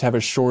then you could just have a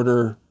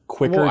shorter,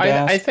 quicker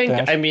dash. I think,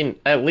 dash. I mean,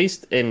 at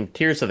least in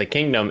Tears of the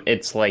Kingdom,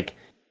 it's like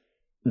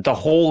the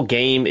whole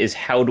game is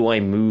how do I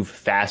move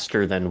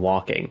faster than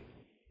walking?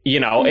 You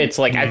know, it's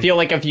like, I feel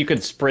like if you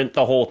could sprint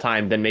the whole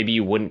time, then maybe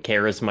you wouldn't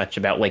care as much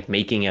about like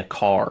making a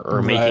car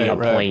or making a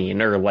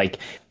plane or like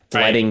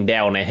sledding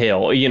down a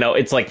hill. You know,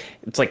 it's like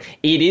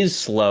it is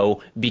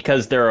slow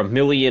because there are a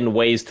million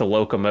ways to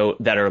locomote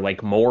that are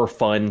like more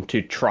fun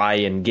to try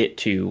and get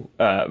to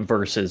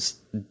versus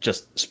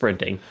just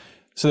sprinting.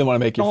 So they want to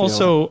make you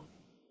also,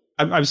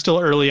 I'm still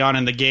early on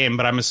in the game,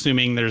 but I'm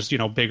assuming there's, you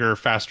know, bigger,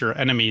 faster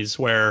enemies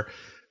where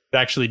it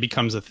actually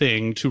becomes a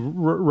thing to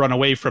run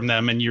away from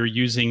them, and you're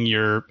using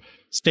your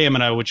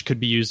stamina, which could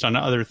be used on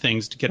other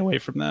things to get away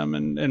from them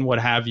and what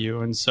have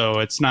you. And so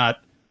it's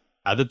not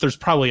that there's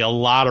probably a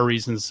lot of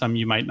reasons some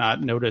you might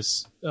not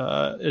notice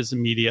as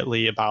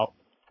immediately about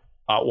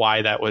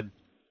why that would,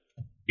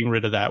 being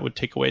rid of that would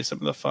take away some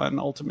of the fun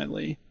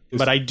ultimately.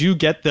 But I do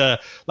get the,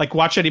 like,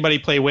 watch anybody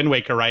play Wind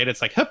Waker, right?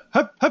 It's like, hup,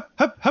 hup, hup,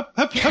 hup, hup,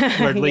 hup, hup,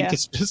 where Link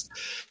is just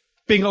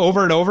being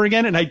over and over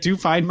again. And I do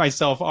find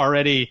myself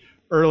already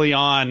early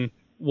on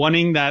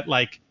wanting that,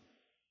 like,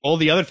 all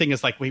the other thing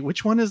is like, wait,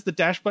 which one is the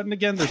dash button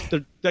again?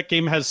 That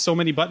game has so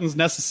many buttons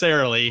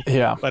necessarily.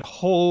 Yeah. But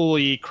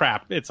holy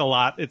crap, it's a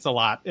lot. It's a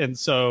lot. And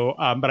so,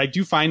 but I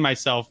do find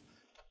myself,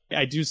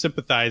 I do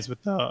sympathize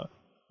with the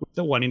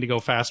wanting to go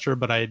faster,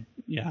 but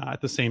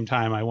at the same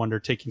time, I wonder,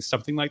 taking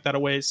something like that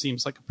away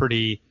seems like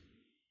it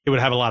would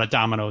have a lot of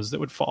dominoes that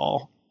would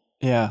fall.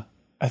 Yeah.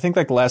 I think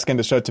like the last game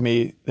that showed to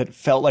me that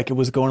felt like it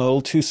was going a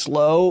little too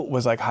slow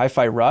was like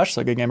Hi-Fi Rush,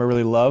 like a game I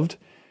really loved.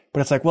 But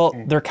it's like, well,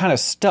 they're kind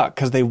of stuck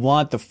because they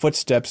want the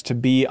footsteps to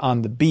be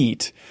on the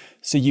beat.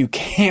 So you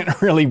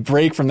can't really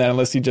break from that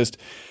unless you just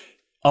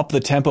up the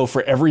tempo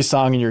for every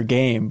song in your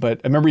game. But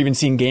I remember even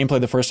seeing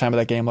gameplay the first time of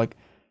that game, like,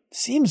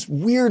 seems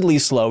weirdly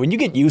slow, and you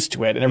get used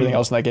to it, and everything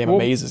else in that game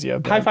amazes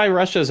you. Hi-Fi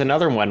Rush is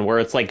another one where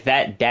it's like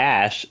that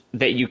dash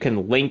that you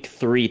can link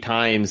 3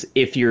 times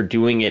if you're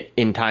doing it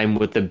in time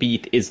with the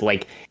beat is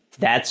like,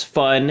 that's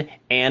fun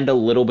and a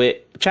little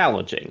bit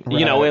challenging. Right,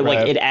 you know,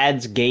 right. it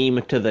adds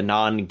game to the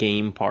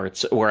non-game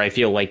parts where I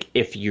feel like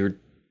if you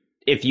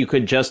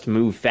could just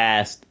move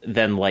fast,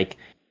 then like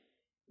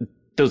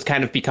those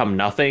kind of become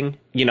nothing,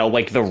 you know,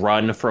 like the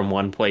run from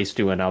one place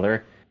to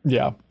another.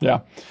 Yeah.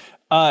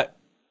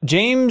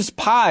 James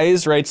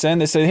Pies writes in,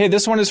 they say, hey,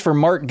 this one is for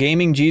Mark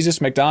Gaming Jesus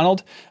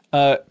MacDonald.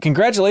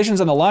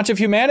 Congratulations on the launch of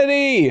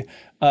humanity.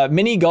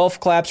 Mini golf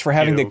claps for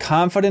having the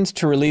confidence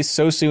to release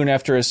so soon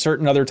after a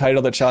certain other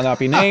title that shall not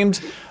be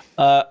named.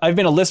 I've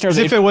been a listener as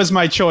if it was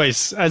my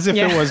choice. I've been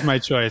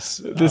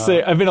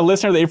a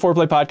listener of the A4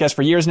 Play podcast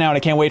for years now, and I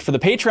can't wait for the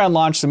Patreon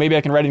launch, so maybe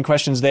I can write in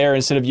questions there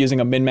instead of using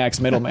a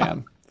min-max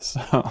middleman.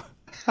 So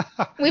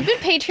we've been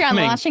Patreon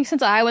launching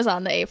since I was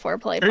on the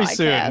A4 Play very podcast.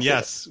 soon.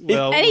 Yes,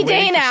 well, any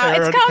day now.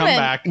 It's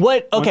coming.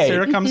 What? Okay. Once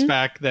Sarah comes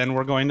back, then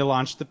we're going to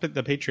launch the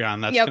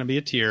Patreon. That's going to be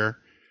a tier.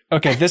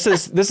 Okay, this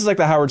is like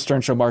the Howard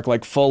Stern show, Mark.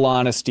 Like full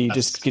honesty.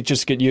 Just get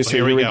used to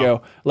it. Here we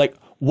go. Like,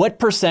 what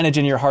percentage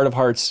in your heart of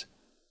hearts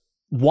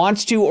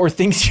wants to or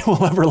thinks you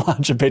will ever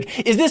launch a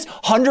Patreon? Is this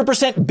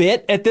 100%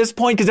 bit at this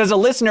point? Because as a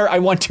listener, I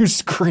want to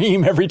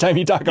scream every time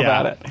you talk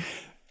about it.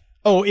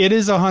 Oh, it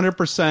is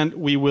 100%.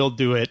 We will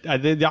do it.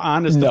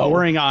 The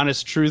boring,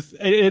 honest truth.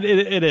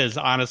 It is.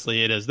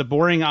 Honestly, it is. The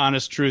boring,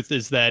 honest truth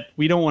is that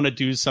we don't want to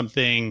do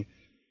something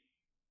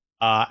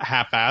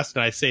half-assed.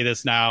 And I say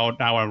this now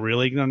I'm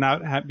really going to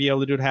not be able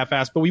to do it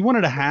half-assed. But we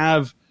wanted to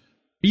have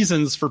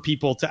reasons for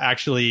people to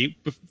actually,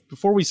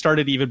 before we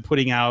started even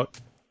putting out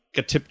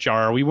a tip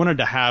jar, we wanted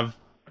to have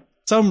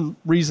some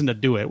reason to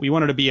do it. We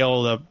wanted to be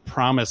able to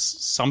promise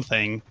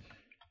something.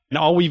 And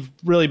all we've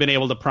really been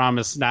able to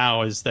promise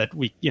now is that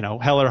we, you know,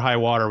 hell or high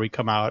water, we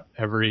come out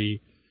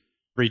every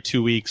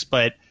 2 weeks.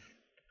 But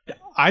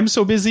I'm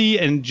so busy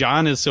and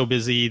John is so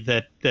busy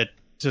that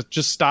to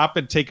just stop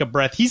and take a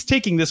breath. He's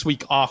taking this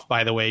week off,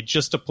 by the way,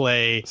 just to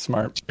play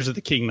Tears of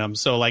the Kingdom.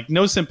 So like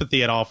no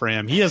sympathy at all for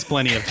him. He has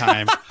plenty of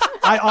time.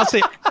 I'll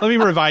say, let me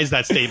revise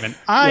that statement.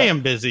 I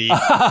am busy.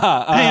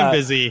 I am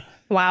busy.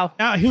 Wow.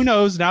 Now, who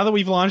knows? Now that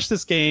we've launched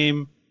this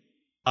game,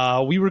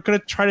 we were going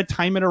to try to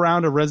time it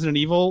around a Resident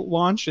Evil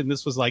launch, and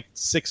this was like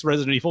 6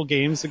 Resident Evil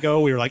games ago.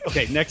 We were like,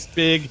 okay, next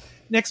big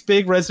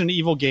Resident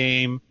Evil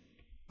game,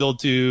 they'll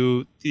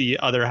do the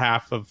other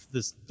half of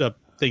the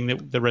thing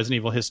that the Resident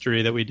Evil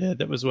history that we did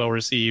that was well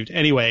received.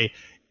 Anyway,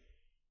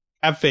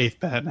 have faith,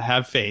 Ben.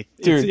 Have faith.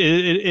 Dude.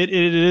 It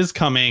is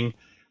coming.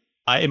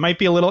 It might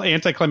be a little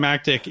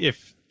anticlimactic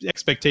if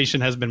expectation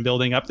has been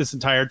building up this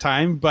entire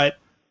time, but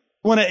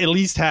I want to at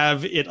least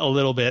have it a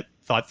little bit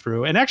thought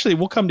through. And actually,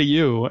 we'll come to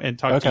you and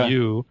talk to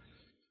you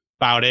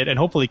about it, and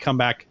hopefully come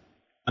back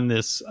on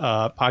this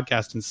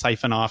podcast and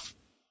siphon off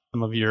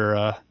some of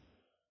your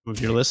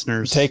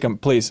listeners. Take them,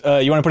 please.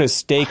 You want to put a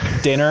steak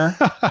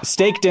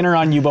dinner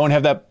on You Won't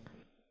Have That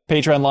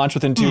Patreon launch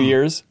within 2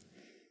 years?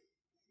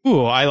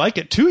 Ooh, I like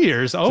it. 2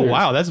 years. Oh, 2 years.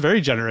 Wow, that's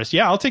very generous.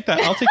 Yeah, I'll take that.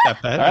 I'll take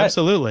that bet. All right.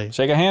 Absolutely.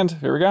 Shake a hand.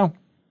 Here we go.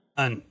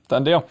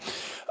 Done deal.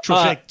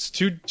 It's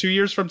 2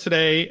 years from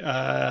today,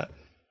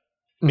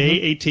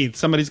 May 18th.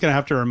 Somebody's going to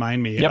have to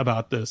remind me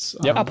about this.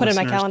 Yep. I'll put it in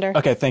my listeners. calendar.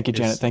 Okay, thank you,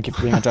 Janet. Thank you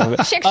for being on top of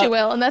it. She actually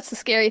will, and that's the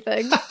scary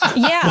thing.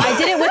 Yeah, I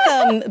did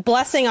it with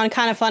Blessing on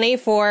Kind of Funny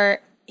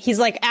for, he's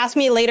like, ask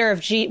me later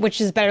if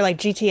which is better, like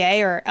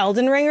GTA or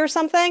Elden Ring or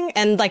something.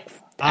 And like,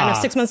 I don't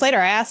know, 6 months later,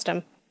 I asked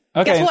him.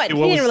 Okay. Guess what? He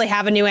didn't really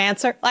have a new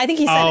answer. I think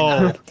he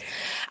said it.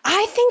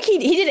 I think he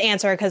did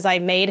answer because I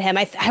made him.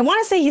 I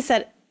want to say he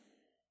said,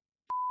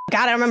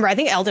 God, I don't remember. I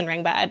think Elden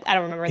Ring, but I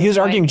don't remember. He was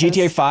arguing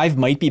GTA 5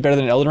 might be better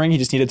than Elden Ring. He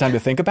just needed time to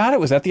think about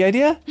it. Was that the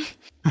idea?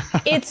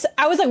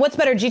 I was like, what's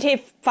better,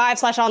 GTA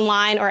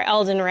 5/online or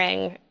Elden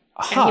Ring?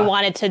 And he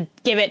wanted to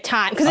give it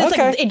time because it's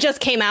like it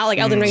just came out. Like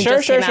Elden Ring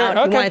just came out.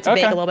 Okay, He wanted to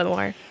bake a little bit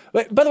more.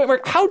 But, by the way,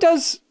 Mark, how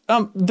does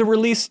the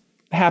release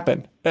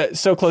happen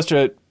so close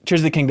to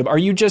Tears of the Kingdom? Are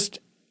you just,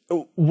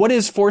 what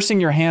is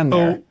forcing your hand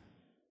there?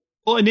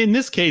 Well, and in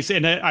this case,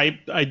 and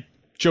I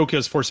joke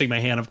as forcing my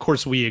hand. Of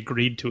course, we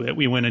agreed to it.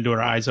 We went into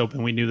our eyes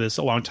open. We knew this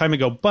a long time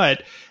ago.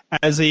 But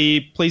as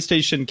a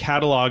PlayStation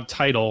catalog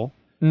title,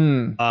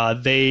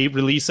 they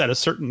release at a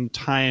certain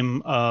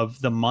time of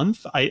the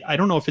month. I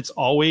don't know if it's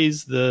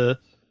always the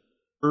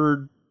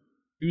third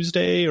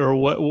Tuesday or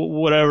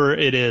whatever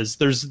it is.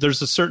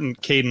 There's a certain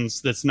cadence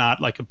that's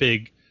not like a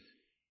big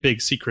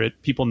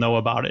secret. People know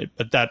about it,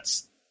 but that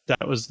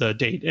was the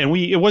date. And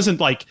it wasn't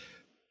like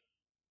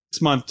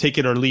this month, take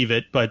it or leave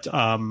it, but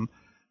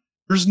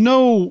there's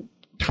no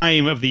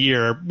time of the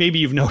year, maybe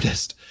you've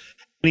noticed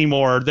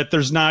anymore, that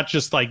there's not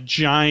just like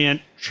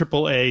giant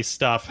AAA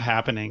stuff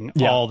happening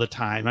all the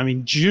time. I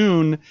mean,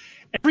 June,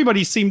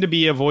 everybody seemed to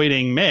be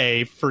avoiding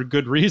May for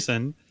good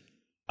reason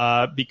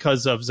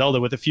because of Zelda,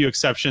 with a few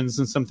exceptions,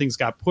 and some things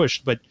got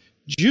pushed. But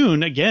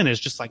June, again, is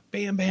just like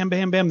bam, bam,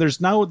 bam, bam.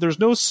 There's no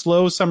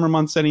slow summer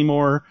months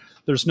anymore.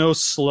 There's no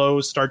slow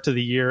start to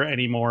the year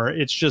anymore.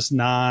 It's just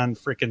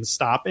non-freaking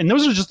stop. And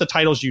those are just the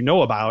titles you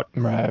know about.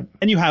 Right.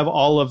 And you have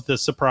all of the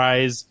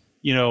surprise,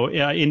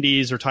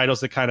 indies or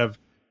titles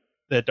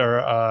that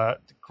are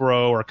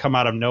grow or come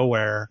out of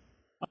nowhere.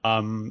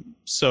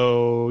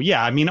 So,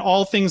 yeah, I mean,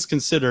 all things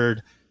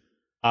considered,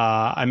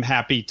 I'm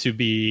happy to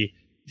be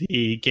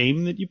the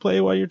game that you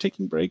play while you're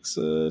taking breaks,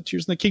 Tears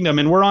in the Kingdom.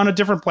 And we're on a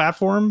different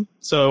platform.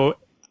 So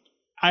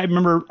I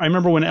remember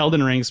when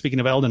Elden Ring, speaking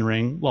of Elden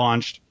Ring,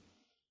 launched,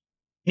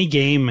 any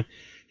game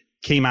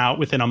came out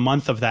within a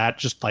month of that,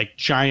 just like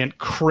giant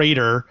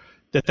crater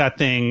that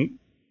thing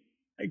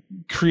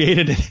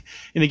created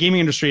in the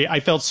gaming industry. I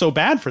felt so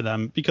bad for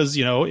them because,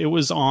 it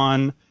was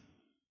on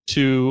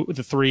to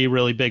the 3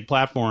 really big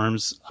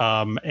platforms.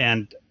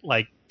 And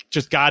like,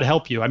 just God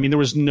help you. I mean, there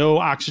was no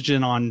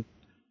oxygen on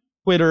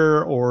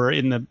Twitter or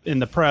in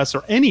the press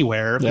or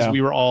anywhere because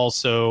we were all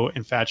so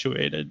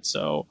infatuated.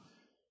 So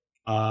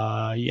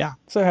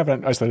so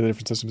having isolated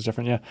different systems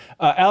different.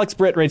 Alex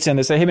Britt writes in,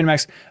 they say, hey man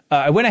Max,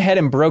 I went ahead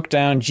and broke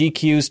down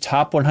GQ's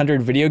top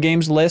 100 video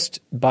games list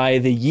by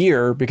the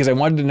year because I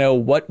wanted to know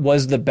what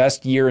was the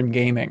best year in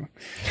gaming.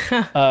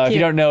 If you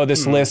don't know,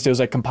 this list, it was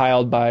like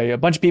compiled by a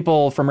bunch of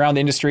people from around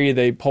the industry.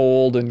 They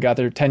polled and got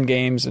their 10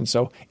 games, and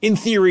so in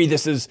theory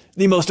this is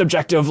the most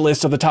objective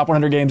list of the top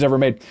 100 games ever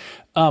made.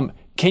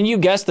 Can you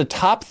guess the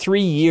top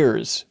 3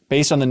 years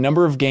based on the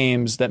number of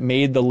games that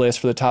made the list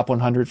for the top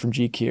 100 from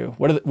GQ?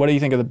 What do you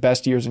think are the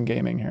best years in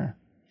gaming here?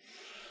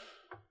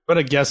 But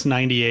I guess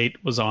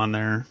 98 was on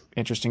there.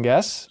 Interesting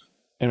guess.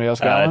 Anybody else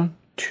got one?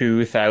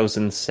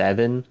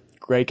 2007.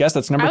 Great guess.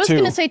 That's number 2. I was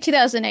going to say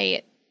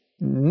 2008.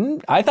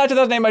 I thought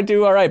 2008 might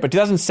do all right, but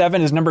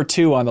 2007 is number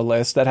 2 on the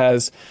list. That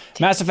has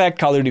Mass Effect,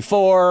 Call of Duty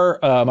 4,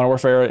 Modern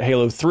Warfare,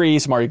 Halo 3,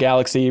 Super Mario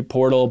Galaxy,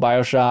 Portal,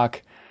 BioShock.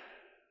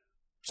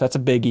 So that's a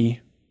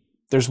biggie.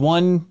 There's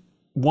one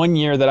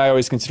year that I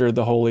always considered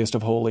the holiest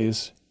of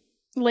holies.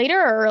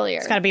 Later or earlier?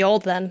 It's got to be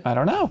old then. I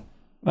don't know.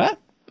 What?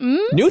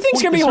 New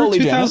things can be Is holy,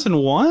 Janet.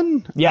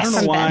 2001? Yes. I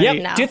don't know why.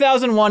 Yep. No.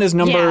 2001 is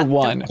number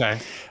 1. Okay.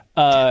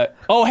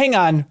 Hang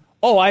on.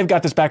 Oh, I've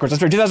got this backwards.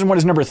 That's right. 2001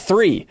 is number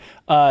 3.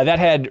 That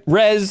had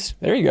Rez.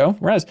 There you go.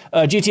 Rez.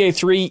 GTA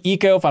 3,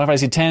 Eco, Final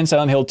Fantasy X,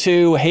 Silent Hill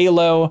 2,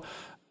 Halo.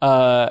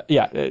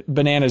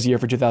 Bananas year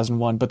for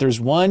 2001. But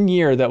there's one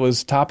year that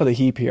was top of the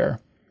heap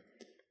here.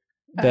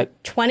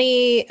 That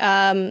 20,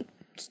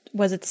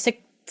 was it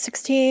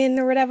 16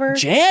 or whatever?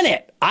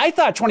 Janet, I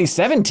thought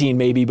 2017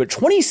 maybe, but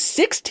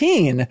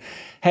 2016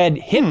 had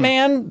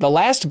Hitman, The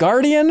Last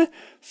Guardian,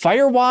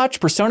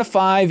 Firewatch, Persona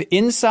 5,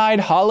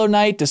 Inside, Hollow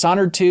Knight,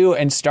 Dishonored 2,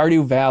 and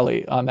Stardew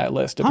Valley on that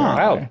list.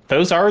 Apparently. Wow,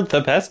 those are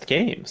the best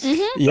games.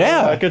 Mm-hmm.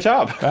 Yeah. Good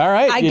job. All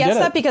right. I guess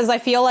that because I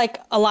feel like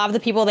a lot of the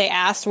people they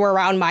asked were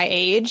around my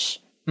age.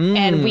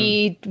 And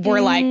we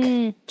were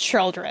like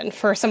children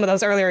for some of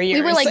those earlier years.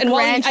 We were like and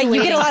graduating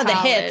you get a lot of the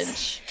college.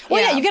 hits. Well,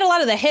 yeah, you get a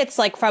lot of the hits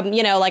like from,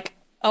 like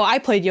oh, I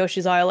played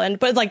Yoshi's Island,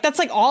 but like that's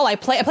like all I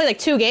play. I played like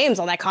 2 games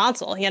on that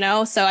console, you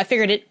know. So I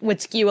figured it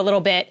would skew a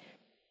little bit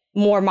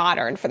more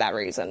modern for that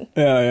reason.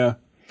 Yeah.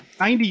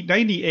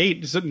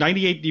 98. Does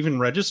 98 even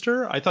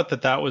register? I thought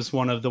that was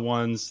one of the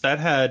ones that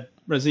had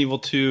Resident Evil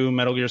 2,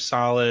 Metal Gear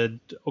Solid,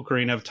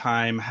 Ocarina of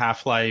Time,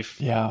 Half-Life.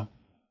 Yeah.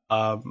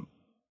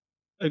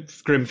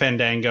 Grim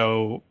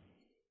Fandango.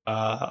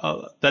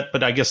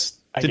 But I guess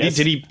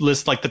did he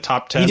list like the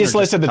top 10? He just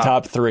listed the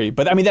top 3,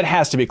 but I mean that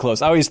has to be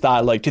close. I always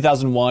thought like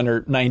 2001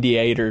 or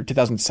 98 or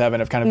 2007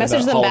 have kind of message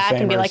been the them Hall back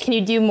of and be Famers. like, can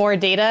you do more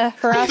data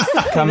for us?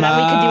 Come that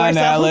we could do on, ourselves?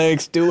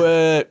 Alex, do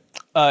it.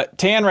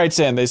 Tan writes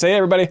in. They say, hey,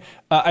 everybody,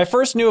 I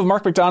first knew of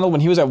Mark MacDonald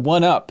when he was at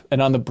 1UP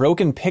and on the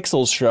Broken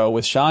Pixels show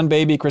with Sean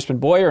Baby, Crispin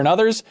Boyer, and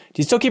others.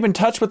 Do you still keep in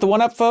touch with the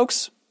 1UP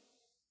folks?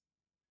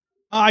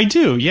 I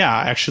do, yeah.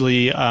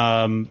 Actually,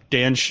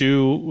 Dan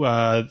Shu,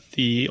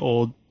 the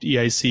old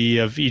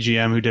EIC of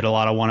EGM who did a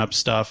lot of 1UP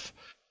stuff,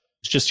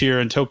 was just here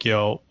in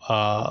Tokyo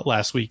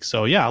last week.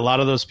 So yeah, a lot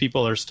of those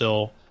people are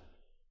still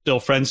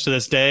friends to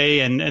this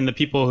day, and the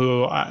people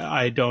who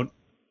I don't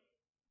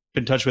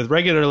keep in touch with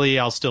regularly,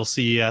 I'll still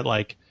see at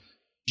like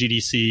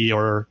GDC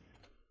or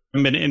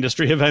I've been to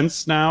industry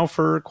events now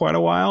for quite a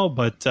while,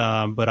 but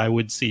I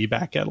would see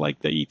back at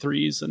like the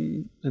E3s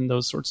and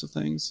those sorts of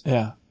things.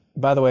 Yeah.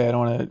 By the way, I don't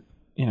want to,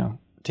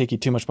 take you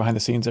too much behind the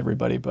scenes,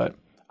 everybody, but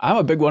I'm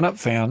a big 1UP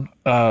fan,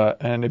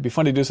 and it'd be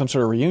fun to do some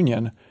sort of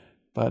reunion,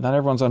 but not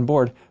everyone's on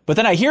board. But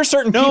then I hear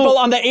certain people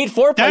on the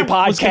 8-4-Play podcast.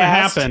 That was going to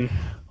happen.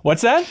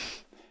 What's that?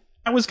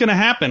 That was going to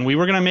happen. We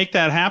were going to make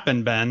that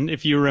happen, Ben,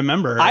 if you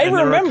remember. I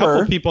remember. There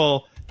were a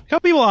couple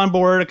people on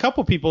board. A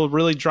couple people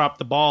really dropped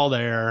the ball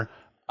there.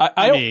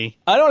 I don't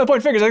want to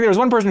point fingers. I think there was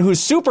one person who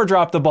super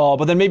dropped the ball,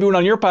 but then maybe went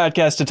on your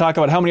podcast to talk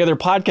about how many other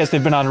podcasts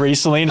they've been on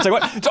recently. And it's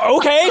like, what?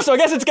 Okay, so I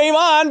guess it's game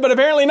on, but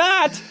apparently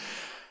not.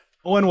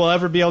 No one will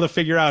ever be able to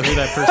figure out who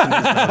that person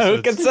is.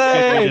 Who can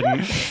say?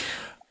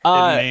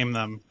 Didn't name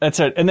them. That's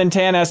it. And then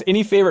Tan asks,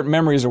 any favorite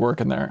memories of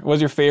working there? What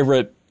was your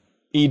favorite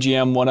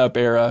EGM 1UP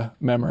era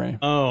memory?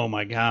 Oh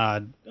my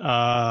God.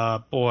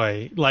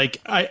 Boy. Like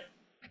I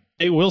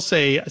will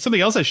say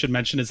something else I should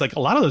mention is like a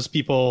lot of those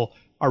people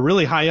are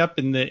really high up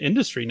in the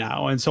industry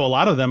now. And so a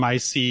lot of them I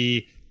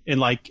see in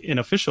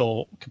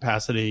official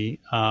capacity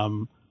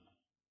now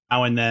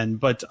and then.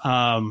 But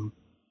had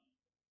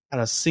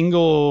a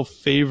single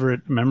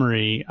favorite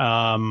memory.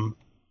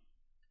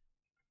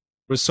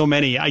 Was so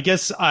many. I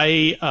guess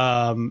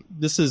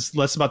this is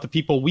less about the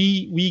people.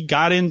 We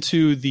got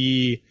into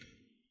the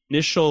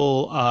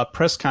initial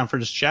press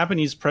conference,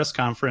 Japanese press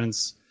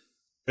conference,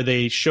 where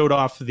they showed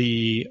off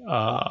the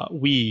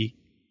Wii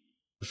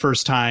the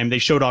first time. They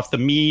showed off the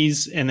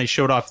Miis and they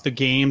showed off the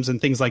games and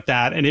things like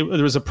that. And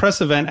there was a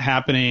press event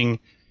happening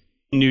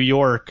in New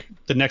York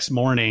the next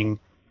morning.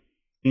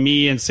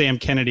 Me and Sam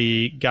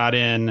Kennedy got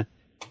in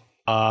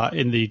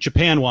the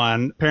Japan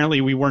one. Apparently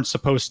we weren't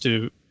supposed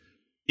to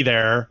be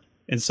there.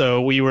 And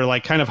so we were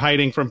like kind of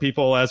hiding from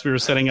people as we were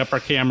setting up our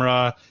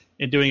camera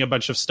and doing a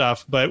bunch of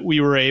stuff. But we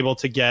were able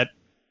to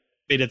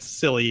it's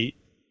silly.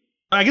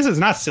 I guess it's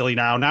not silly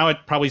now. Now it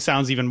probably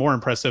sounds even more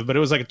impressive, but it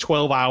was like a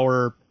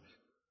 12-hour.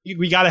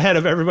 We got ahead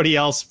of everybody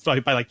else by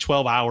like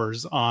 12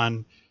 hours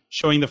on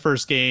showing the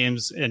first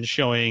games and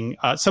showing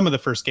some of the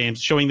first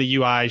games, showing the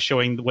UI,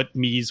 showing what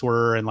Mii's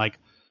were and like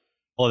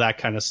all of that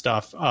kind of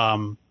stuff.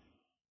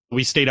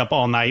 We stayed up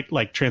all night,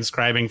 like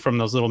transcribing from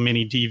those little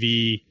mini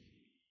DV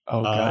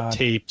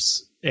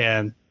tapes.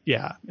 And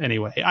yeah,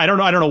 anyway, I don't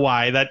know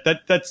why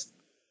that's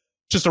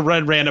just a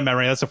random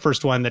memory. That's the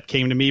first one that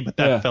came to me, but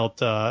that felt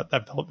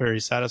very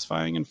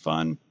satisfying and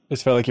fun.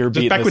 Just felt like you were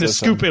beating back with a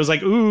scoop. It was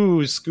like,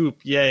 ooh,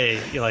 scoop,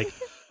 yay! You're like,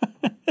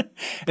 and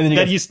then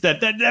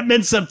that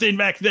meant something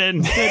back then.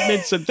 That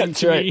meant something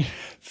to me.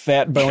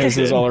 Fat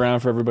bonuses all around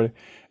for everybody.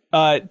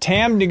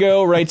 Tam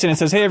Nigo writes in and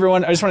says, "Hey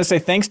everyone, I just want to say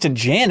thanks to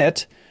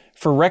Janet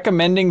for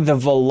recommending the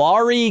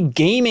Volari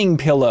gaming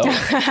pillow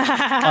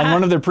on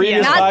one of their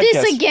previous podcasts. Not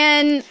this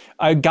again.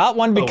 I got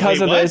one because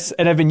of this,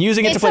 and I've been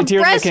using it to play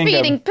Tears of the Kingdom.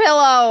 It's a breastfeeding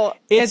pillow.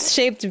 It's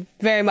shaped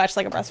very much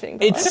like a breastfeeding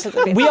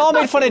pillow. We all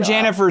made fun of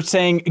Janet for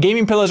saying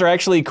gaming pillows are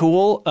actually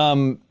cool,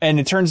 and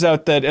it turns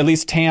out that at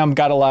least Tam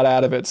got a lot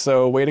out of it.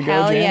 So way to go,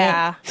 Hell Janet.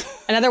 Yeah.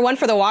 Another one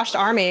for the washed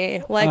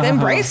army. Like,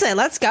 embrace it.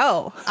 Let's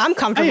go. I'm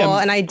comfortable,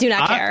 and I do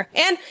not care.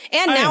 And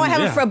now I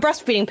have a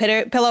breastfeeding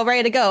pillow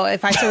ready to go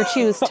if I so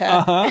choose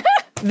to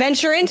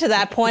venture into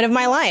that point of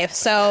my life.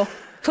 So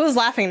who's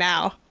laughing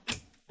now?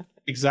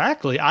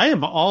 Exactly. I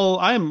am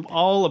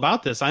all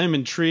about this. I am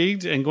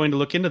intrigued and going to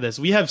look into this.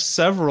 We have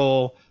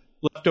several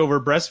leftover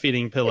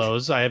breastfeeding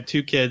pillows. I have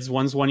 2 kids.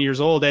 One's 1 year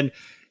old, and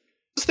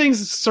those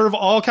things serve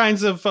all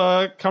kinds of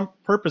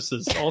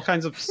purposes. All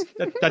kinds of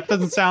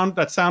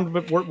that sound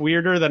a bit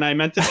weirder than I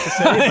meant it to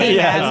say.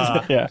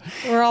 Yeah.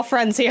 We're all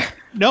friends here.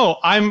 No,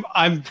 I'm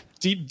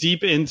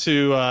deep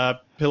into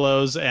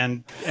pillows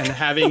and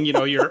having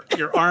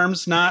your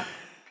arms not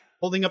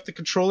holding up the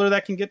controller.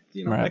 That can get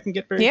that can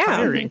get very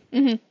tiring.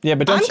 Mm-hmm. Yeah,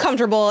 but I'm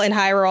comfortable in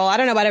Hyrule. I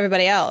don't know about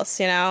everybody else.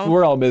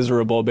 We're all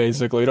miserable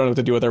basically. We don't know what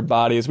to do with our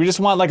bodies. We just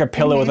want like a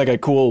pillow with like a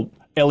cool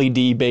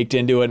LED baked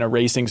into it and a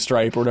racing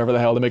stripe or whatever the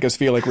hell to make us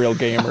feel like real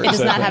gamers. It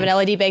does not have an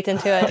LED baked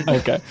into it.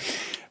 Okay.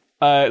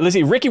 Let's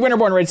see. Ricky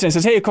Winterborn writes in and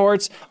says, "Hey,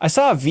 Courts, I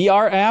saw a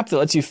VR app that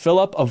lets you fill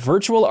up a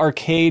virtual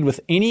arcade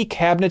with any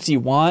cabinets you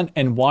want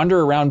and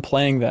wander around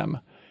playing them.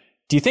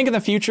 Do you think in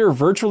the future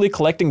virtually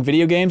collecting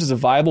video games is a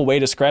viable way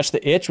to scratch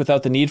the itch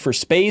without the need for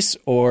space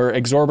or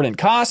exorbitant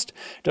cost?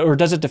 Or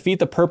does it defeat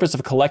the purpose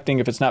of collecting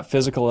if it's not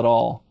physical at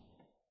all?"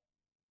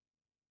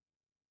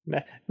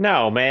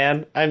 No,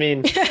 man. I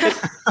mean,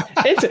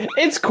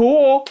 it's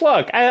cool.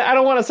 Look, I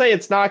don't want to say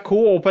it's not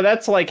cool, but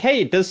that's like,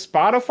 hey, does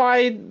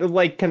Spotify,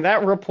 like, can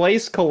that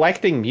replace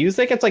collecting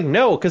music? It's like,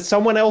 no, because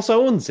someone else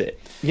owns it.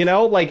 You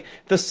know, like,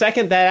 the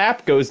second that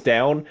app goes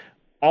down,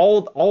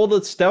 all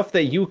the stuff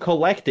that you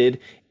collected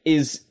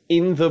is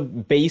in the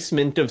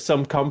basement of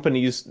some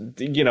company's,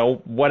 you know,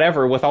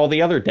 whatever, with all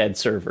the other dead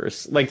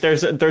servers. Like,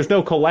 there's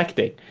no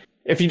collecting.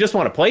 If you just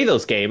want to play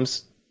those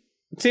games,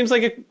 it seems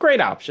like a great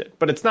option,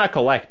 but it's not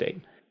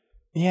collecting.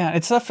 Yeah,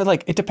 it's stuff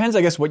like, it depends,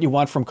 I guess, what you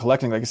want from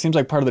collecting. Like, it seems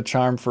like part of the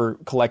charm for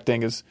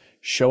collecting is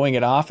showing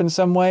it off in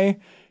some way.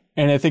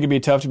 And I think it'd be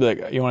tough to be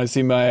like, you want to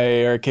see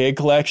my arcade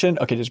collection?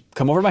 Okay, just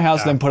come over to my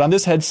house, then put on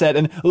this headset,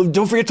 and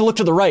don't forget to look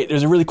to the right.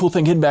 There's a really cool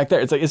thing hidden back there.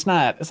 It's like, it's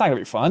not gonna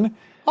be fun.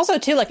 Also,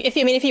 too, like, if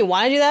you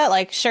want to do that,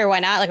 like, sure, why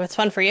not? Like, if it's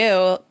fun for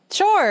you,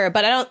 sure.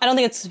 But I don't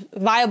think it's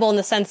viable in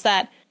the sense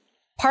that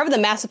part of the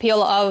mass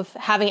appeal of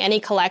having any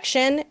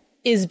collection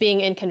is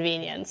being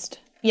inconvenienced.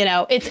 You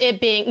know,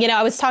 it being, you know,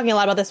 I was talking a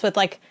lot about this with,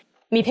 like,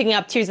 me picking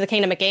up Tears of the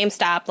Kingdom at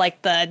GameStop,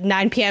 like the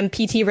 9 p.m.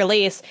 PT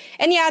release.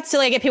 And yeah, it's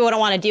silly. I get people who don't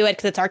want to do it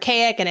because it's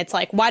archaic and it's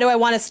like, why do I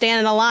want to stand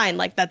in a line?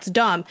 Like, that's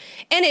dumb.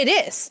 And it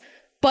is.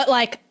 But,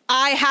 like,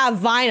 I have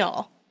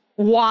vinyl.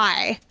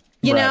 Why?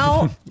 You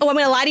know? Oh, I'm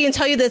going to lie to you and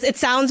tell you this. It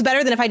sounds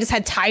better than if I just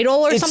had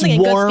Tidal or something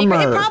in good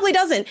speaker. It probably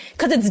doesn't,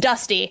 because it's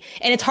dusty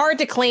and it's hard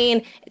to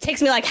clean. It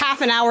takes me like half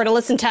an hour to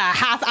listen to a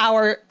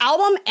half-hour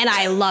album, and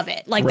I love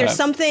it. Like, there's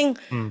something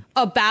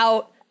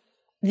about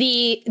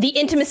the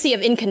intimacy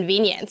of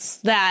inconvenience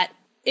that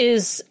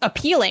is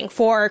appealing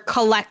for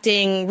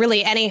collecting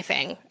really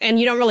anything. And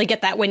you don't really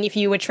get that if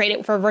you would trade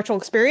it for a virtual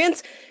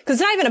experience, because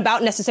it's not even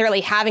about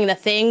necessarily having the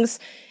things.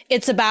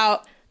 It's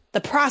about the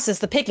process,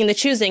 the picking, the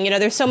choosing. You know,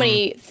 there's so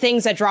many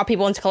things that draw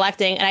people into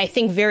collecting, and I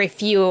think very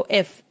few,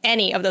 if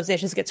any, of those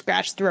issues get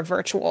scratched through a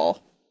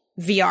virtual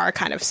VR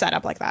kind of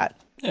setup like that.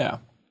 Yeah,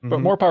 but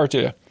more power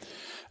to you.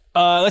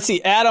 Let's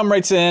see. Adam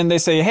writes in. They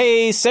say,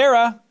 "Hey,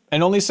 Sarah,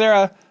 and only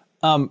Sarah,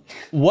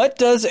 what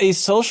does a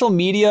social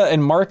media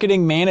and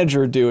marketing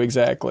manager do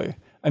exactly?"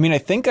 I mean, I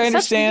think I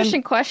understand. Such an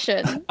interesting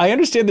question. I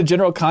understand the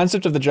general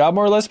concept of the job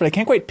more or less, but I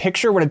can't quite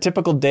picture what a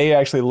typical day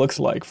actually looks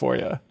like for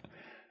you.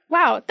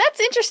 Wow, that's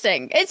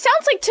interesting. It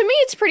sounds like, to me,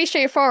 it's pretty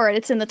straightforward.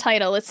 It's in the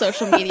title. It's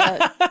social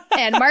media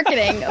and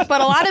marketing. But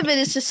a lot of it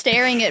is just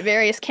staring at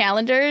various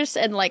calendars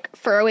and, like,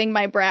 furrowing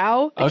my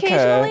brow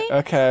occasionally.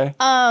 Okay.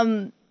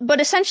 But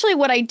essentially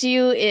what I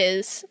do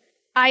is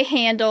I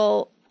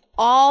handle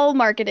all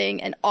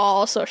marketing and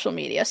all social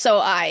media. So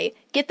I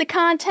get the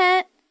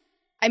content,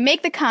 I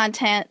make the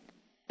content,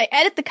 I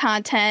edit the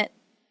content,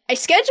 I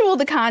schedule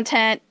the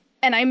content,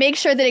 and I make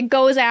sure that it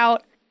goes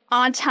out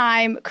on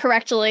time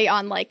correctly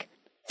on, like,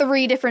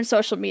 3 different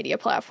social media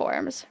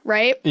platforms,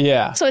 right?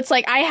 Yeah. So it's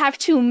like I have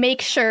to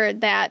make sure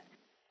that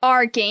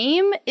our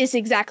game is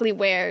exactly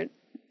where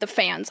the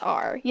fans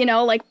are, you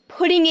know, like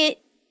putting it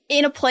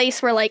in a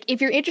place where, like, if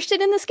you're interested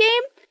in this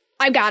game,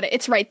 I've got it.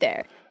 It's right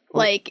there.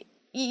 Like,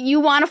 you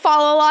want to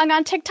follow along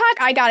on TikTok?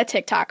 I got a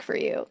TikTok for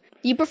you.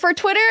 You prefer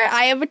Twitter?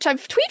 I have a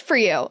tweet for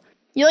you.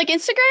 You like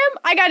Instagram?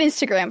 I got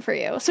Instagram for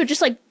you. So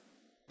just, like,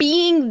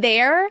 being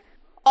there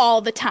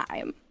all the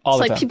time. All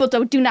the like time. People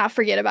do not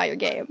forget about your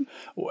game.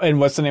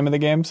 And what's the name of the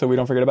game so we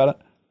don't forget about it?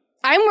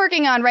 I'm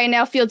working on right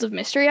now Fields of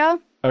Mystria,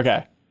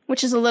 Okay.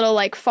 which is a little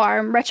like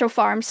retro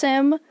farm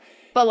sim,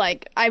 but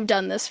like I've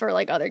done this for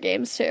like other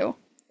games too.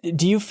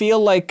 Do you feel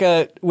like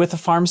with the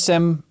farm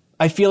sim,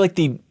 I feel like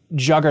the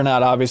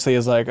juggernaut obviously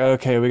is like,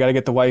 okay, we got to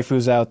get the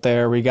waifus out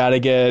there. We got to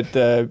get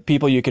the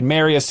people you can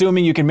marry,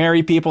 assuming you can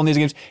marry people in these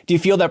games. Do you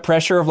feel that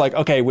pressure of like,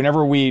 okay,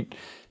 whenever we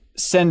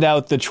send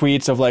out the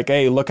tweets of like,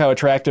 hey, look how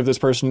attractive this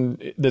person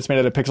that's made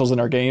out of pixels in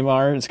our game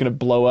are, it's going to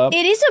blow up?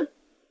 This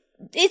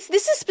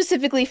is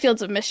specifically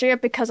Fields of Mystria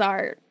because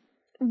our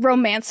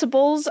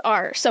romanceables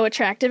are so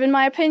attractive in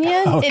my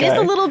opinion. Okay. It is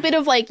a little bit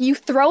of like you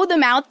throw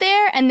them out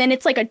there and then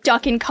it's like a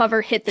duck and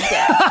cover hit the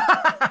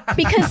deck.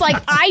 Because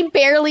like I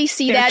barely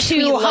see that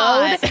tweet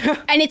load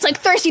and it's like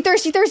thirsty. I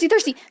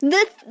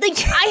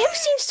have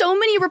seen so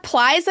many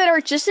replies that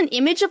are just an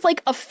image of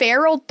like a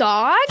feral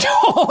dog.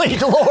 Holy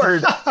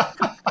Lord.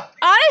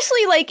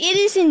 Honestly, like it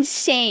is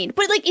insane.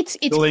 But like it's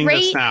Doing great.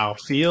 this now.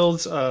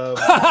 Fields of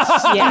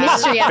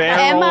Mystria.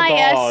 Feral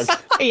M-I-S. dog.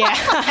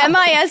 Yeah.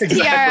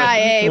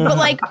 M-I-S-T-R-I-A. But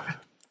like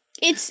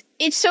it's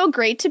so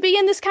great to be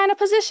in this kind of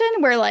position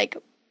where like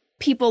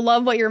people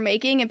love what you're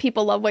making and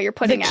people love what you're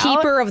putting out. The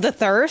keeper of the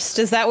thirst?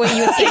 Is that what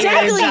you would say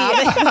Exactly. your job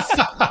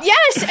is?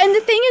 Yes, and the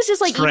thing is just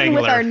like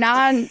Strangler.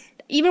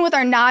 even with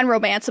our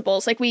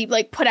non-romanceables, like we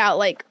like put out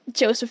like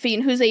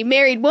Josephine, who's a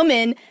married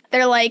woman,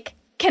 they're like,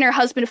 can her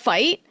husband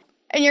fight?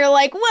 And you're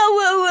like,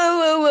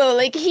 whoa.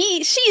 Like,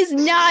 she's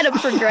not up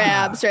for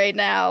grabs right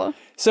now.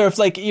 So if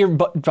like your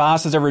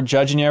boss is ever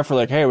judging you for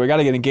like, hey, we got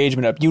to get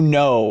engagement up,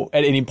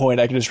 at any point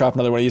I can just drop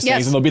another one of these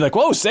things and they'll be like,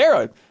 whoa,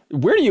 Sarah,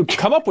 where do you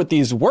come up with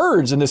these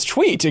words in this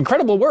tweet?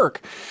 Incredible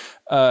work.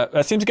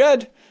 That seems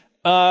good.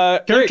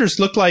 Characters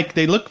look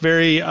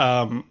very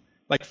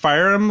like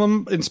Fire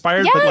Emblem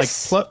inspired, but like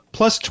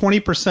plus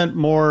 20%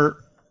 more.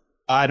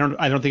 I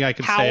don't think I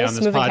could say on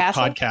this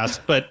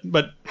podcast,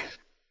 but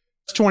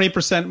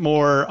 20%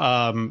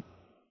 more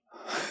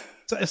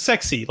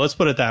sexy. Let's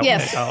put it that way.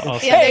 I'll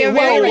say. They are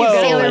very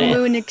Sailor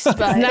Moon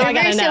inspired. Now I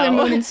gotta know. Sailor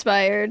Moon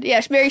inspired.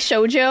 Yeah, very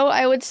shoujo,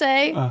 I would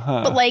say,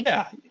 but like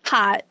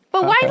hot.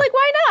 But why? Like,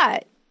 why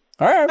not?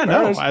 All right,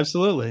 no,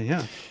 absolutely,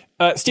 yeah.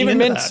 Stephen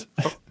Mintz.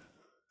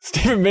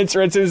 Stephen Mintz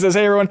writes in and says,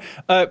 hey, everyone,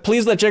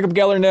 please let Jacob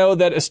Geller know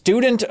that a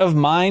student of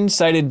mine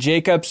cited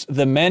Jacob's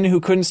The Men Who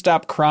Couldn't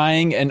Stop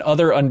Crying and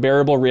Other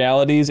Unbearable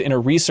Realities in a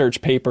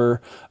research paper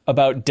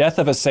about Death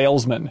of a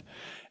Salesman.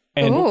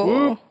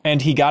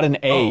 And he got an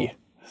A.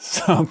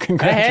 So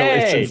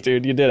congratulations,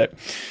 dude. You did it.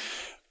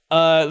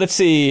 Let's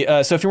see.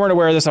 So if you weren't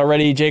aware of this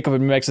already, Jacob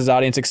Mix's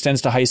audience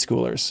extends to high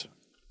schoolers.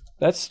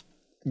 That's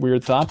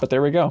weird thought, but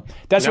there we go.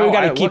 That's why we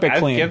got to keep it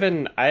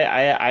clean.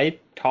 I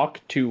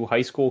talk to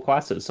high school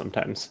classes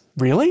sometimes.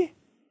 Really?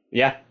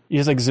 Yeah. You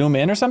just like zoom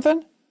in or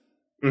something?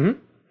 Mm-hmm.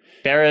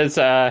 There is,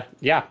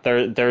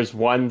 there's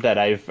one that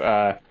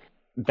I've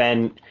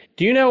been.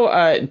 Do you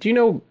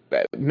know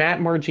Matt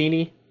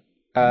Margini?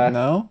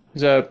 No.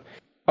 He's a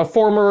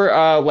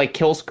former like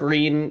kill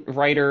screen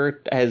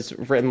writer, has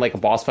written like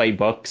boss fight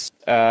books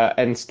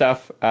and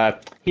stuff.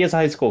 He has a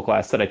high school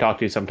class that I talk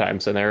to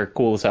sometimes, and they're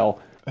cool as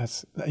hell.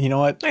 You know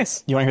what?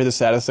 Nice. You want to hear the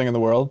saddest thing in the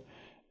world?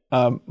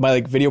 My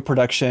like video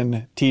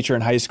production teacher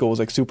in high school was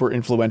like super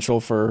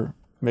influential for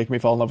making me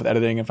fall in love with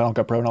editing and Final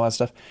Cut Pro and all that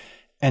stuff.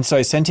 And so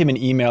I sent him an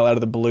email out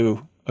of the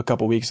blue a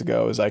couple weeks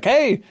ago. It was like,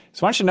 hey,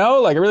 so I want you to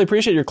know, like, I really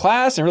appreciate your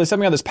class and really set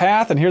me on this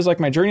path. And here's like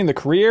my journey in the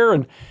career.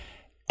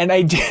 And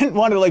I didn't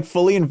want to like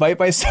fully invite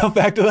myself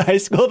back to the high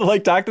school to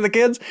like talk to the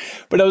kids,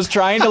 but I was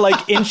trying to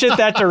like inch it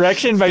that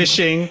direction by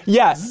fishing.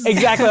 Yeah,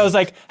 exactly. I was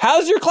like,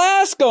 how's your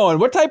class going?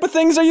 What type of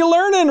things are you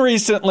learning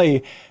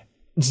recently?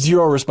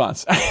 Zero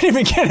response. I didn't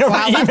even get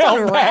an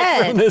email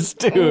back from this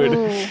dude.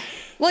 Ooh.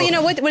 Well, you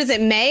know, what is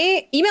it,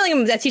 May? Emailing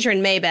him that teacher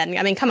in May, Ben.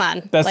 I mean, come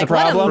on. That's like, the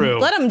problem?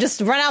 Let him just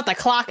run out the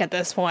clock at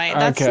this point.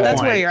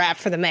 That's where you're at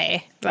for the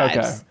May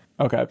vibes.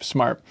 Okay,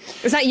 smart.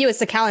 It's not you, it's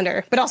the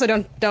calendar. But also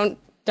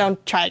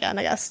don't try again,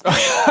 I guess.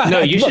 No,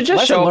 you should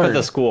just show up at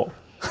the school.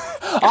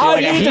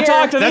 I need to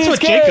talk to That's these what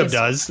kids. Jacob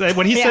does.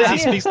 When he says he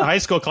speaks to high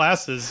school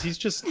classes, he's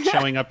just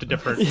showing up to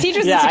different...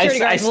 Teachers and security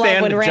guards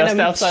love when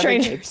random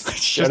strangers...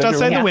 Just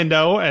outside the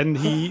window, and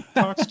he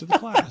talks to the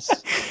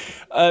class.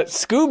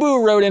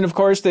 Scoobu wrote in, of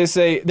course, they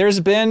say, there's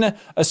been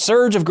a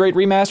surge of great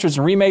remasters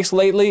and remakes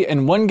lately,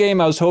 and one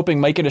game I was hoping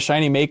might get a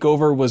shiny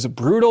makeover was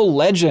Brutal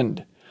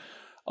Legend.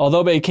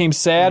 Although I became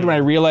sad when I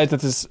realized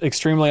that this is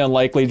extremely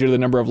unlikely due to the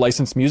number of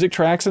licensed music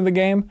tracks in the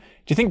game. Do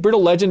you think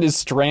Brutal Legend is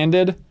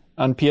stranded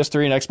on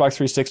PS3 and Xbox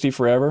 360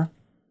 forever?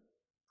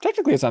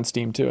 Technically, it's on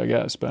Steam too, I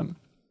guess. But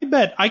I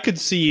bet I could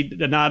see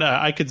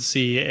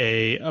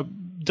a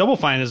Double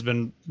Fine has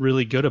been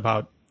really good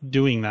about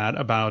doing that,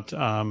 about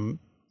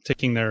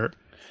taking their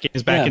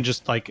games back and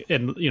just like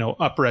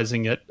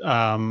up-resing it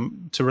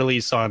to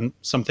release on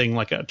something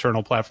like an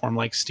eternal platform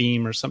like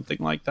Steam or something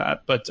like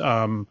that. But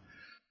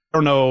I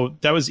don't know.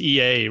 That was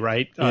EA,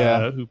 right?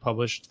 Who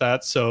published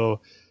that.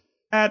 So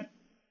that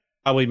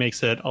probably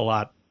makes it a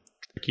lot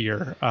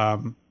trickier.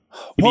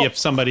 Maybe if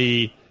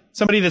somebody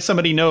that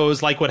somebody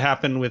knows, like what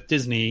happened with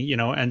Disney,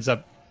 ends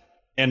up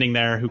standing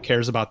there, who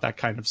cares about that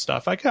kind of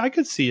stuff? I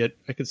could see it.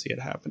 I could see it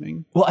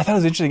happening. Well, I thought it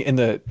was interesting in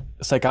the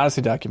Psych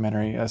Odyssey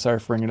documentary. Sorry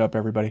for bringing it up,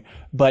 everybody.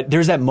 But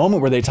there's that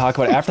moment where they talk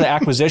about after the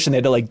acquisition, they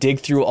had to like dig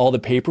through all the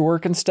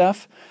paperwork and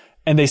stuff.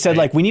 And they said,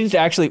 like, we needed to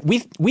actually,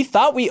 we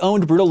thought we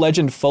owned Brutal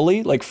Legend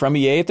fully, like, from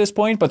EA at this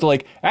point, but they're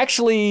like,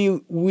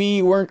 actually,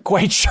 we weren't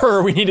quite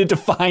sure. We needed to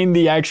find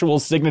the actual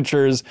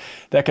signatures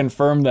that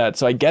confirm that.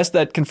 So I guess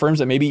that confirms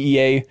that maybe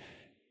EA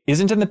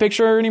isn't in the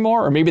picture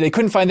anymore, or maybe they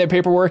couldn't find that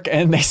paperwork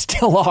and they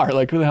still are.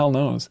 Like, who the hell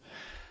knows?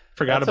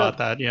 Forgot about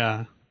that,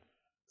 yeah.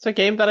 It's a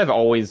game that I've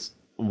always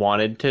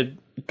wanted to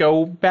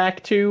go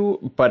back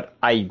to, but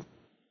I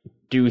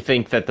do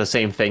think that the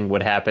same thing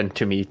would happen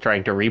to me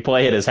trying to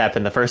replay it as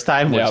happened the first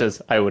time, which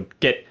is I would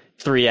get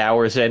 3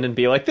 hours in and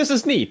be like, this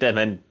is neat, and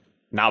then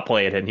not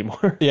play it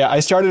anymore. Yeah,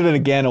 I started it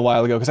again a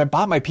while ago because I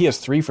bought my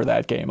PS3 for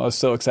that game. I was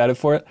so excited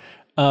for it.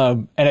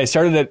 And I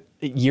started it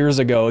years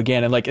ago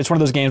again, and like it's one of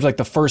those games like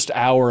the first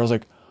hour, I was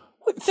like,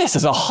 this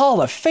is a Hall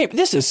of Fame.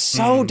 This is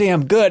so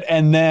damn good.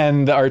 And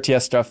then the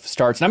RTS stuff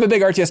starts. And I'm a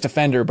big RTS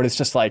defender, but it's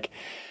just like,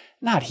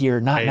 not here,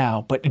 not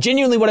now, but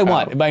genuinely what I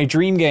want. My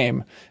dream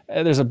game,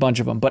 there's a bunch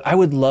of them, but I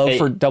would love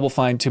for Double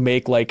Fine to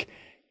make like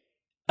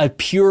a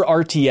pure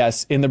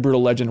RTS in the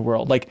Brutal Legend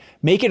world. Like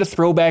make it a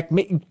throwback,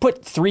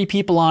 put 3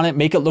 people on it,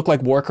 make it look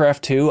like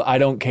Warcraft 2. I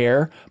don't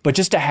care. But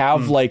just to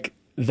have like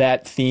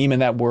that theme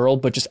and that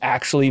world, but just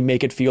actually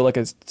make it feel like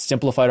a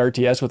simplified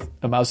RTS with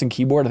a mouse and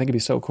keyboard, I think it'd be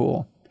so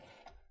cool.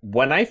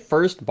 When I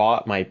first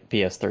bought my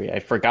PS3, I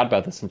forgot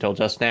about this until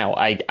just now.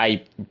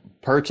 I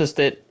purchased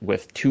it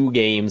with 2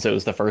 games. It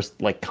was the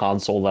first like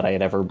console that I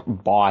had ever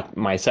bought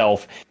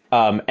myself.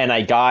 And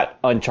I got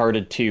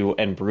Uncharted 2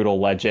 and Brutal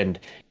Legend.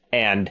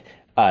 And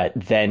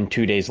then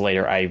 2 days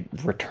later, I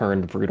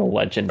returned Brutal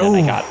Legend and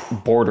I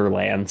got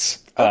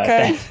Borderlands.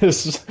 Okay.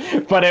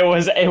 But it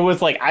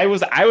was like I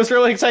was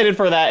really excited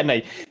for that, and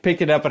I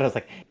picked it up, and I was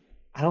like,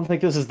 I don't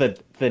think this is the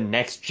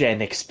next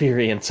gen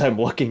experience I'm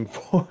looking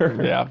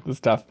for. Yeah, it's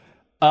tough.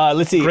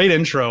 Let's see. Great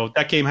intro.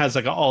 That game has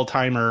like an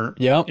all-timer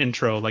Yep.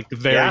 intro, like the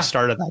very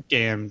start of that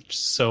game.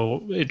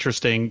 So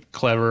interesting,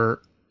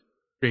 clever,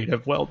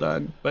 creative, well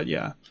done. But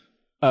yeah.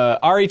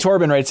 Ari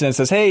Torben writes in and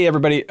says, hey,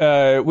 everybody,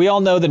 we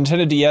all know the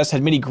Nintendo DS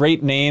had many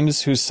great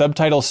names whose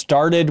subtitles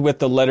started with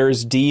the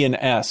letters D and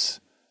S.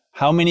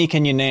 How many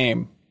can you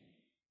name?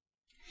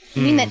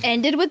 You mean that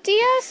ended with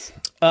DS?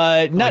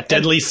 Not Like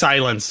Deadly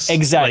Silence.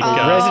 Exactly.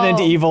 Like, Resident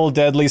Evil,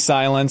 Deadly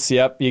Silence.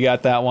 Yep, you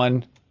got that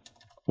one.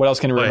 What else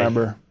can you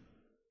remember?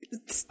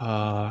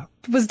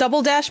 Was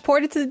Double Dash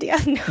ported to the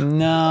DS? No.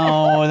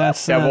 No,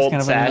 that's Double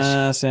kind of Dash. a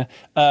mess.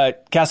 Yeah.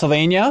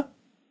 Castlevania,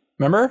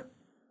 remember?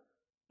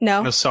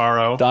 No. No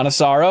sorrow. Dawn of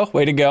Sorrow,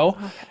 way to go.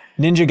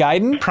 Ninja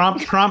Gaiden.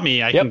 Prompt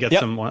me. I can get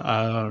yep. some.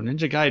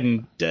 Ninja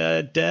Gaiden.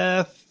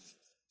 Death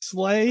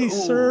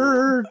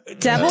Slicer.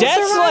 Devil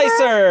Death Survivor?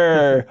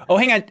 Slicer. Oh,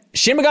 hang on.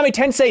 Shin Megami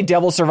Tensei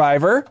Devil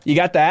Survivor. You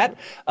got that.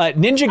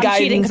 Ninja I'm Gaiden.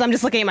 cheating because I'm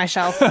just looking at my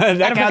shelf. I don't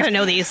think I'm counts. gonna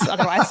know these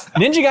otherwise.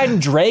 Ninja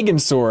Gaiden Dragon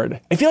Sword.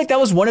 I feel like that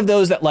was one of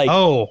those that, like,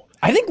 Oh,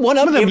 I think one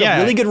of them gave a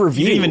really good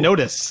review. You didn't even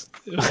notice.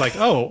 It was like,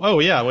 oh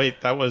yeah,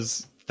 wait,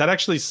 that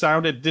actually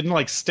didn't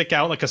like stick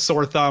out like a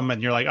sore thumb,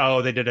 and you're like,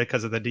 oh, they did it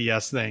because of the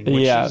DS thing,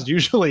 which is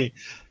usually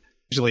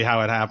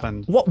how it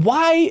happened.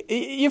 Why?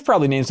 You've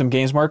probably named some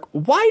games, Mark.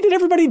 Why did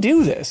everybody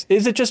do this?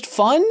 Is it just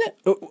fun?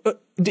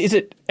 Is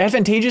it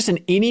advantageous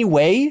in any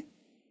way?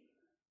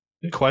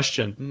 Good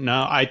question. No,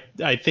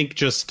 I think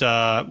just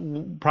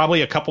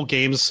probably a couple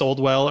games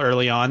sold well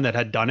early on that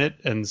had done it,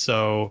 and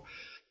so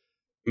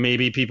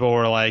maybe people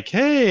were like,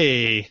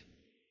 hey,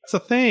 that's a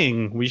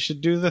thing, we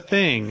should do the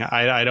thing.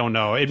 I don't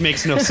know, it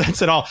makes no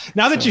sense at all.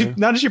 Now that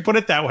you put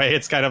it that way,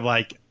 it's kind of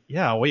like,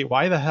 yeah, wait,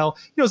 why the hell?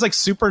 It was like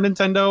Super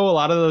Nintendo, a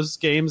lot of those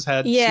games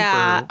had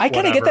Yeah, I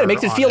kind of get that. It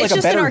makes it feel like It's a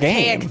just an better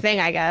archaic game. thing,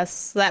 I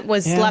guess, that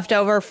was left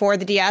over for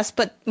the DS,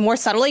 but more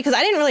subtly, because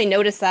I didn't really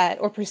notice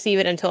that or perceive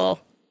it until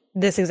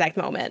this exact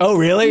moment. Oh,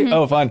 really?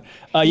 Oh, fun.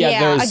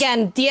 There's...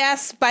 Again,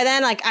 DS, by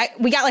then, like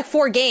we got like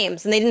 4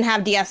 games, and they didn't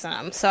have DS in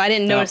them, so I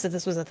didn't notice that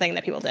this was a thing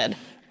that people did.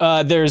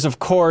 There's, of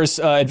course,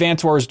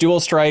 Advance Wars, Dual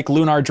Strike,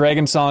 Lunar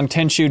Dragon Song,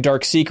 Tenchu,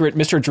 Dark Secret,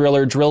 Mr.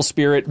 Driller, Drill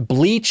Spirit,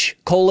 Bleach,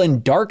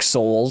 Dark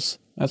Souls.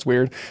 That's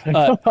weird.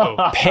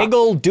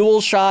 Peggle,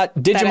 Dual Shot,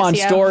 Digimon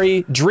SEO.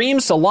 Story,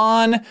 Dream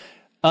Salon,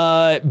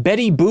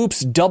 Betty Boop's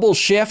Double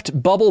Shift,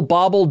 Bubble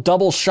Bobble,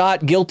 Double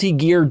Shot, Guilty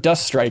Gear,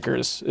 Dust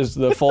Strikers is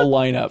the full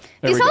lineup.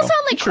 There These we all go. sound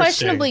like Interesting.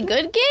 questionably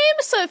good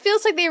games, so it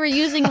feels like they were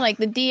using like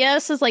the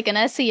DS as like an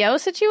SEO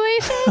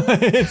situation.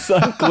 It's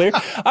unclear.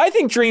 I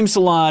think Dream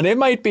Salon, it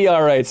might be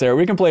all right, Sarah.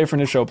 We can play it for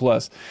New Show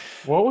Plus.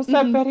 What was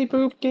that Betty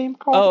Boop game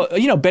called?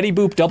 Oh, Betty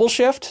Boop Double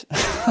Shift?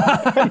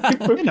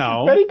 You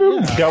know, Betty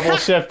Boop Double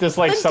Shift is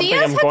like The something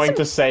DS I'm had going some-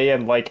 to say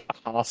in like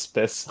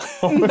hospice.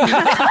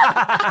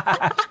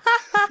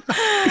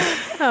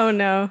 Oh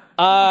no,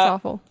 that's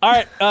awful. All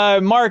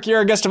right, Mark,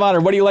 you're a guest of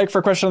honor. What do you like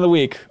for question of the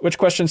week? Which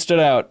question stood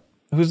out?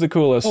 Who's the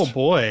coolest? oh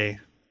boy,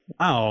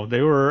 wow,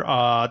 they were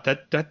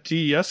that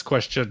DES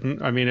question.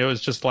 I mean, it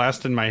was just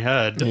last in my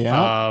head.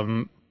 Yeah.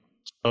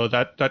 So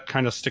that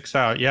kind of sticks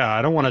out. Yeah,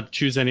 I don't want to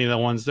choose any of the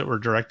ones that were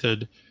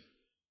directed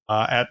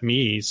at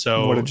me. What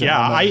So a yeah,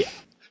 gentleman. I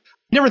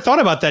never thought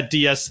about that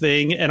DS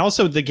thing, and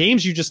also the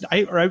games you just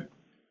for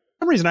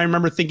some reason I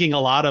remember thinking a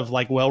lot of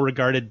like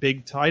well-regarded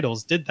big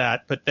titles did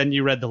that, but then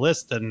you read the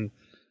list and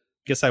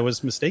I guess I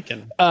was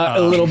mistaken. A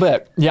little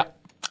bit. Yeah.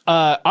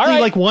 All Only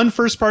right. like one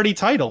first-party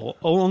title,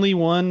 only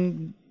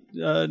one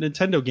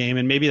Nintendo game,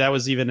 and maybe that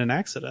was even an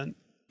accident.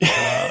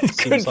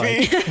 Could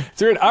be.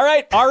 It's weird. All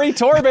right, Ari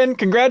Torben,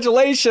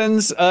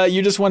 congratulations.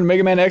 You just won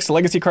Mega Man X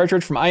Legacy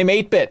cartridge from I'm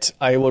 8-Bit.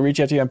 I will reach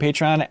out to you on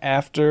Patreon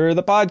after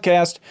the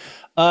podcast.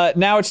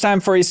 Now it's time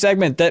for a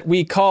segment that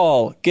we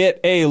call Get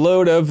a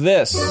Load of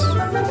This.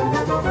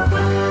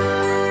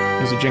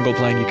 There's a jingle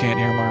playing you can't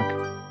hear,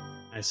 Mark.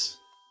 Nice.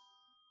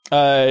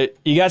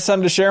 You got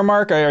something to share,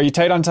 Mark? Are you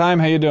tight on time?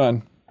 How you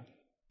doing?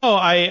 Oh,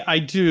 I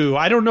do.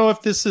 I don't know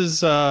if this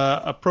is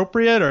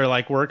appropriate or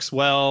like works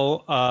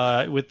well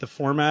with the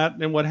format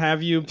and what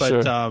have you,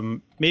 but Sure.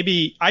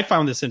 maybe I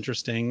found this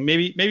interesting.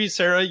 Maybe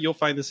Sarah, you'll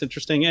find this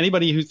interesting.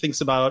 Anybody who thinks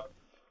about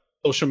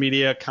social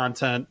media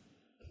content,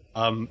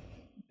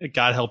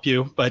 God help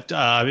you. But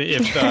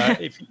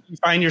if you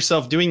find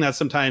yourself doing that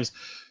sometimes,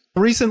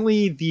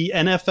 recently the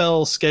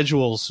NFL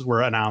schedules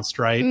were announced,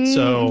 right? Mm-hmm.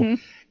 So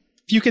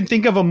if you can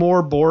think of a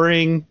more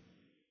boring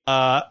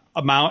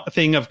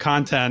thing of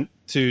content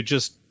to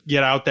just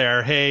get out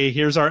there, hey,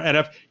 here's our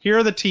here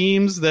are the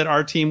teams that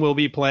our team will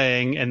be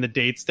playing and the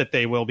dates that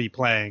they will be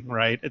playing,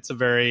 right? It's a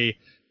very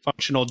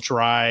functional,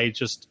 dry,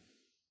 just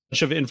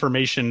bunch of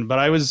information. But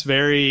I was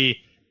very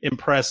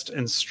impressed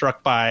and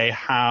struck by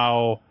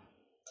how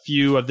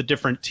few of the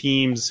different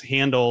teams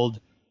handled.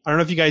 I don't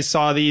know if you guys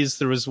saw these.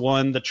 There was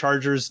one the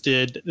Chargers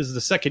did. This is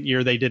the second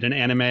year they did an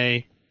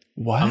anime.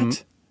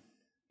 What?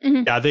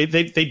 Yeah, they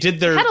did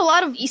their. It had a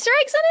lot of Easter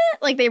eggs in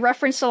it. Like they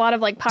referenced a lot of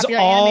like popular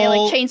anime,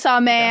 like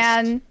Chainsaw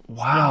Man. Yes.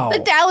 Wow. The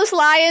Dallas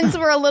Lions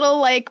were a little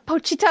like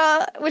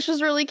Pochita, which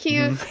was really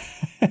cute.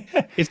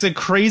 It's a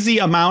crazy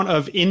amount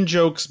of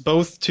in-jokes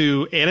both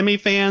to anime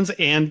fans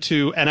and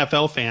to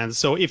NFL fans.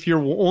 So if you're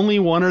only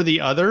one or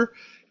the other,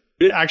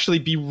 you'd actually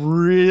be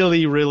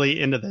really, really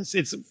into this.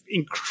 It's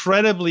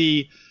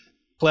incredibly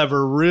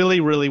clever,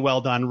 really, really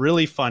well done,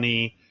 really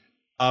funny.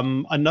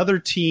 Another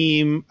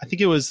team, I think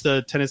it was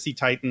the Tennessee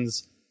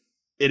Titans,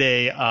 did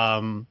a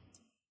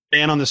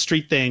man on the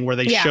street thing where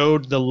they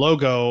showed the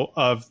logo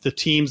of the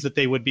teams that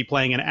they would be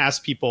playing and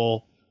asked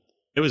people.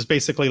 It was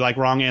basically like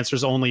wrong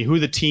answers only, who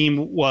the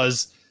team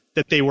was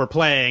that they were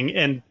playing.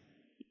 And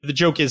the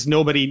joke is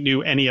nobody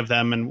knew any of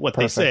them and what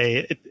they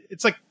say.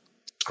 It's like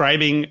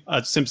describing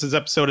a Simpsons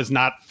episode is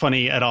not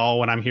funny at all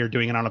when I'm here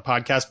doing it on a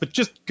podcast, but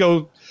just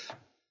go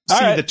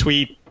see the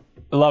tweet.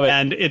 Love it.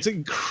 And it's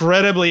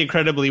incredibly,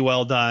 incredibly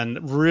well done.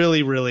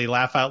 Really, really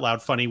laugh out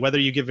loud funny, whether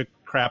you give a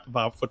crap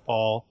about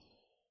football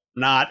or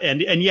not.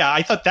 And yeah,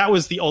 I thought that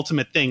was the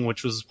ultimate thing,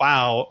 which was,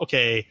 wow,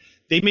 okay,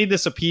 they made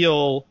this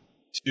appeal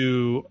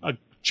to a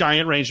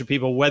giant range of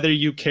people, whether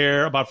you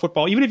care about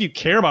football. Even if you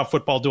care about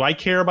football, do I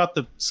care about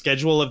the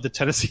schedule of the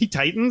Tennessee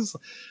Titans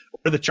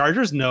or the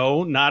Chargers?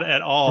 No, not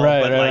at all.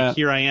 But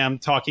here I am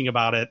talking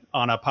about it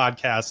on a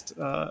podcast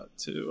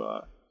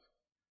to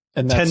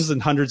tens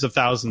and hundreds of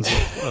thousands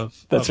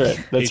of That's right.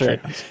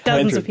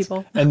 Dozens of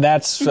people. And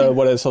that's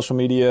what a social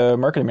media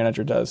marketing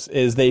manager does,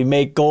 is they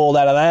make gold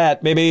out of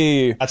that,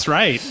 baby. That's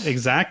right.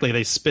 Exactly.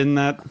 They spin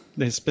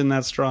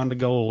that straw into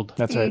gold.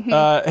 That's right.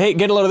 Hey,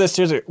 get a load of this.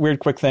 Here's a weird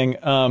quick thing.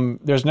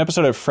 There's an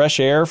episode of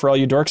Fresh Air for all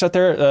you dorks out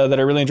there that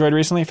I really enjoyed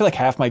recently. I feel like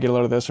half might get a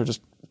load of this or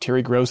just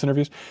Terry Gross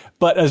interviews.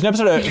 But there's an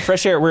episode of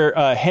Fresh Air where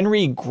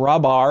Henry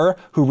Grabar,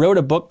 who wrote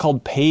a book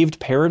called Paved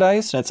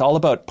Paradise, and it's all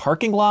about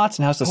parking lots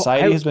and how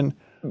society has been...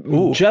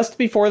 Ooh. Just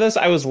before this,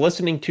 I was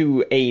listening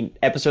to a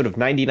episode of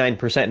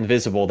 99%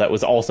 Invisible that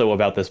was also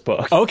about this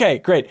book. Okay,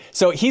 great.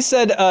 So he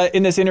said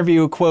in this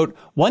interview, quote,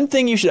 "One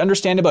thing you should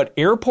understand about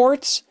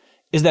airports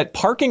is that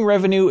parking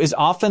revenue is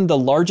often the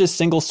largest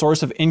single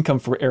source of income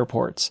for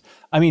airports.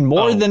 I mean,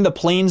 more than the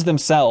planes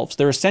themselves.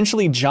 They're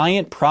essentially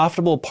giant,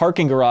 profitable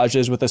parking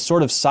garages with a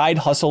sort of side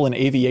hustle in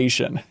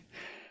aviation."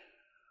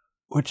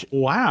 Which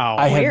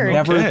I had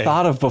never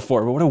thought of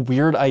before, but what a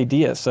weird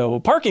idea.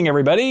 So parking,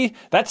 everybody,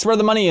 that's where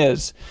the money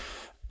is.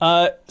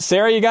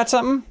 Sarah, you got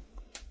something?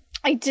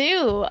 I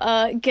do.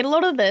 Get a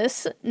load of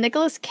this.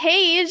 Nicolas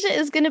Cage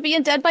is going to be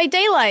in Dead by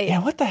Daylight.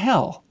 Yeah, what the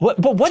hell?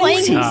 What playing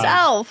is he?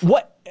 himself.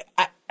 What?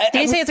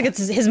 Did you say it's like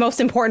his most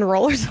important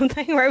role or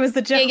something? Where was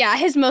the joke? Yeah,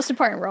 his most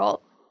important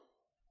role.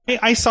 Hey,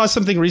 I saw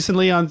something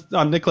recently on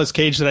Nicolas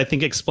Cage that I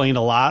think explained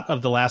a lot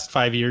of the last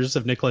 5 years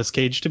of Nicolas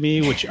Cage to me,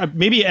 which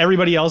maybe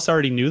everybody else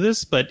already knew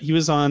this, but he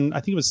was on,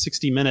 I think it was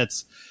 60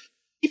 Minutes.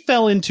 He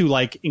fell into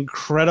like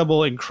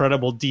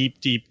incredible,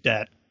 deep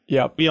debt.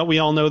 Yeah. We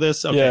all know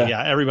this. Okay.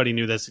 Yeah. Everybody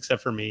knew this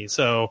except for me.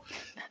 So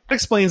that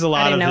explains a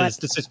lot of his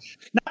decisions.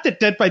 Not that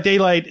Dead by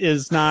Daylight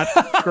is not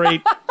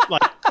great,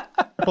 like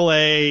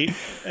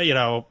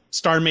AAA,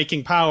 star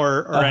making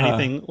power or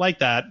anything like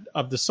that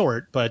of the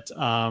sort. But,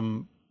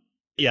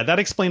 yeah, that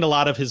explained a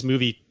lot of his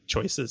movie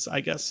choices,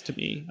 I guess, to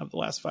me, of the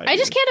last 5 years. I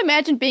just can't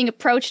imagine being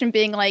approached and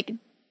being like,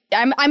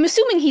 I'm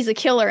assuming he's a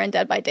killer in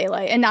Dead by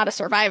Daylight and not a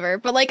survivor,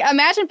 but like,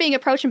 imagine being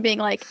approached and being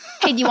like,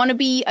 hey, do you want to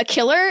be a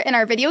killer in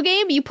our video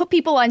game? You put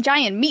people on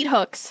giant meat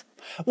hooks.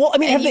 Well, I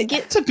mean,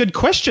 that's a good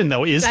question,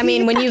 though, I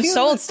mean, when you've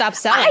sold, stop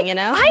selling, when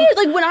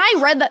I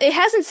read that, it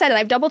hasn't said it,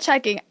 I'm double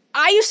checking,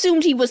 I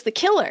assumed he was the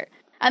killer.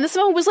 And this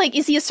one was like,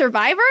 is he a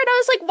survivor? And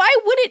I was like, why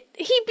wouldn't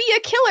he be a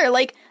killer?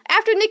 Like,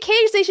 after Nick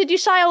Cage, they should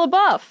use Shia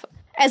LaBeouf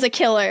as a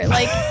killer.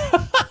 Like,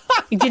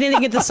 didn't they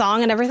get the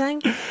song and everything?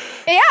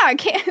 Yeah,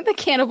 the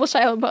cannibal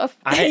Shia LaBeouf.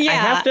 I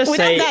have to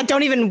say, that,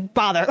 don't even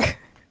bother.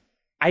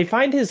 I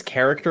find his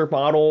character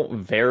model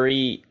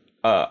very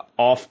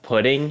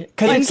off-putting.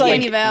 Because it's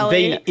like,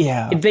 Valley.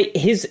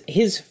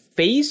 His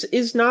face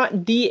is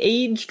not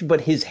de-aged,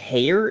 but his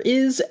hair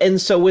is,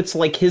 and so it's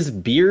like his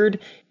beard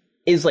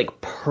is like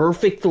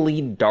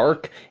perfectly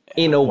dark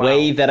in a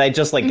way that I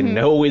just like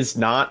know is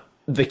not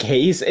the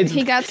case.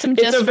 He got some.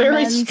 It's a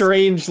very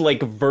strange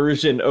like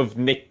version of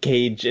Nick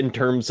Cage in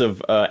terms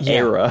of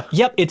era.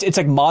 Yep, it's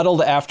like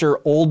modeled after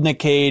old Nick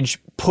Cage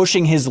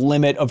pushing his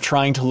limit of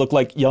trying to look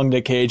like young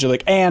Nick Cage. You're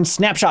like, and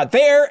snapshot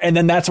there, and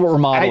then that's what we're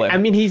modeling. I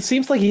mean, he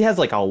seems like he has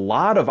like a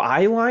lot of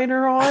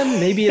eyeliner on.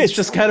 Maybe it's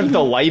just kind of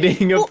the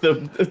lighting of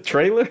the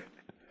trailer.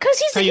 Because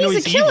he's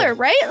a killer, evil.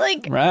 Right?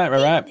 Like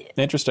right.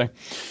 Interesting.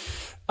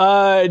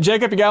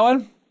 Jacob, you got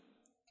one?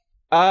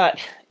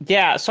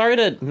 Yeah, sorry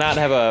to not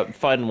have a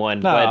fun one,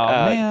 Oh, but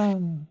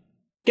man.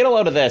 get a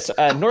load of this.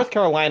 North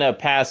Carolina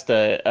passed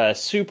a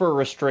super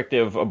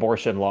restrictive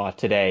abortion law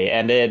today,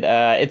 and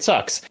it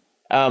sucks.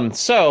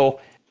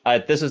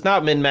 This is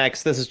not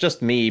MinMax. This is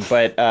just me.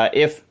 But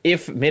if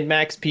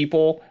MinMax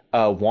people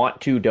want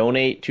to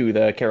donate to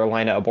the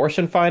Carolina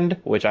Abortion Fund,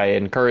 which I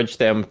encourage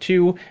them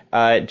to,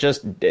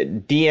 just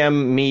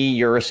DM me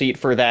your receipt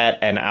for that,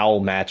 and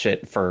I'll match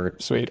it for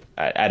Sweet.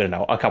 I don't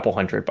know, a couple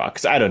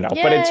 $100. I don't know,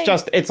 Yay.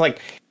 but it's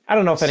like I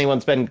don't know if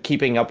anyone's been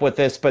keeping up with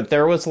this, but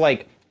there's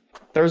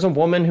a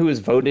woman who was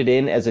voted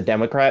in as a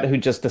Democrat who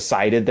just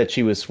decided that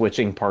she was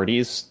switching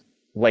parties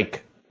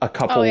like a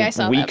couple I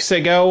saw weeks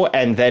ago,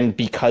 and then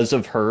because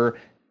of her,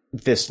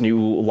 this new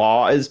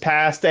law is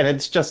passed, and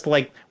it's just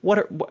like, what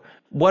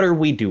are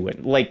we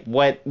doing? Like,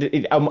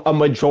 a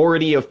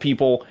majority of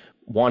people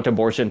want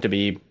abortion to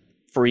be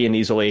free and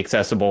easily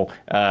accessible,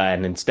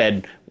 and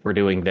instead we're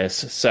doing this.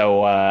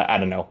 So I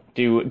don't know.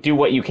 Do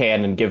what you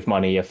can and give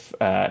money if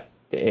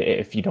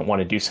you don't want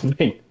to do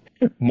something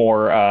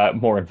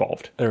more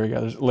involved. There we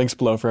go. There's links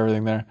below for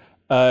everything there.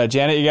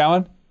 Janet, you got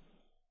one?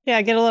 Yeah,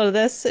 get a load of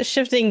this.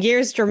 Shifting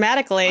gears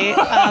dramatically.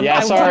 Yeah,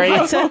 sorry.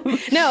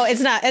 No,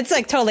 it's not. It's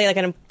like totally like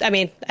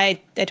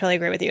I totally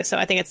agree with you. So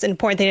I think it's an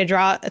important thing to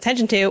draw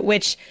attention to,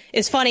 which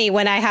is funny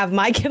when I have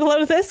my get a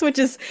load of this, which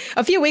is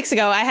a few weeks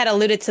ago, I had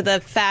alluded to the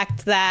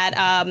fact that,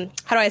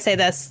 how do I say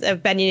this?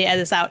 Ben, you need to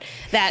edit this out.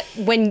 That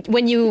when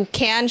people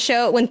can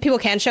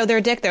show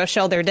their dick, they'll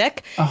show their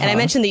dick. And I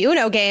mentioned the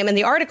Uno game and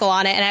the article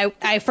on it, and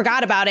I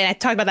forgot about it. I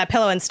talked about that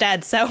pillow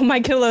instead. So my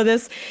get a load of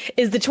this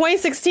is the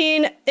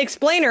 2016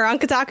 Explainer on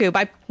Kotaku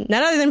by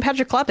none other than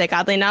Patrick Klepek,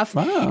 oddly enough.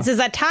 Wow. It says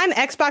that time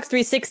Xbox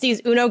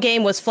 360's Uno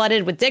game was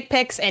flooded with dick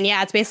pics. And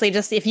yeah, it's basically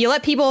just if you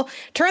let people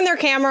turn their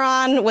camera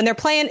on when they're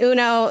playing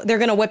Uno, they're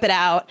going to whip it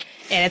out.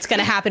 And it's going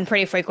to happen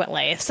pretty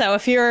frequently. So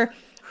if you're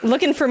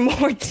looking for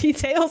more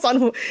details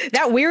on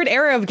that weird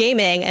era of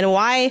gaming and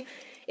why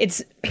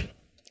it's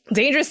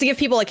dangerous to give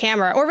people a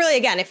camera, or really,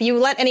 again, if you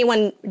let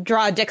anyone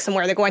draw a dick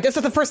somewhere, they're going, this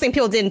is the first thing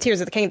people did in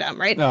Tears of the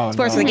Kingdom, right? Oh,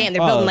 Sports of the game,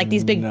 they're building like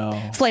these big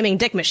flaming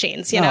dick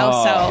machines, you know?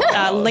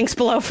 So links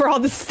below for all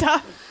this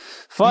stuff.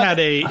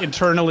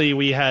 Internally,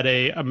 we had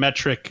a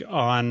metric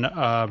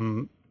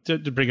on, to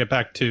bring it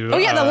back to the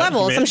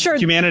levels. I'm sure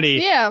humanity.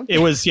 Yeah. It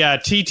was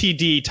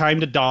TTD,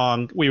 time to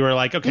dong. We were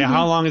like, okay,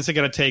 how long is it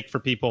going to take for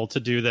people to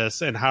do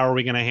this, and how are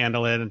we going to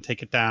handle it and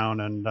take it down?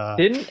 And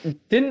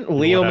didn't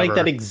Leo make whatever.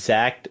 that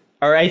exact?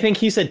 Or I think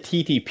he said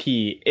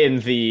TTP in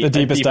the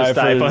deepest dive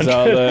for on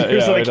Zelda.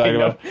 Tears of the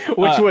Kingdom,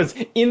 which was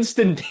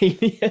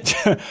instantaneous.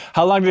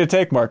 How long did it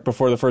take, Mark,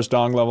 before the first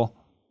dong level?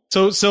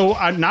 So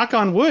knock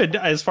on wood,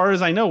 as far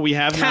as I know, we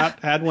have not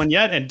had one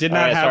yet, and did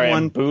not have sorry,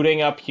 one. I'm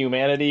booting up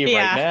humanity right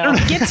Yeah,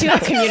 now. get to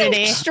the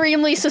community.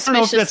 Extremely I don't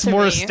know suspicious if that's to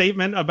more me. a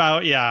statement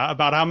about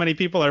how many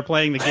people are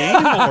playing the game, or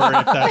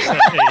if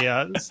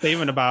that's a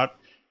statement about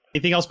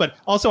anything else. But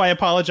also, I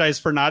apologize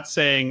for not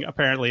saying,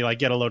 apparently, like,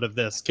 get a load of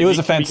this. It was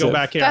can offensive. we go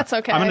back here? That's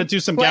okay. I'm going to do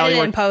some We'll edit galley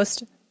it in work.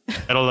 post.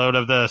 Get a load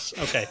of this.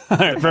 Okay. All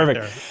right,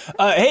 perfect.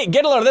 Hey,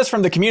 get a load of this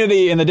from the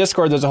community in the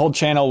Discord. There's a whole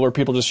channel where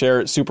people just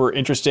share super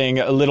interesting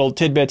little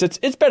tidbits.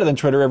 It's better than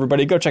Twitter,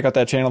 everybody. Go check out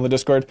that channel in the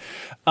Discord.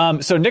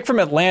 So Nick from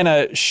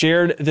Atlanta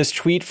shared this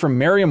tweet from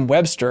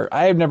Merriam-Webster.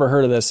 I have never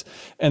heard of this.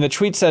 And the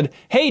tweet said,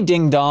 hey,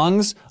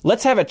 ding-dongs,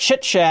 let's have a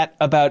chit-chat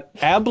about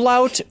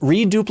ablaut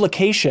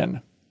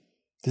reduplication.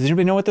 Does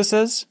anybody know what this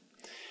is?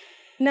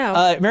 No.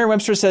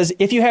 Merriam-Webster says,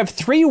 if you have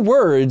 3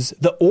 words,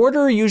 the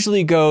order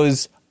usually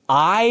goes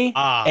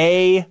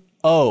I-A-O,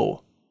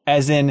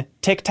 as in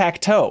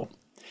tic-tac-toe.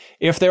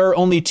 If there are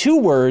only 2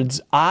 words,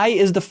 I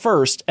is the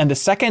first, and the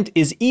second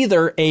is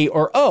either A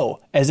or O,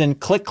 as in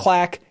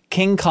click-clack,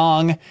 King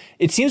Kong.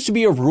 It seems to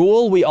be a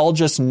rule we all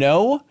just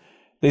know.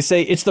 They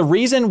say, it's the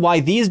reason why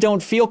these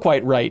don't feel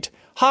quite right.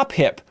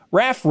 Hop-hip,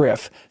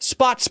 raff-riff,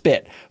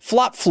 spot-spit,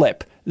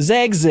 flop-flip,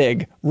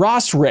 zag-zig,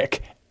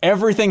 ross-rick.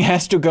 Everything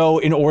has to go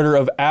in order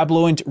of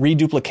abluent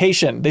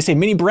reduplication. They say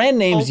many brand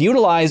names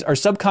utilize our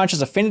subconscious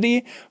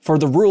affinity for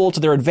the rule to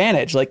their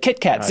advantage, like Kit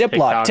Kat,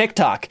 Ziploc,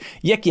 TikTok,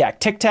 Yik Yak,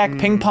 Tic Tac,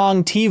 Ping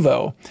Pong,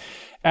 TiVo.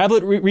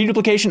 Abluent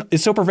reduplication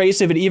is so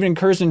pervasive it even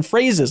occurs in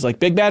phrases like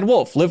Big Bad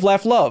Wolf, Live,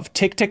 Laugh, Love,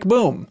 Tick, Tick,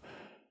 Boom.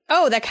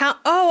 Oh, that count.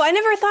 Oh, I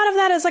never thought of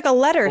that as like a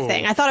letter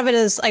thing. I thought of it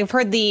as, I've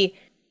heard the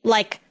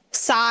like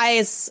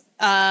size,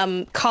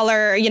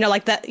 color,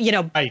 like the,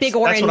 Right. big That's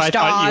what orange I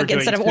thought you were dog doing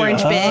instead of too.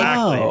 orange big.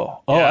 Exactly.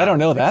 Oh, Yeah, I don't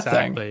know that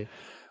exactly. thing.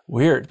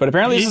 Weird. But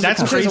apparently this is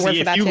That's I'm sure there's a word crazy.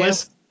 for If that you too.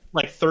 list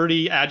like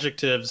 30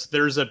 adjectives,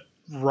 there's a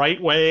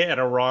right way and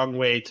a wrong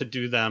way to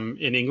do them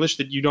in English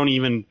that you don't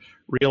even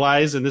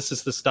realize. And this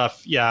is the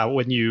stuff,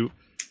 when you,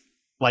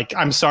 like,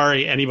 I'm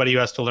sorry, anybody who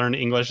has to learn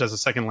English as a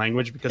second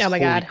language, because Oh my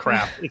holy God.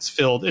 crap, it's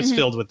filled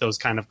with those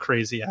kind of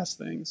crazy ass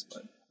things.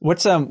 But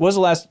what was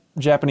the last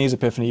Japanese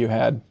epiphany you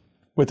had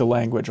with the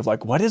language of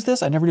like, what is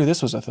this? I never knew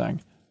this was a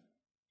thing.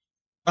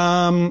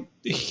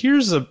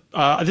 Here's a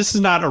this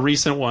is not a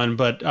recent one,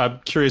 but I'm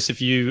curious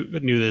if you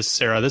knew this,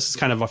 Sarah. This is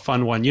kind of a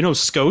fun one. You know,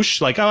 skosh,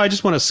 like, oh, I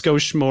just want a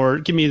skosh more.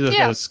 Give me the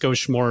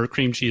skosh more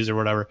cream cheese or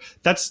whatever.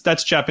 That's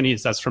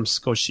Japanese. That's from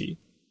skoshi.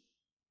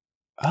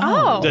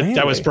 Oh,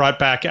 That was brought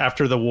back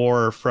after the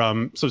war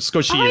from. So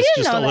skoshi is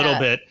just a little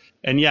bit,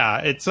 and yeah,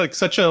 it's like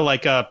such a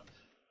like a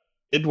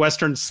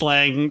Midwestern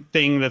slang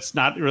thing that's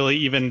not really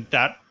even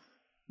that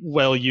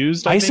well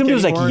used. I assumed it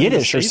was like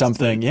Yiddish or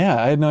something.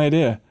 Yeah, I had no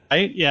idea.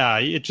 Yeah,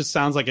 it just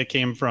sounds like it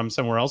came from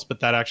somewhere else,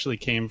 but that actually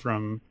came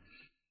from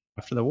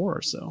after the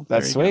war. So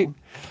that's sweet.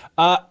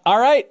 All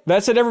right,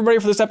 that's it, everybody,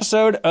 for this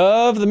episode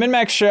of the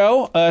MinMax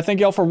Show. Thank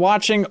you all for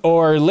watching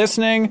or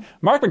listening.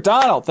 Mark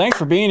MacDonald, thanks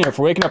for being here,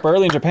 for waking up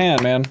early in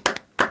Japan, man.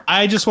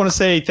 I just want to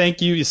say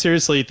thank you.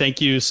 Seriously, thank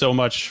you so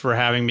much for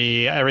having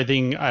me.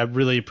 Everything, I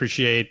really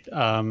appreciate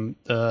your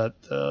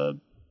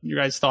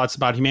guys' thoughts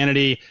about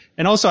humanity.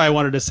 And also, I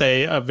wanted to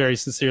say very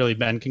sincerely,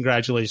 Ben,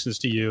 congratulations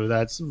to you.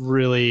 That's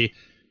really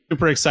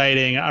super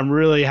exciting. I'm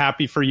really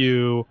happy for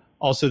you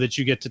also that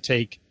you get to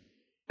take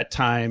that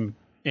time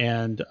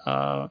and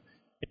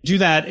do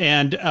that.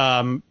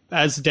 And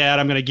as a dad,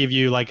 I'm going to give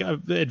you like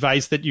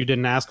advice that you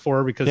didn't ask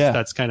for, because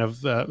that's kind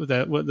of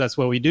that's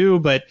what we do.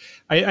 But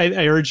I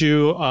heard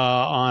you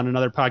on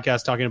another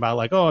podcast talking about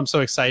like, oh, I'm so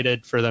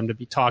excited for them to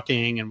be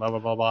talking and blah, blah,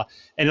 blah, blah.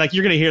 And like,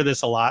 you're going to hear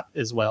this a lot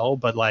as well.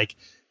 But like,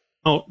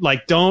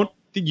 don't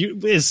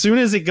as soon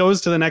as it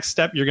goes to the next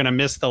step, you're going to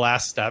miss the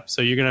last step.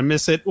 So you're going to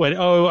miss it when,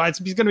 it's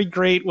going to be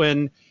great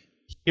when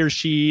he or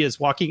she is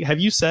walking.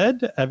 Have you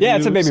said?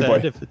 It's a baby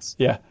boy. If it's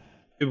baby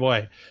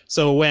boy.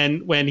 So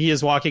when he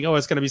is walking,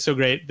 it's going to be so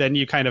great. Then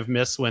you kind of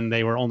miss when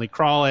they were only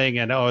crawling,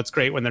 and it's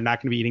great when they're not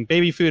going to be eating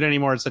baby food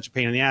anymore. It's such a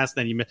pain in the ass.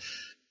 Then you miss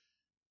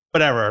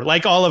whatever,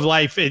 like all of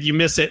life, you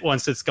miss it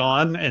once it's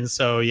gone. And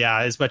so,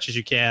 as much as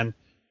you can.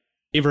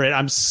 Favorite.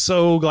 I'm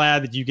so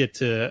glad that you get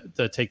to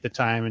take the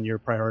time and you're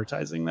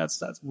prioritizing.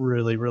 That's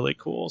really, really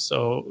cool.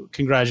 So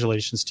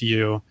congratulations to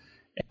you.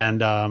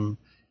 And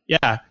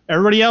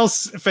everybody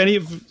else,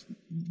 if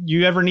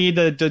you ever need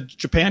a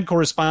Japan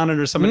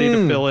correspondent or somebody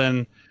to fill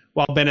in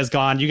while Ben is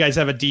gone, you guys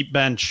have a deep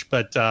bench,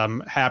 but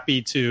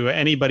happy to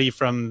anybody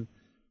from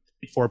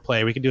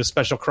 4Play. We can do a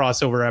special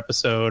crossover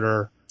episode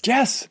or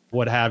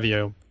what have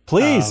you.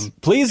 Please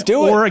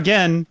do it. Or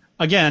again,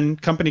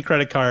 company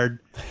credit card.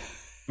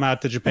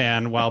 Out to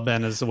Japan while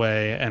Ben is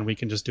away, and we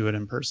can just do it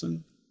in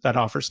person. That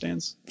offer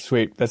stands.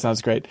 Sweet. That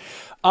sounds great.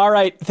 All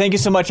right. Thank you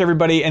so much,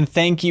 everybody. And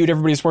thank you to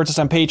everybody who supports us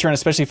on Patreon,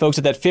 especially folks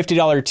at that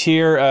 $50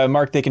 tier.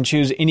 Mark, they can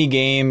choose any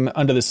game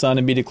under the sun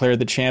and be declared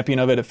the champion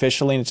of it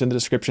officially. And it's in the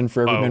description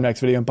for every MinMax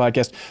video and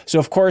podcast. So,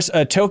 of course,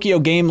 Tokyo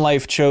Game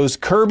Life chose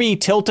Kirby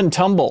Tilt and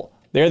Tumble.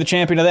 They're the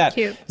champion of that.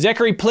 Cute.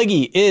 Zachary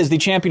Pliggy is the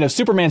champion of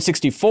Superman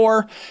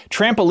 64.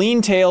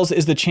 Trampoline Tales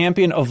is the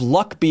champion of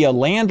Luck Be a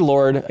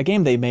Landlord, a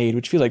game they made,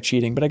 which feels like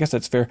cheating, but I guess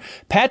that's fair.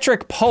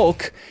 Patrick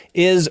Polk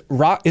is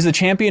the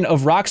champion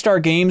of Rockstar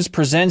Games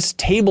Presents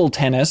Table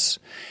Tennis.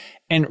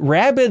 And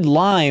Rabid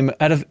Lime,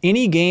 out of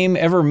any game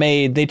ever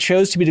made, they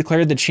chose to be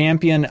declared the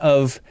champion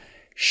of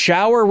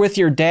Shower with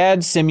Your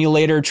Dad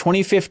Simulator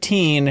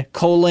 2015,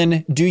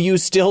 Do You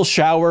Still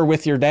Shower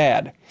with Your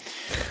Dad?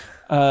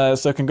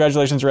 So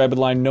congratulations, Rabid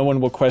Line. No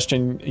one will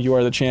question you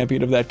are the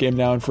champion of that game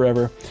now and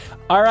forever.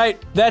 All right,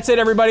 that's it,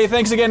 everybody.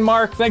 Thanks again,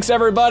 Mark. Thanks,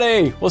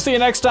 everybody. We'll see you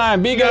next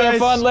time. Be good, have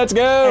fun. Let's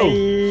go.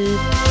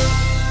 Bye.